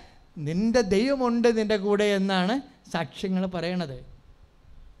സൂക്ഷിക്കാൻ നിൻ്റെ ദൈവമുണ്ട് നിൻ്റെ കൂടെ എന്നാണ് സാക്ഷ്യങ്ങൾ പറയണത്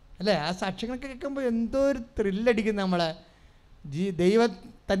അല്ലേ. ആ സാക്ഷ്യങ്ങളൊക്കെ കേൾക്കുമ്പോൾ എന്തോ ഒരു ത്രില്ലടിക്കും നമ്മളെ. ദൈവം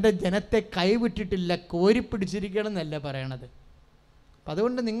തൻ്റെ ജനത്തെ കൈവിട്ടിട്ടില്ല, കോരിപ്പിടിച്ചിരിക്കണം എന്നല്ല പറയണത്. അപ്പം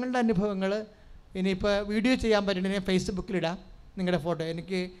അതുകൊണ്ട് നിങ്ങളുടെ അനുഭവങ്ങൾ ഇനിയിപ്പോൾ വീഡിയോ ചെയ്യാൻ പറ്റണമെങ്കിൽ ഫേസ്ബുക്കിലിടാം നിങ്ങളുടെ ഫോട്ടോ.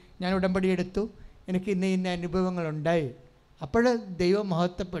 ഞാൻ ഉടമ്പടി എടുത്തു, എനിക്ക് ഇന്ന അനുഭവങ്ങളുണ്ടായി. അപ്പോൾ ദൈവം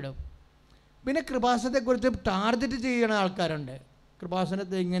മഹത്വപ്പെടും. പിന്നെ കൃപാസനത്തെക്കുറിച്ച് ടാർഗറ്റ് ചെയ്യുന്ന ആൾക്കാരുണ്ട്.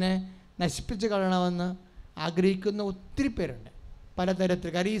 കൃപാസനത്തെ ഇങ്ങനെ നശിപ്പിച്ച് കളയണമെന്ന് ആഗ്രഹിക്കുന്ന ഒത്തിരി പേരുണ്ട് പലതരത്തിൽ.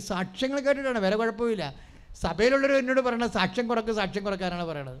 കാര്യം ഈ സാക്ഷ്യങ്ങൾ കേട്ടിട്ടാണ്, വേറെ കുഴപ്പമില്ല. സഭയിലുള്ളവർ എന്നോട് പറയണത് സാക്ഷ്യം കുറക്കാനാണ്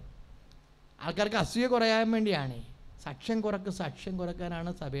പറയണത്. ആൾക്കാർക്ക് അസൂയ കുറയാൻ വേണ്ടിയാണ്. സാക്ഷ്യം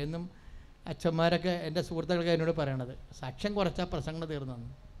കുറക്കാനാണ് സഭയെന്നും അച്ഛന്മാരൊക്കെ എൻ്റെ സുഹൃത്തുക്കളൊക്കെ എന്നോട് പറയണത്. സാക്ഷ്യം കുറച്ചാൽ പ്രസംഗം തീർന്നു.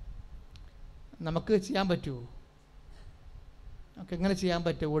 നമുക്ക് ചെയ്യാൻ പറ്റുമോ? നമുക്ക് എങ്ങനെ ചെയ്യാൻ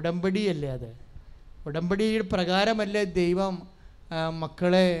പറ്റും? ഉടമ്പടിയല്ലേ അത്. ഉടമ്പടിയുടെ പ്രകാരമല്ലേ ദൈവം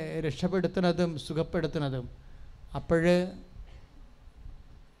മക്കളെ രക്ഷപ്പെടുത്തുന്നതും സുഖപ്പെടുത്തുന്നതും. അപ്പോൾ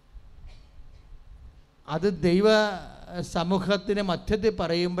അത് ദൈവ സമൂഹത്തിന് മധ്യത്തിൽ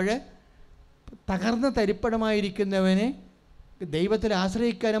പറയുമ്പോൾ തകർന്ന തരിപ്പണമായിരിക്കുന്നവന് ദൈവത്തിൽ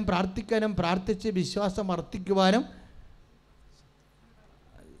ആശ്രയിക്കാനും പ്രാർത്ഥിക്കാനും, പ്രാർത്ഥിച്ച് വിശ്വാസം വർദ്ധിക്കുവാനും,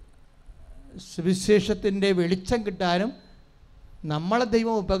 സുവിശേഷത്തിൻ്റെ വെളിച്ചം കിട്ടാനും നമ്മളെ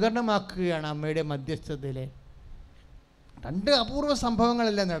ദൈവം ഉപകരണമാക്കുകയാണ് അമ്മയുടെ മധ്യസ്ഥതയിൽ. 2 അപൂർവ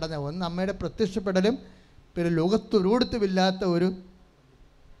സംഭവങ്ങളെല്ലാം നടന്നത്. ഒന്ന് അമ്മയുടെ പ്രത്യക്ഷപ്പെടലും, പിന്നെ ലോകത്തൊരിടത്തുമില്ലാത്ത ഒരു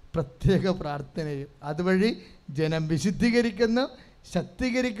പ്രത്യേക പ്രാർത്ഥനയും. അതുവഴി ജനം വിശുദ്ധീകരിക്കുന്നു,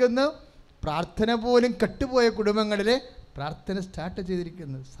 ശക്തീകരിക്കുന്നു. പ്രാർത്ഥന പോലും കെട്ടുപോയ കുടുംബങ്ങളിൽ പ്രാർത്ഥന സ്റ്റാർട്ട്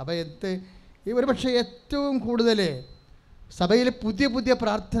ചെയ്തിരിക്കുന്നു. സഭയത്ത് ഒരുപക്ഷെ ഏറ്റവും കൂടുതൽ സഭയിൽ പുതിയ പുതിയ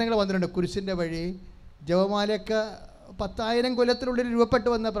പ്രാർത്ഥനകൾ വന്നിട്ടുണ്ട്. കുരിശിൻ്റെ വഴി, ജപമാലയൊക്കെ 10,000 കൊല്ലത്തിനുള്ളിൽ രൂപപ്പെട്ടു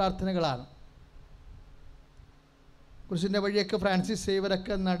വന്ന പ്രാർത്ഥനകളാണ്. കുരിശിൻ്റെ വഴിയൊക്കെ ഫ്രാൻസിസ്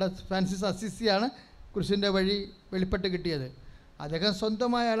സേവരൊക്കെ ഫ്രാൻസിസ് അസിസിയാണ് കുരിശിൻ്റെ വഴി വെളിപ്പെട്ട് കിട്ടിയത്. അദ്ദേഹം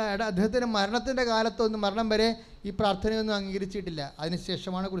സ്വന്തമായ അദ്ദേഹത്തിൻ്റെ മരണത്തിൻ്റെ കാലത്തൊന്നും, മരണം വരെ ഈ പ്രാർത്ഥനയൊന്നും അംഗീകരിച്ചിട്ടില്ല.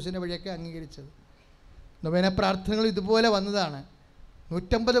 അതിനുശേഷമാണ് കുരിശിൻ്റെ വഴിയൊക്കെ അംഗീകരിച്ചത്. നൊവേന പ്രാർത്ഥനകൾ ഇതുപോലെ വന്നതാണ്.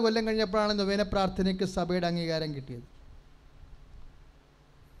 150 കൊല്ലം കഴിഞ്ഞപ്പോഴാണ് നൊവേന പ്രാർത്ഥനയ്ക്ക് സഭയുടെ അംഗീകാരം കിട്ടിയത്.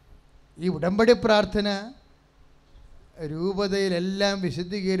 ഈ ഉടമ്പടി പ്രാർത്ഥന രൂപതയിലെല്ലാം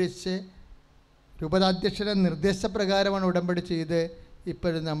വിശദീകരിച്ച് രൂപതാധ്യക്ഷൻ്റെ നിർദ്ദേശപ്രകാരമാണ് ഉടമ്പടി ചെയ്ത്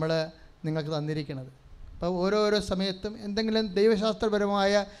ഇപ്പോഴും നമ്മൾ നിങ്ങൾക്ക് തന്നിരിക്കുന്നത്. അപ്പോൾ ഓരോരോ സമയത്തും എന്തെങ്കിലും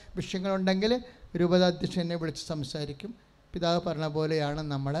ദൈവശാസ്ത്രപരമായ വിഷയങ്ങളുണ്ടെങ്കിൽ രൂപതാധ്യക്ഷൻ എന്നെ വിളിച്ച് സംസാരിക്കും. പിതാവ് പറഞ്ഞ പോലെയാണ്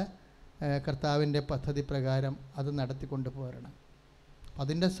നമ്മൾ കർത്താവിൻ്റെ പദ്ധതി പ്രകാരം അത് നടത്തിക്കൊണ്ട് പോരണം.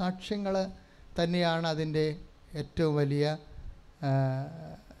 അതിൻ്റെ സാക്ഷ്യങ്ങൾ തന്നെയാണ് അതിൻ്റെ ഏറ്റവും വലിയ.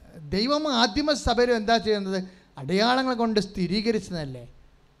 ദൈവം ആദിമസഭയിലും എന്താ ചെയ്യുന്നത്? അടയാളങ്ങൾ കൊണ്ട് സ്ഥിരീകരിച്ചതല്ലേ.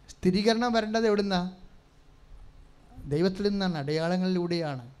 സ്ഥിരീകരണം വരേണ്ടത് എവിടുന്നാ? ദൈവത്തിൽ നിന്നാണ്,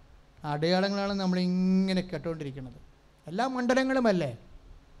 അടയാളങ്ങളിലൂടെയാണ്. ആ അടയാളങ്ങളാണ് നമ്മളിങ്ങനെ കേട്ടുകൊണ്ടിരിക്കുന്നത്. എല്ലാ മണ്ഡലങ്ങളുമല്ലേ,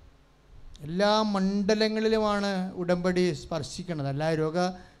 എല്ലാ മണ്ഡലങ്ങളിലുമാണ് ഉടമ്പടി സ്പർശിക്കുന്നത്. എല്ലാ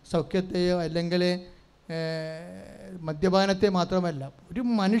രോഗസൗഖ്യത്തെയോ അല്ലെങ്കിൽ മദ്യപാനത്തെ മാത്രമല്ല, ഒരു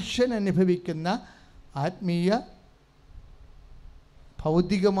മനുഷ്യൻ അനുഭവിക്കുന്ന ആത്മീയ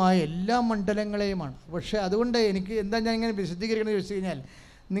ഭൗതികമായ എല്ലാ മണ്ഡലങ്ങളെയുമാണ്. പക്ഷേ അതുകൊണ്ട് എനിക്ക് എന്താ ഞാൻ ഇങ്ങനെ വിശദീകരിക്കണമെന്ന് ചോദിച്ചു കഴിഞ്ഞാൽ,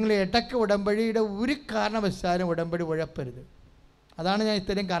 നിങ്ങൾ ഇടയ്ക്ക് ഉടമ്പടിയുടെ ഒരു കാരണവശാലും ഉടമ്പടി ഉഴപ്പരുത്. അതാണ് ഞാൻ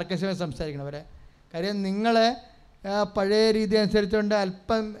ഇത്രയും കർക്കശമായി സംസാരിക്കണവരെ. കാര്യം നിങ്ങൾ പഴയ രീതി അനുസരിച്ചുകൊണ്ട്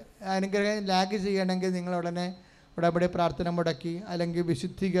അല്പം അനുഗ്രഹം ലാഗ് ചെയ്യണമെങ്കിൽ നിങ്ങൾ ഉടനെ ഉടമ്പടി പ്രാർത്ഥന മുടക്കി അല്ലെങ്കിൽ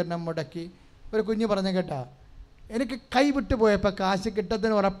വിശുദ്ധീകരണം മുടക്കി. ഒരു കുഞ്ഞ് പറഞ്ഞു കേട്ടാ, എനിക്ക് കൈവിട്ട് പോയപ്പോൾ കാശ്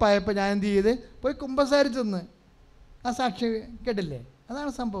കിട്ടത്തിന് ഉറപ്പായപ്പോൾ ഞാൻ എന്ത് ചെയ്ത് പോയി കുമ്പസാരിച്ചെന്ന്. ആ സാക്ഷി കേട്ടില്ലേ?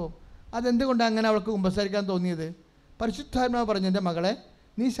 അതാണ് സംഭവം. അതെന്തുകൊണ്ടാണ് അങ്ങനെ അവൾക്ക് കുമ്പസാരിക്കാൻ തോന്നിയത്? പരിശുദ്ധാത്മാവ് പറഞ്ഞു, എൻ്റെ മകളെ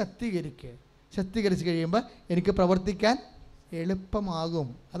നീ ശക്തീകരിക്കുക. ശക്തീകരിച്ച് കഴിയുമ്പോൾ എനിക്ക് പ്രവർത്തിക്കാൻ എളുപ്പമാകും.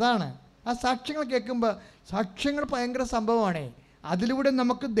 അതാണ് ആ സാക്ഷ്യങ്ങൾ കേൾക്കുമ്പോൾ. സാക്ഷ്യങ്ങൾ ഭയങ്കര സംഭവമാണേ. അതിലൂടെ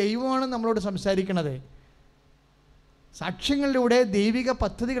നമുക്ക് ദൈവമാണ് നമ്മളോട് സംസാരിക്കണത്. സാക്ഷ്യങ്ങളിലൂടെ ദൈവിക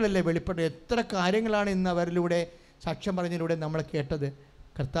പദ്ധതികളല്ലേ വെളിപ്പെട്ടത്. എത്ര കാര്യങ്ങളാണ് ഇന്ന് അവരിലൂടെ സാക്ഷ്യം പറഞ്ഞതിലൂടെ നമ്മൾ കേട്ടത്.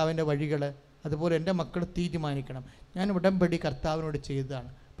 കർത്താവിൻ്റെ വഴികൾ. അതുപോലെ എൻ്റെ മക്കൾ തീരുമാനിക്കണം, ഞാൻ ഉടമ്പടി കർത്താവിനോട് ചെയ്തതാണ്.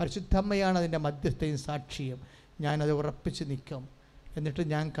 പരിശുദ്ധമ്മയാണ് അതിൻ്റെ മധ്യസ്ഥയും സാക്ഷിയും. ഞാനത് ഉറപ്പിച്ച് നിൽക്കും. എന്നിട്ട്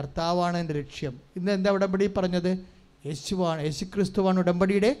ഞാൻ കർത്താവാണ് എൻ്റെ ലക്ഷ്യം. ഇന്ന് എന്താ ഉടമ്പടി പറഞ്ഞത്? യേശുവാണ്, യേശുക്രിസ്തുവാണ്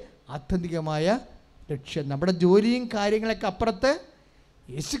ഉടമ്പടിയുടെ ആത്യന്തികമായ ലക്ഷ്യം. നമ്മുടെ ജോലിയും കാര്യങ്ങളൊക്കെ അപ്പുറത്ത്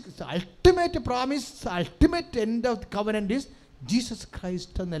യേശു ultimate promise, ultimate end of covenant is Jesus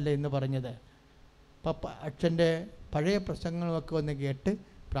Christ എന്നല്ലേ ഇന്ന് പറഞ്ഞത്. അപ്പം അച്ഛൻ്റെ പഴയ പ്രസംഗങ്ങളൊക്കെ ഒന്ന് കേട്ട്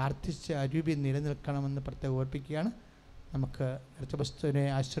പ്രാർത്ഥിച്ച് അരൂപി നിലനിൽക്കണമെന്ന് പ്രത്യേകം ഓർപ്പിക്കുകയാണ്. നമുക്ക് നേർച്ച വസ്തുവിനെ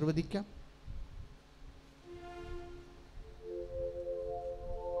ആശീർവദിക്കാം.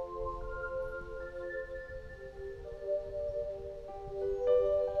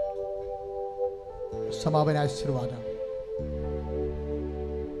 സമാപന ആശീർവാദം.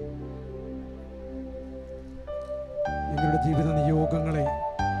 നിങ്ങളുടെ ജീവിത നിയോഗങ്ങളെ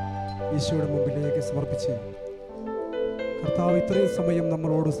ഈശോയുടെ മുമ്പിലേക്ക് സമർപ്പിച്ച് കർത്താവ് ഇത്രയും സമയം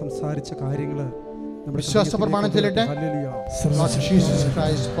നമ്മളോട് സംസാരിച്ച കാര്യങ്ങൾ വിശ്വാസ പ്രമാണം ചൊല്ലട്ടെ.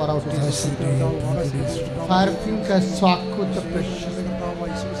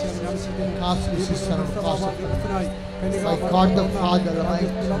 By God the Father Almighty,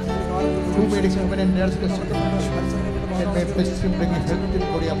 who made a covenant and and may bless him, bring health in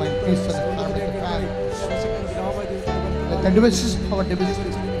body, mind, peace and harmony to man. Let the devices of our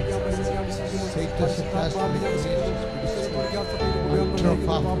devices Satan's past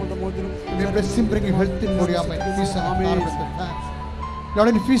may bless him, bring health in body, mind, peace and harmony to man. Lord,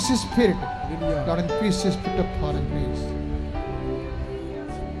 infuse his spirit. Lord, infuse his spirit of power and grace.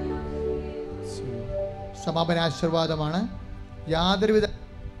 സമാപന ആശീർവാദമാണ്.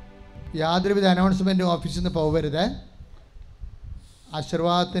 യാതൊരുവിധ അനൗൺസ്മെൻറ്റും ഓഫീസിൽ നിന്ന് പോകരുത്.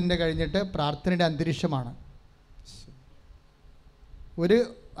 ആശീർവാദത്തിൻ്റെ കഴിഞ്ഞിട്ട് പ്രാർത്ഥനയുടെ അന്തരീക്ഷമാണ്. ഒരു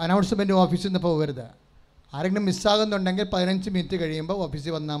അനൗൺസ്മെൻറ്റും ഓഫീസിൽ നിന്ന് പോകരുത്. ആരെങ്കിലും മിസ്സാകുന്നുണ്ടെങ്കിൽ 15 മിനിറ്റ് കഴിയുമ്പോൾ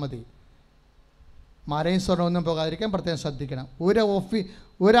ഓഫീസിൽ വന്നാൽ മതി. മാരയും സ്വർണ്ണമൊന്നും പോകാതിരിക്കാൻ പ്രത്യേകം ശ്രദ്ധിക്കണം.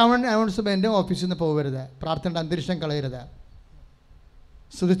 ഒരു അനൗൺസ്മെൻറ്റും ഓഫീസിൽ നിന്ന് പോകരുത്. പ്രാർത്ഥനയുടെ അന്തരീക്ഷം കളയരുത്.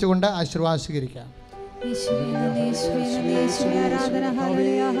 സ്തുതിച്ചുകൊണ്ട് ആശീർവാദം സ്വീകരിക്കാം.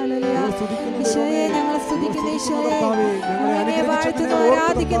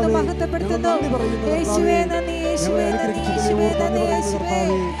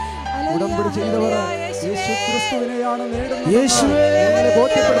 ഉടമ്പടി ചെയ്തവർ യേശു ക്രിസ്തുവിനെയാണ് നേടുന്നത്.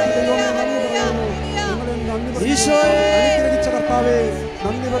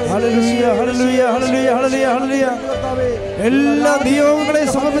 എല്ലാ നിയോഗങ്ങളെയും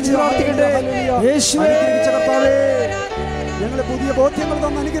സമർപ്പിച്ച് പ്രാർത്ഥിക്കട്ടെ. ഞങ്ങളെ പുതിയ ബോധ്യങ്ങൾ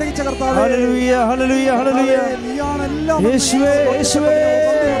തന്ന് അനുഗ്രഹിച്ച കർത്താവേ,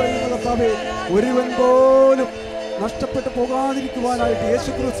 ഒരുവൻ പോലും നഷ്ടപ്പെട്ടു പോകാതിരിക്കുവാനായിട്ട് യേശു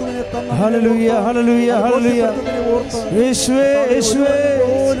ക്രിസ്തുവിനെ തന്ന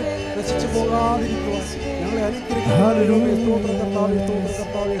നശിച്ചു പോകാതിരിക്കുവാൻ ഞങ്ങളെ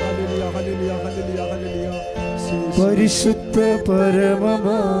പരിശുദ്ധ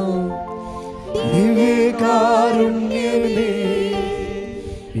പരമമാ ദിവ്യകാരുണ്യമേ,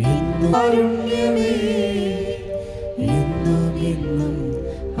 കാരുണ്യമേ